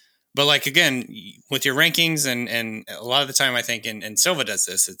but like again with your rankings and a lot of the time I think and Silva does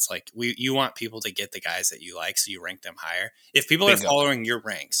this. It's like you want people to get the guys that you like, so you rank them higher. If people are following your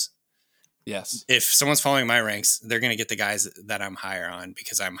ranks. Yes. If someone's following my ranks, they're going to get the guys that I'm higher on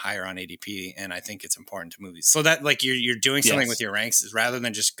because I'm higher on ADP, and I think it's important to move these. So that like you're doing something with your ranks is rather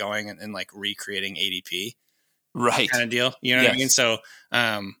than just going and like recreating ADP, right? Kind of deal. You know what I mean? So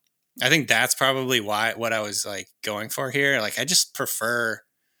I think that's probably what I was like going for here. Like I just prefer.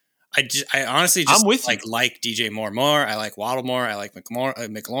 I honestly just like DJ Moore more. I like Waddle more. I like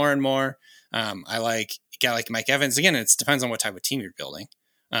McLaurin more. I like a guy like Mike Evans. Again, it depends on what type of team you're building.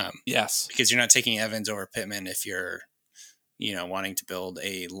 Yes, because you're not taking Evans over Pittman if you're, wanting to build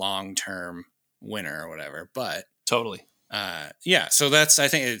a long-term winner or whatever. But totally, yeah. So that's I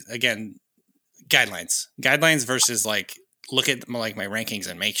think again guidelines versus like look at like my rankings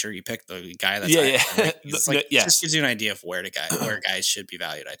and make sure you pick the guy that's it just gives you an idea of where guys should be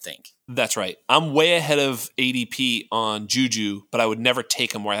valued. I think that's right. I'm way ahead of ADP on Juju, but I would never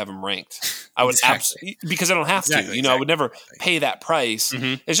take him where I have him ranked. I would absolutely because I don't have to. I would never pay that price.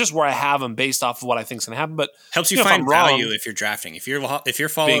 Mm-hmm. It's just where I have him based off of what I think is going to happen. But helps you find value if you're drafting. If you're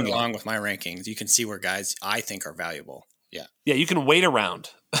following along with my rankings, you can see where guys I think are valuable. Yeah, you can wait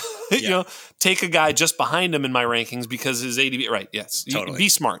around. Take a guy just behind him in my rankings because his ADP. Right? Yes, totally. Be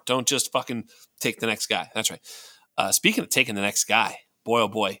smart. Don't just fucking take the next guy. That's right. Speaking of taking the next guy, boy oh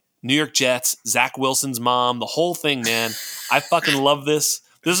boy, New York Jets, Zach Wilson's mom, the whole thing, man. I fucking love this.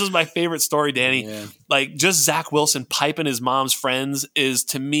 This is my favorite story, Danny. Yeah. Like just Zach Wilson piping his mom's friends is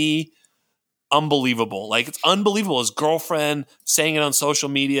to me unbelievable. Like it's unbelievable. His girlfriend saying it on social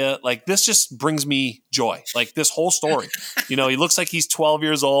media. Like this just brings me joy. Like this whole story, he looks like he's 12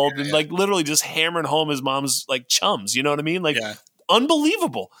 years old and like literally just hammering home his mom's like chums. You know what I mean? Like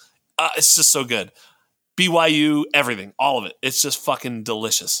unbelievable. It's just so good. BYU, everything, all of it. It's just fucking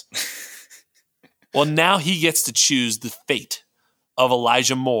delicious. Well, now he gets to choose the fate of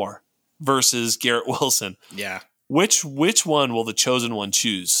Elijah Moore versus Garrett Wilson. Yeah. Which one will the chosen one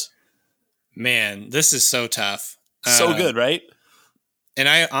choose? Man, this is so tough. So good, right? And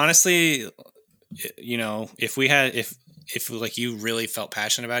I honestly, if like you really felt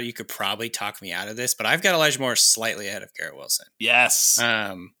passionate about it, you could probably talk me out of this. But I've got Elijah Moore slightly ahead of Garrett Wilson. Yes.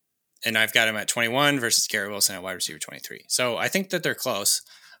 And I've got him at 21 versus Garrett Wilson at wide receiver 23. So I think that they're close.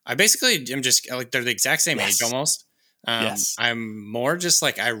 I basically am just like they're the exact same age almost. Yes. I'm more just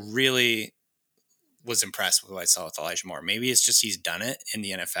like I really was impressed with what I saw with Elijah Moore. Maybe it's just he's done it in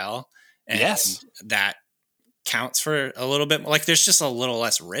the NFL. And that counts for a little bit. Like there's just a little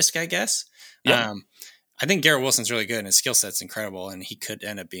less risk, I guess. Yep. I think Garrett Wilson's really good and his skill set's incredible and he could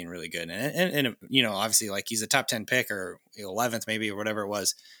end up being really good. And obviously like he's a top 10 pick or 11th maybe or whatever it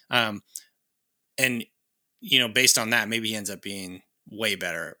was. And based on that, maybe he ends up being way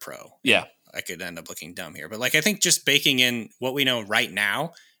better at pro. Yeah. I could end up looking dumb here, but like, I think just baking in what we know right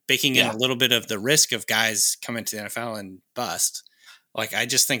now, baking in a little bit of the risk of guys coming to the NFL and bust. Like, I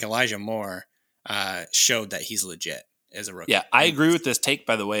just think Elijah Moore showed that he's legit as a rookie. Yeah, I agree with this take,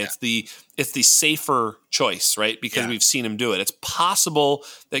 by the way. Yeah. It's the safer choice, right? Because we've seen him do it. It's possible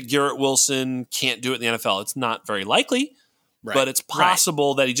that Garrett Wilson can't do it in the NFL. It's not very likely, but it's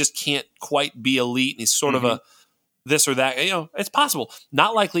possible that he just can't quite be elite and he's sort of a this or that. It's possible.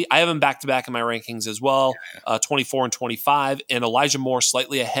 Not likely. I have him back-to-back in my rankings as well, 24 and 25, and Elijah Moore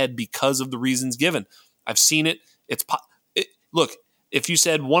slightly ahead because of the reasons given. I've seen it. Look, if you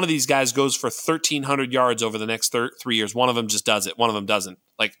said one of these guys goes for 1,300 yards over the next 3 years, one of them just does it. One of them doesn't.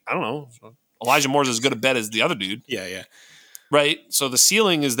 Like, I don't know. Elijah Moore's as good a bet as the other dude. Yeah. Right? So the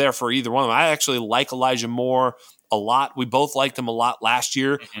ceiling is there for either one of them. I actually like Elijah Moore a lot. We both liked him a lot last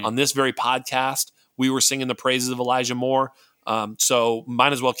year on this very podcast. We were singing the praises of Elijah Moore. So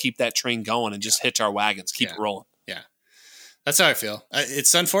might as well keep that train going and just hitch our wagons. Keep it rolling. Yeah. That's how I feel.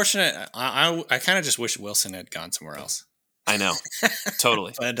 It's unfortunate. I kind of just wish Wilson had gone somewhere else. I know.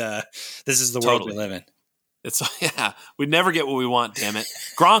 Totally. But this is the world we live in. We never get what we want, damn it.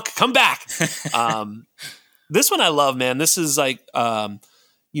 Gronk, come back. This one I love, man. This is like,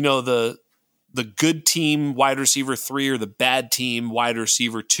 the good team wide receiver 3 or the bad team wide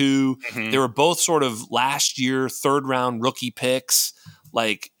receiver 2. They were both sort of last year, 3rd round rookie picks.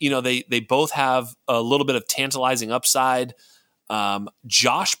 Like, they both have a little bit of tantalizing upside.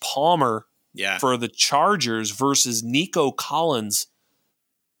 Josh Palmer for the Chargers versus Nico Collins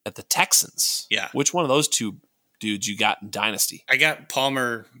at the Texans. Yeah. Which one of those two dudes you got in Dynasty? I got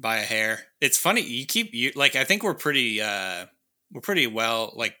Palmer by a hair. It's funny. I think we're pretty we're pretty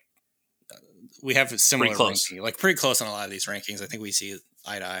well, like we have a similar Pretty close. ranking, like pretty close on a lot of these rankings. I think we see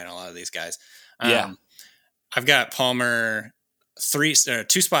eye to eye on a lot of these guys. Yeah. I've got Palmer 2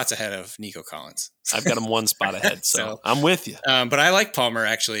 spots ahead of Nico Collins. I've got him 1 spot ahead, so I'm with you. But I like Palmer,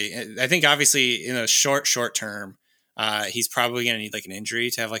 actually. I think obviously in a short term, he's probably going to need like an injury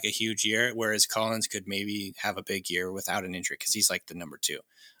to have like a huge year, whereas Collins could maybe have a big year without an injury because he's like the number 2.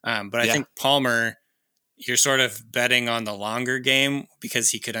 But I think Palmer, you're sort of betting on the longer game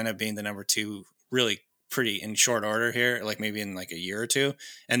because he could end up being the number 2 really pretty in short order here, like maybe in like a year or 2.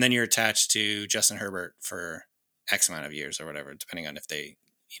 And then you're attached to Justin Herbert for X amount of years or whatever, depending on if they,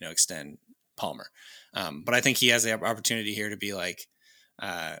 extend Palmer. But I think he has the opportunity here to be like,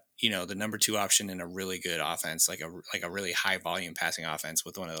 the number 2 option in a really good offense, like a really high volume passing offense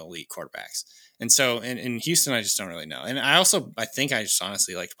with one of the elite quarterbacks. And so in Houston, I just don't really know. And I think I just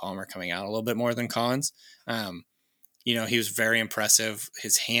honestly liked Palmer coming out a little bit more than Collins. He was very impressive.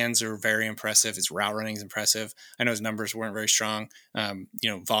 His hands are very impressive. His route running is impressive. I know his numbers weren't very strong,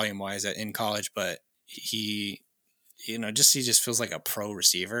 volume wise in college, but he just feels like a pro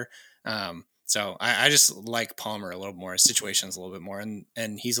receiver. So I just like Palmer a little more. His situation's a little bit more,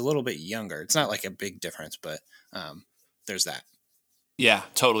 and he's a little bit younger. It's not like a big difference, but there's that. Yeah,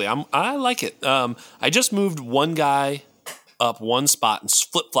 totally. I like it. I just moved one guy up 1 spot and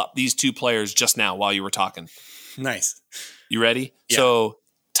flip-flopped these 2 players just now while you were talking. Nice. You ready? Yeah. So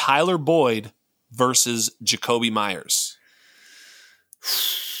Tyler Boyd versus Jacoby Myers.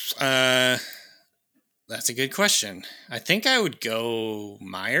 That's a good question. I think I would go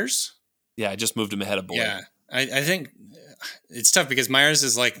Myers. Yeah, I just moved him ahead of Boyd. Yeah, I think it's tough because Myers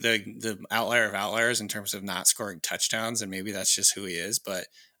is like the outlier of outliers in terms of not scoring touchdowns, and maybe that's just who he is. But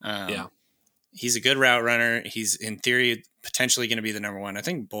he's a good route runner. He's in theory potentially going to be the number 1. I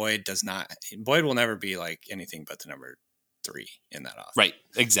think Boyd will never be like anything but the number 3 in that offense. Right,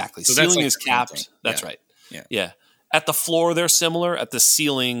 exactly. So ceiling like is capped. That's right. Yeah. Yeah. At the floor, they're similar. At the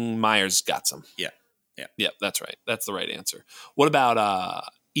ceiling, Myers got some. Yeah. Yeah, that's right. That's the right answer. What about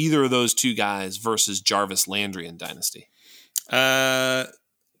either of those 2 guys versus Jarvis Landry in Dynasty?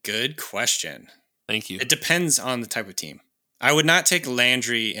 Good question. Thank you. It depends on the type of team. I would not take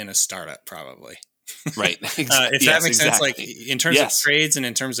Landry in a startup, probably. Right. If that makes sense, like in terms of trades and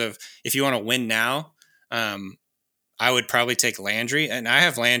in terms of if you want to win now, I would probably take Landry, and I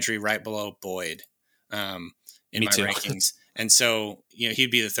have Landry right below Boyd in Me my too. rankings. And so,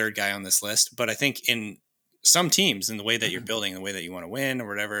 he'd be the 3rd guy on this list. But I think in some teams, in the way that you're building, the way that you want to win or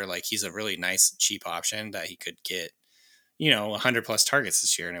whatever, like he's a really nice, cheap option that he could get, 100 plus targets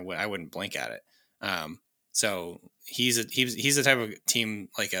this year, and I wouldn't blink at it. So he's the type of team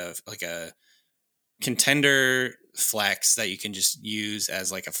like a contender flex that you can just use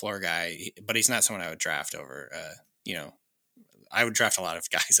as like a floor guy, but he's not someone I would draft over. I would draft a lot of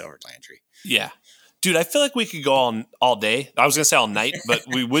guys over Landry. Yeah. Dude, I feel like we could go all day. I was going to say all night, but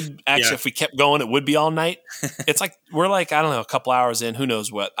we would actually, if we kept going, it would be all night. It's like, we're like, I don't know, a couple hours in, who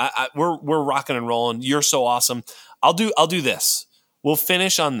knows what. We're rocking and rolling. You're so awesome. I'll do this. We'll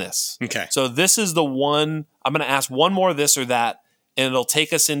finish on this. Okay. So this is the one, I'm going to ask one more this or that, and it'll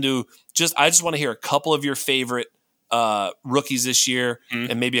take us into I just want to hear a couple of your favorite rookies this year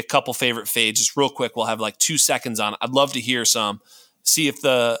and maybe a couple favorite fades. Just real quick, we'll have like 2 seconds on it. I'd love to hear some. See if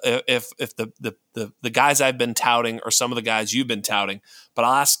the guys I've been touting or some of the guys you've been touting. But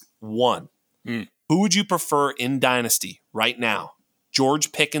I'll ask one. Who would you prefer in Dynasty right now?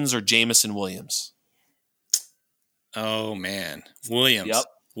 George Pickens or Jamison Williams? Oh man, Williams. Yep.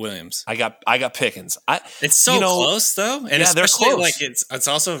 Williams. I got Pickens. It's so close though, and yeah, they're close. Like it's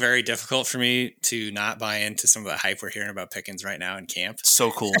also very difficult for me to not buy into some of the hype we're hearing about Pickens right now in camp. So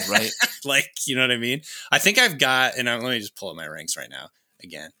cool, right? Like, you know what I mean? I think I've got, and let me just pull up my ranks right now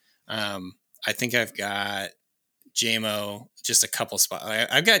again. I think I've got JMO just a couple spots.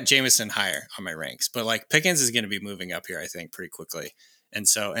 I've got Jameson higher on my ranks, but like Pickens is going to be moving up here, I think, pretty quickly.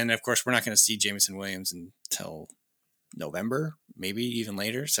 And of course, we're not going to see Jameson Williams until November, maybe even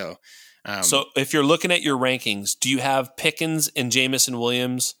later. So if you're looking at your rankings, do you have Pickens and Jamison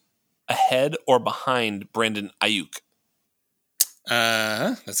Williams ahead or behind Brandon Ayuk?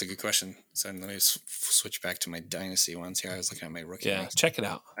 That's a good question. So let me switch back to my dynasty ones here. I was looking at my rookie. Yeah, ranks. Check it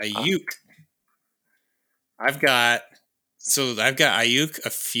out. Ayuk. I've got Ayuk a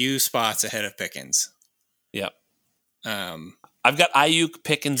few spots ahead of Pickens. Yep. I've got Ayuk,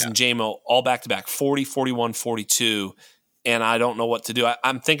 Pickens, and JMO all back-to-back, 40, 41, 42, and I don't know what to do.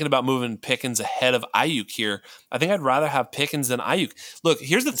 I'm thinking about moving Pickens ahead of Ayuk here. I think I'd rather have Pickens than Ayuk. Look,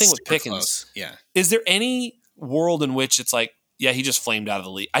 here's the thing with Pickens. Close. Yeah. Is there any world in which it's like, yeah, he just flamed out of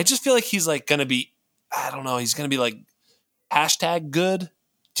the league? I just feel like he's like going to be, I don't know, he's going to be like Hashtag good.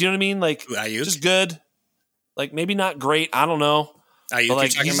 Do you know what I mean? Like, Ayuk? just good. Like, maybe not great. I don't know. Ayuk, But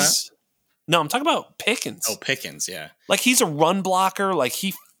like, you're talking about? No, I'm talking about Pickens. Oh, Pickens, yeah. Like, he's a run blocker. Like,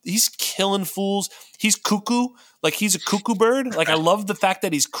 he's killing fools. He's cuckoo. Like, he's a cuckoo bird. Like, I love the fact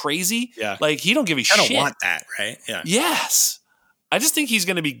that he's crazy. Yeah. Like, he don't give a I shit. don't want that, right? Yeah. Yes. I just think he's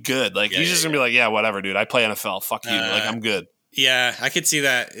going to be good. Like, he's just going to be like, yeah, whatever, dude. I play NFL. Fuck you. Like, I'm good. Yeah, I could see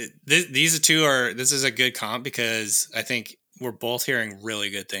that. These two this is a good comp because I think we're both hearing really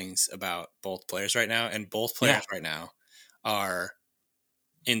good things about both players right now. And both players right now are,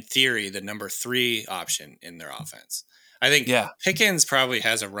 in theory, the number 3 option in their offense. I think Pickens probably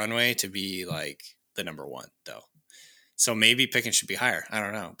has a runway to be like the number 1, though. So maybe Pickens should be higher. I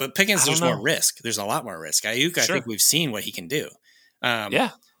don't know. But Pickens, there's more risk. There's a lot more risk. Ayuk, I think we've seen what he can do.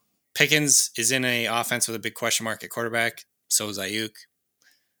 Pickens is in an offense with a big question mark at quarterback. So is Ayuk.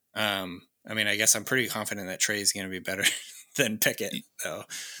 I mean, I guess I'm pretty confident that Trey is going to be better than Pickett, though.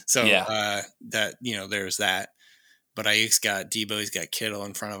 So that, there's that. But Ayuk's got Debo, he's got Kittle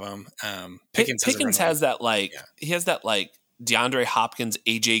in front of him. Pickens has that he has that like DeAndre Hopkins,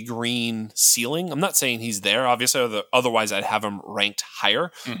 AJ Green ceiling. I'm not saying he's there, obviously, otherwise I'd have him ranked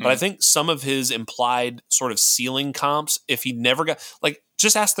higher. Mm-hmm. But I think some of his implied sort of ceiling comps, if he never got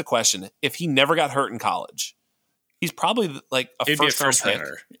just ask the question, if he never got hurt in college, he's probably like a first round pick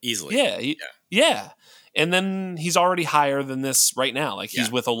easily. Yeah. And then he's already higher than this right now. Like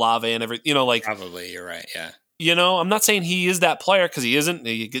he's with Olave and everything, Probably, you're right. Yeah. I'm not saying he is that player because he isn't.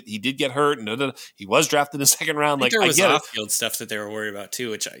 He did get hurt, and he was drafted in the second round. There was off-field stuff that they were worried about too,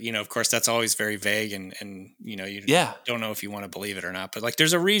 which of course, that's always very vague, and you don't know if you want to believe it or not. But like,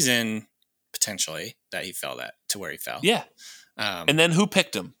 there's a reason potentially that he fell to where he fell. Yeah, and then who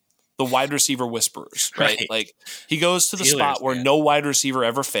picked him? The wide receiver whisperers, right? Like he goes to the spot where no wide receiver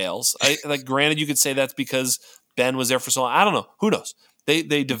ever fails. Granted, you could say that's because Ben was there for so long. I don't know. Who knows?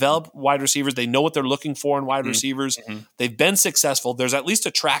 They develop wide receivers. They know what they're looking for in wide receivers. Mm-hmm. They've been successful. There's at least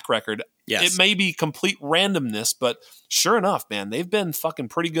a track record. Yes. It may be complete randomness, but sure enough, man, they've been fucking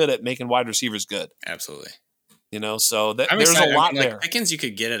pretty good at making wide receivers good. Absolutely. So there's a lot there. Pickens you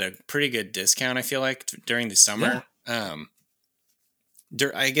could get at a pretty good discount, I feel like, during the summer. Yeah.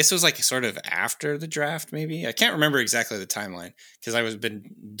 I guess it was like sort of after the draft, maybe. I can't remember exactly the timeline because I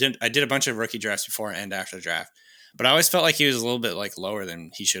did a bunch of rookie drafts before and after the draft. But I always felt like he was a little bit like lower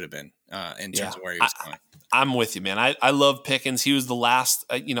than he should have been in terms of where he was going. I'm with you, man. I love Pickens. He was the last.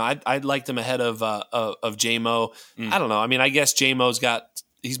 I liked him ahead of J-Mo. I don't know. I mean, I guess J-Mo's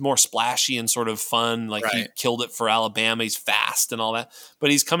he's more splashy and sort of fun. Like he killed it for Alabama. He's fast and all that. But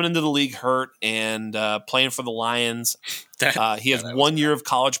he's coming into the league hurt and playing for the Lions. He has 1 year of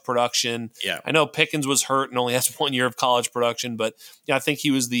college production. Yeah, I know Pickens was hurt and only has 1 year of college production, but I think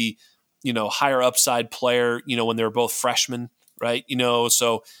he was the higher upside player, when they were both freshmen, right?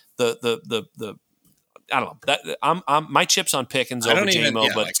 So the I don't know. That I'm my chips on Pickens over J-Mo,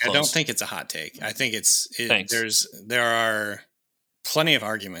 but it's close. I don't think it's a hot take. I think there are plenty of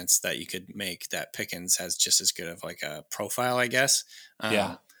arguments that you could make that Pickens has just as good of like a profile, I guess.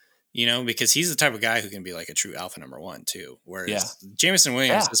 Because he's the type of guy who can be like a true alpha number 1 too. Whereas Jameson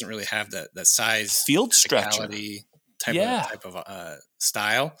Williams doesn't really have that size, field stretcher type of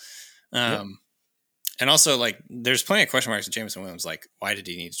style. And also like there's plenty of question marks with Jameson Williams. Like, why did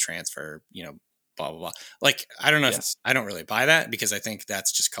he need to transfer? Blah, blah, blah. Like, I don't know. I don't really buy that because I think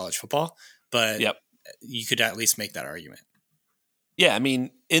that's just college football, but you could at least make that argument. Yeah. I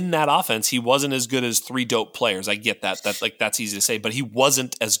mean, in that offense, he wasn't as good as 3 dope players. I get that. That's easy to say, but he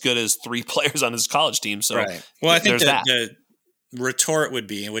wasn't as good as 3 players on his college team. So, well, I think the retort would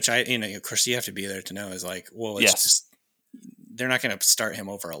be, which of course you have to be there to know, is like, well, it's just, they're not going to start him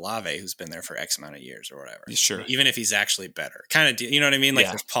over Olave, who's been there for X amount of years or whatever. Sure. Even if he's actually better. Kind of, you know what I mean? Like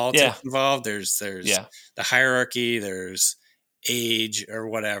there's politics involved. There's the hierarchy. There's age or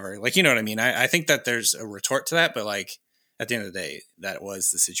whatever. Like, you know what I mean? I think that there's a retort to that, but like at the end of the day, that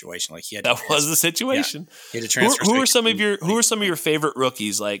was the situation. Like he had was the situation. Yeah. He had to transfer. Who are some of your favorite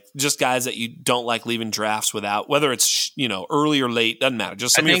rookies? Like just guys that you don't like leaving drafts without, whether it's, early or late, doesn't matter.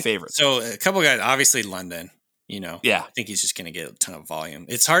 Just some of your favorites. So a couple of guys, obviously London. I think he's just going to get a ton of volume.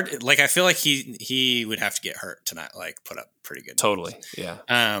 It's hard. Like, I feel like he would have to get hurt to not like put up pretty good numbers. Yeah.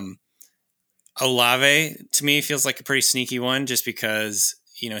 Olave to me feels like a pretty sneaky one just because,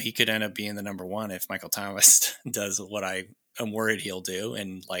 he could end up being the number 1 if Michael Thomas does what I am worried he'll do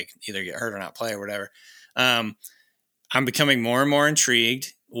and like either get hurt or not play or whatever. I'm becoming more and more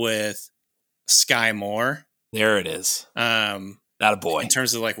intrigued with Sky Moore. There it is. Not a boy. In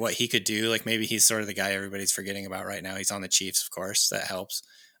terms of like what he could do, like maybe he's sort of the guy everybody's forgetting about right now. He's on the Chiefs, of course. That helps.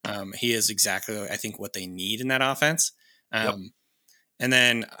 He is exactly, I think, what they need in that offense. And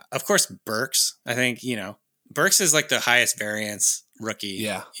then, of course, Burks. I think, Burks is like the highest variance rookie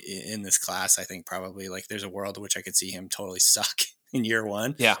in this class. I think probably like there's a world in which I could see him totally suck in year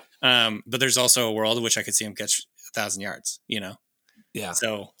one. Yeah. But there's also a world in which I could see him catch 1,000 yards, Yeah.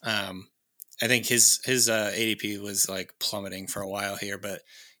 So I think his ADP was like plummeting for a while here, but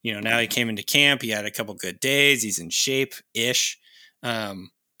now he came into camp. He had a couple good days. He's in shape-ish.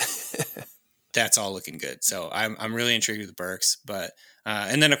 That's all looking good. So I'm really intrigued with Burks, but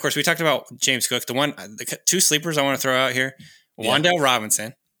and then of course we talked about James Cook. The two sleepers I want to throw out here: Wan'Dale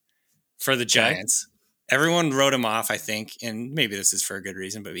Robinson for the Giants. Everyone wrote him off, I think, and maybe this is for a good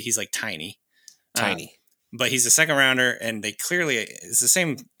reason, but he's like tiny. But he's a second rounder, and it's the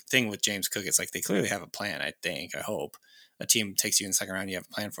same thing with James Cook. It's like they clearly have a plan. I hope a team takes you in the second round, you have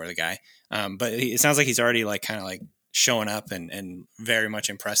a plan for the guy. But it sounds like he's already like kind of like showing up and very much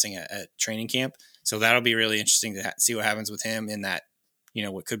impressing at training camp. So that'll be really interesting to see what happens with him in that,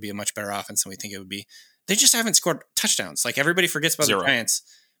 what could be a much better offense than we think it would be. They just haven't scored touchdowns. Like everybody forgets about the Giants,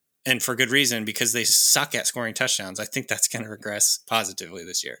 and for good reason, because they suck at scoring touchdowns. I think that's going to regress positively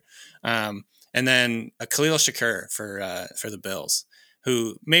this year. And then a Khalil Shakur for the Bills,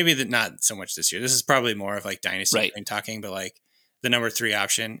 who maybe not so much this year. This is probably more of like dynasty talking, but like the number 3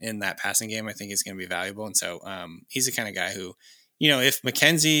 option in that passing game, I think is going to be valuable. And so he's the kind of guy who, if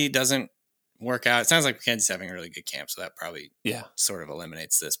McKenzie doesn't work out, it sounds like McKenzie's having a really good camp. So that probably sort of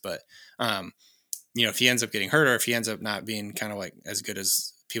eliminates this. But, if he ends up getting hurt or if he ends up not being kind of like as good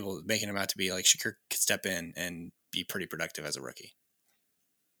as people making him out to be, like Shakur could step in and be pretty productive as a rookie.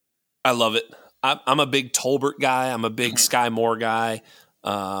 I love it. I'm a big Tolbert guy. I'm a big Sky Moore guy.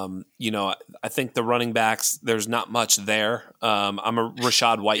 I think the running backs, there's not much there. I'm a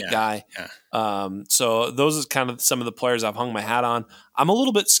Rashad White guy. So those are kind of some of the players I've hung my hat on. I'm a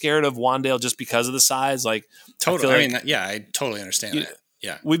little bit scared of Wan'Dale just because of the size. Like, totally. I totally understand that.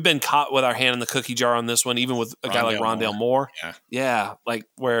 Yeah. We've been caught with our hand in the cookie jar on this one, even with a guy like Rondale Moore. Yeah. Like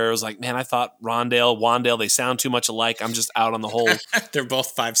where it was like, man, I thought Wan'Dale, they sound too much alike. I'm just out on the whole. They're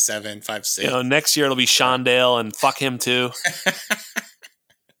both 5'7", 5'6". Next year it'll be Shondale and fuck him too.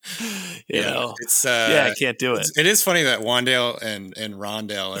 It's I can't do it. It is funny that Wan'Dale and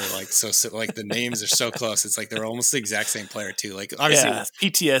Rondale are like so like the names are so close. It's like they're almost the exact same player too. Like obviously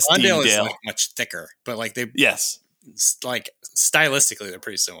PTSD. Wan'Dale is like much thicker, but like like stylistically they're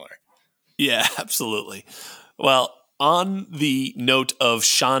pretty similar. Yeah, absolutely. Well, on the note of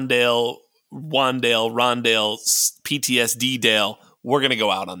Shondale, Wan'Dale, Rondale, PTSD Dale, we're gonna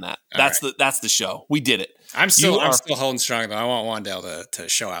go out on that. That's the show. We did it. I'm still holding strong though. I want Wan'Dale to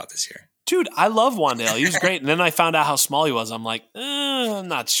show out this year. Dude, I love Wan'Dale. He was great. And then I found out how small he was. I'm like, I'm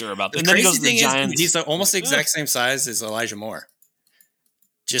not sure about that. And then he goes to the Giants. He's almost the exact same size as Elijah Moore.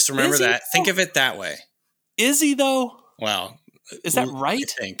 Just remember that. Think of it that way. Is he though? Well, is that right?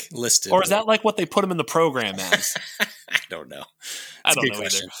 I think listed. Or is that like what they put him in the program as? I don't know. I don't know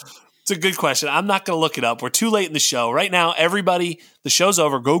either. It's a good question. I'm not going to look it up. We're too late in the show. Right now, everybody, the show's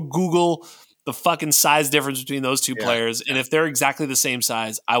over. Go Google the fucking size difference between those two players. And if they're exactly the same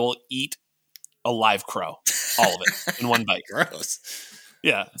size, I will eat a live crow. All of it in one bite. Gross.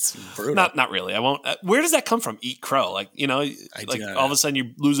 Yeah. It's brutal. Not really. I won't. Where does that come from? Eat crow. Like, all of a sudden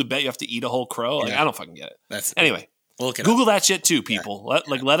you lose a bet, you have to eat a whole crow. Like, I don't fucking get it. Anyway, Google that shit too, people.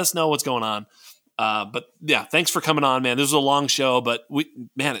 Let us know what's going on. But yeah, thanks for coming on, man. This was a long show, but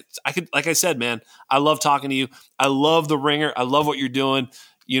like I said, man, I love talking to you. I love the Ringer. I love what you're doing.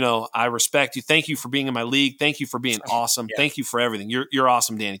 I respect you. Thank you for being in my league. Thank you for being awesome. Yeah. Thank you for everything. You're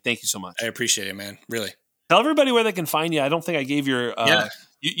awesome, Danny. Thank you so much. I appreciate it, man. Really. Tell everybody where they can find you. I don't think I gave your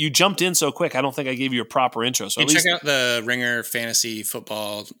you jumped in so quick. I don't think I gave you a proper intro. So check out the Ringer Fantasy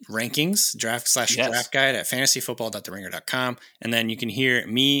Football Rankings, draft guide at fantasyfootball.theringer.com. And then you can hear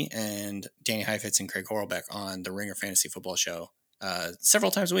me and Danny Heifetz and Craig Horlbeck on the Ringer Fantasy Football Show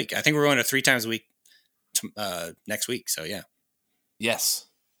several times a week. I think we're going to 3 times a week next week. So yeah. Yes.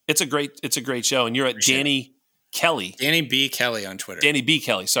 It's a great show. And you're at Danny Kelly. Danny B. Kelly on Twitter. Danny B.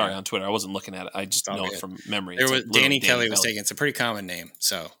 Kelly. Sorry, on Twitter. I wasn't looking at it. I just know it from memory. Danny Kelly was taken. It's a pretty common name.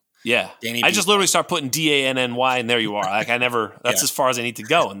 So yeah. I just literally start putting DANNY and there you are. Like that's as far as I need to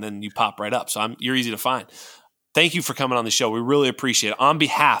go. And then you pop right up. So you're easy to find. Thank you for coming on the show. We really appreciate it. On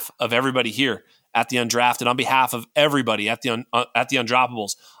behalf of everybody here at The Undrafted, on behalf of everybody at the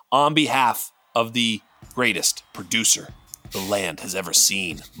Undroppables, on behalf of the greatest producer the land has ever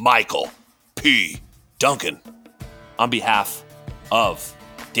seen, Michael P. Duncan. On behalf of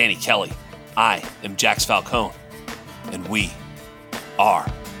Danny Kelly, I am Jax Falcone, and we are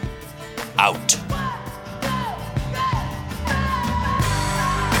out.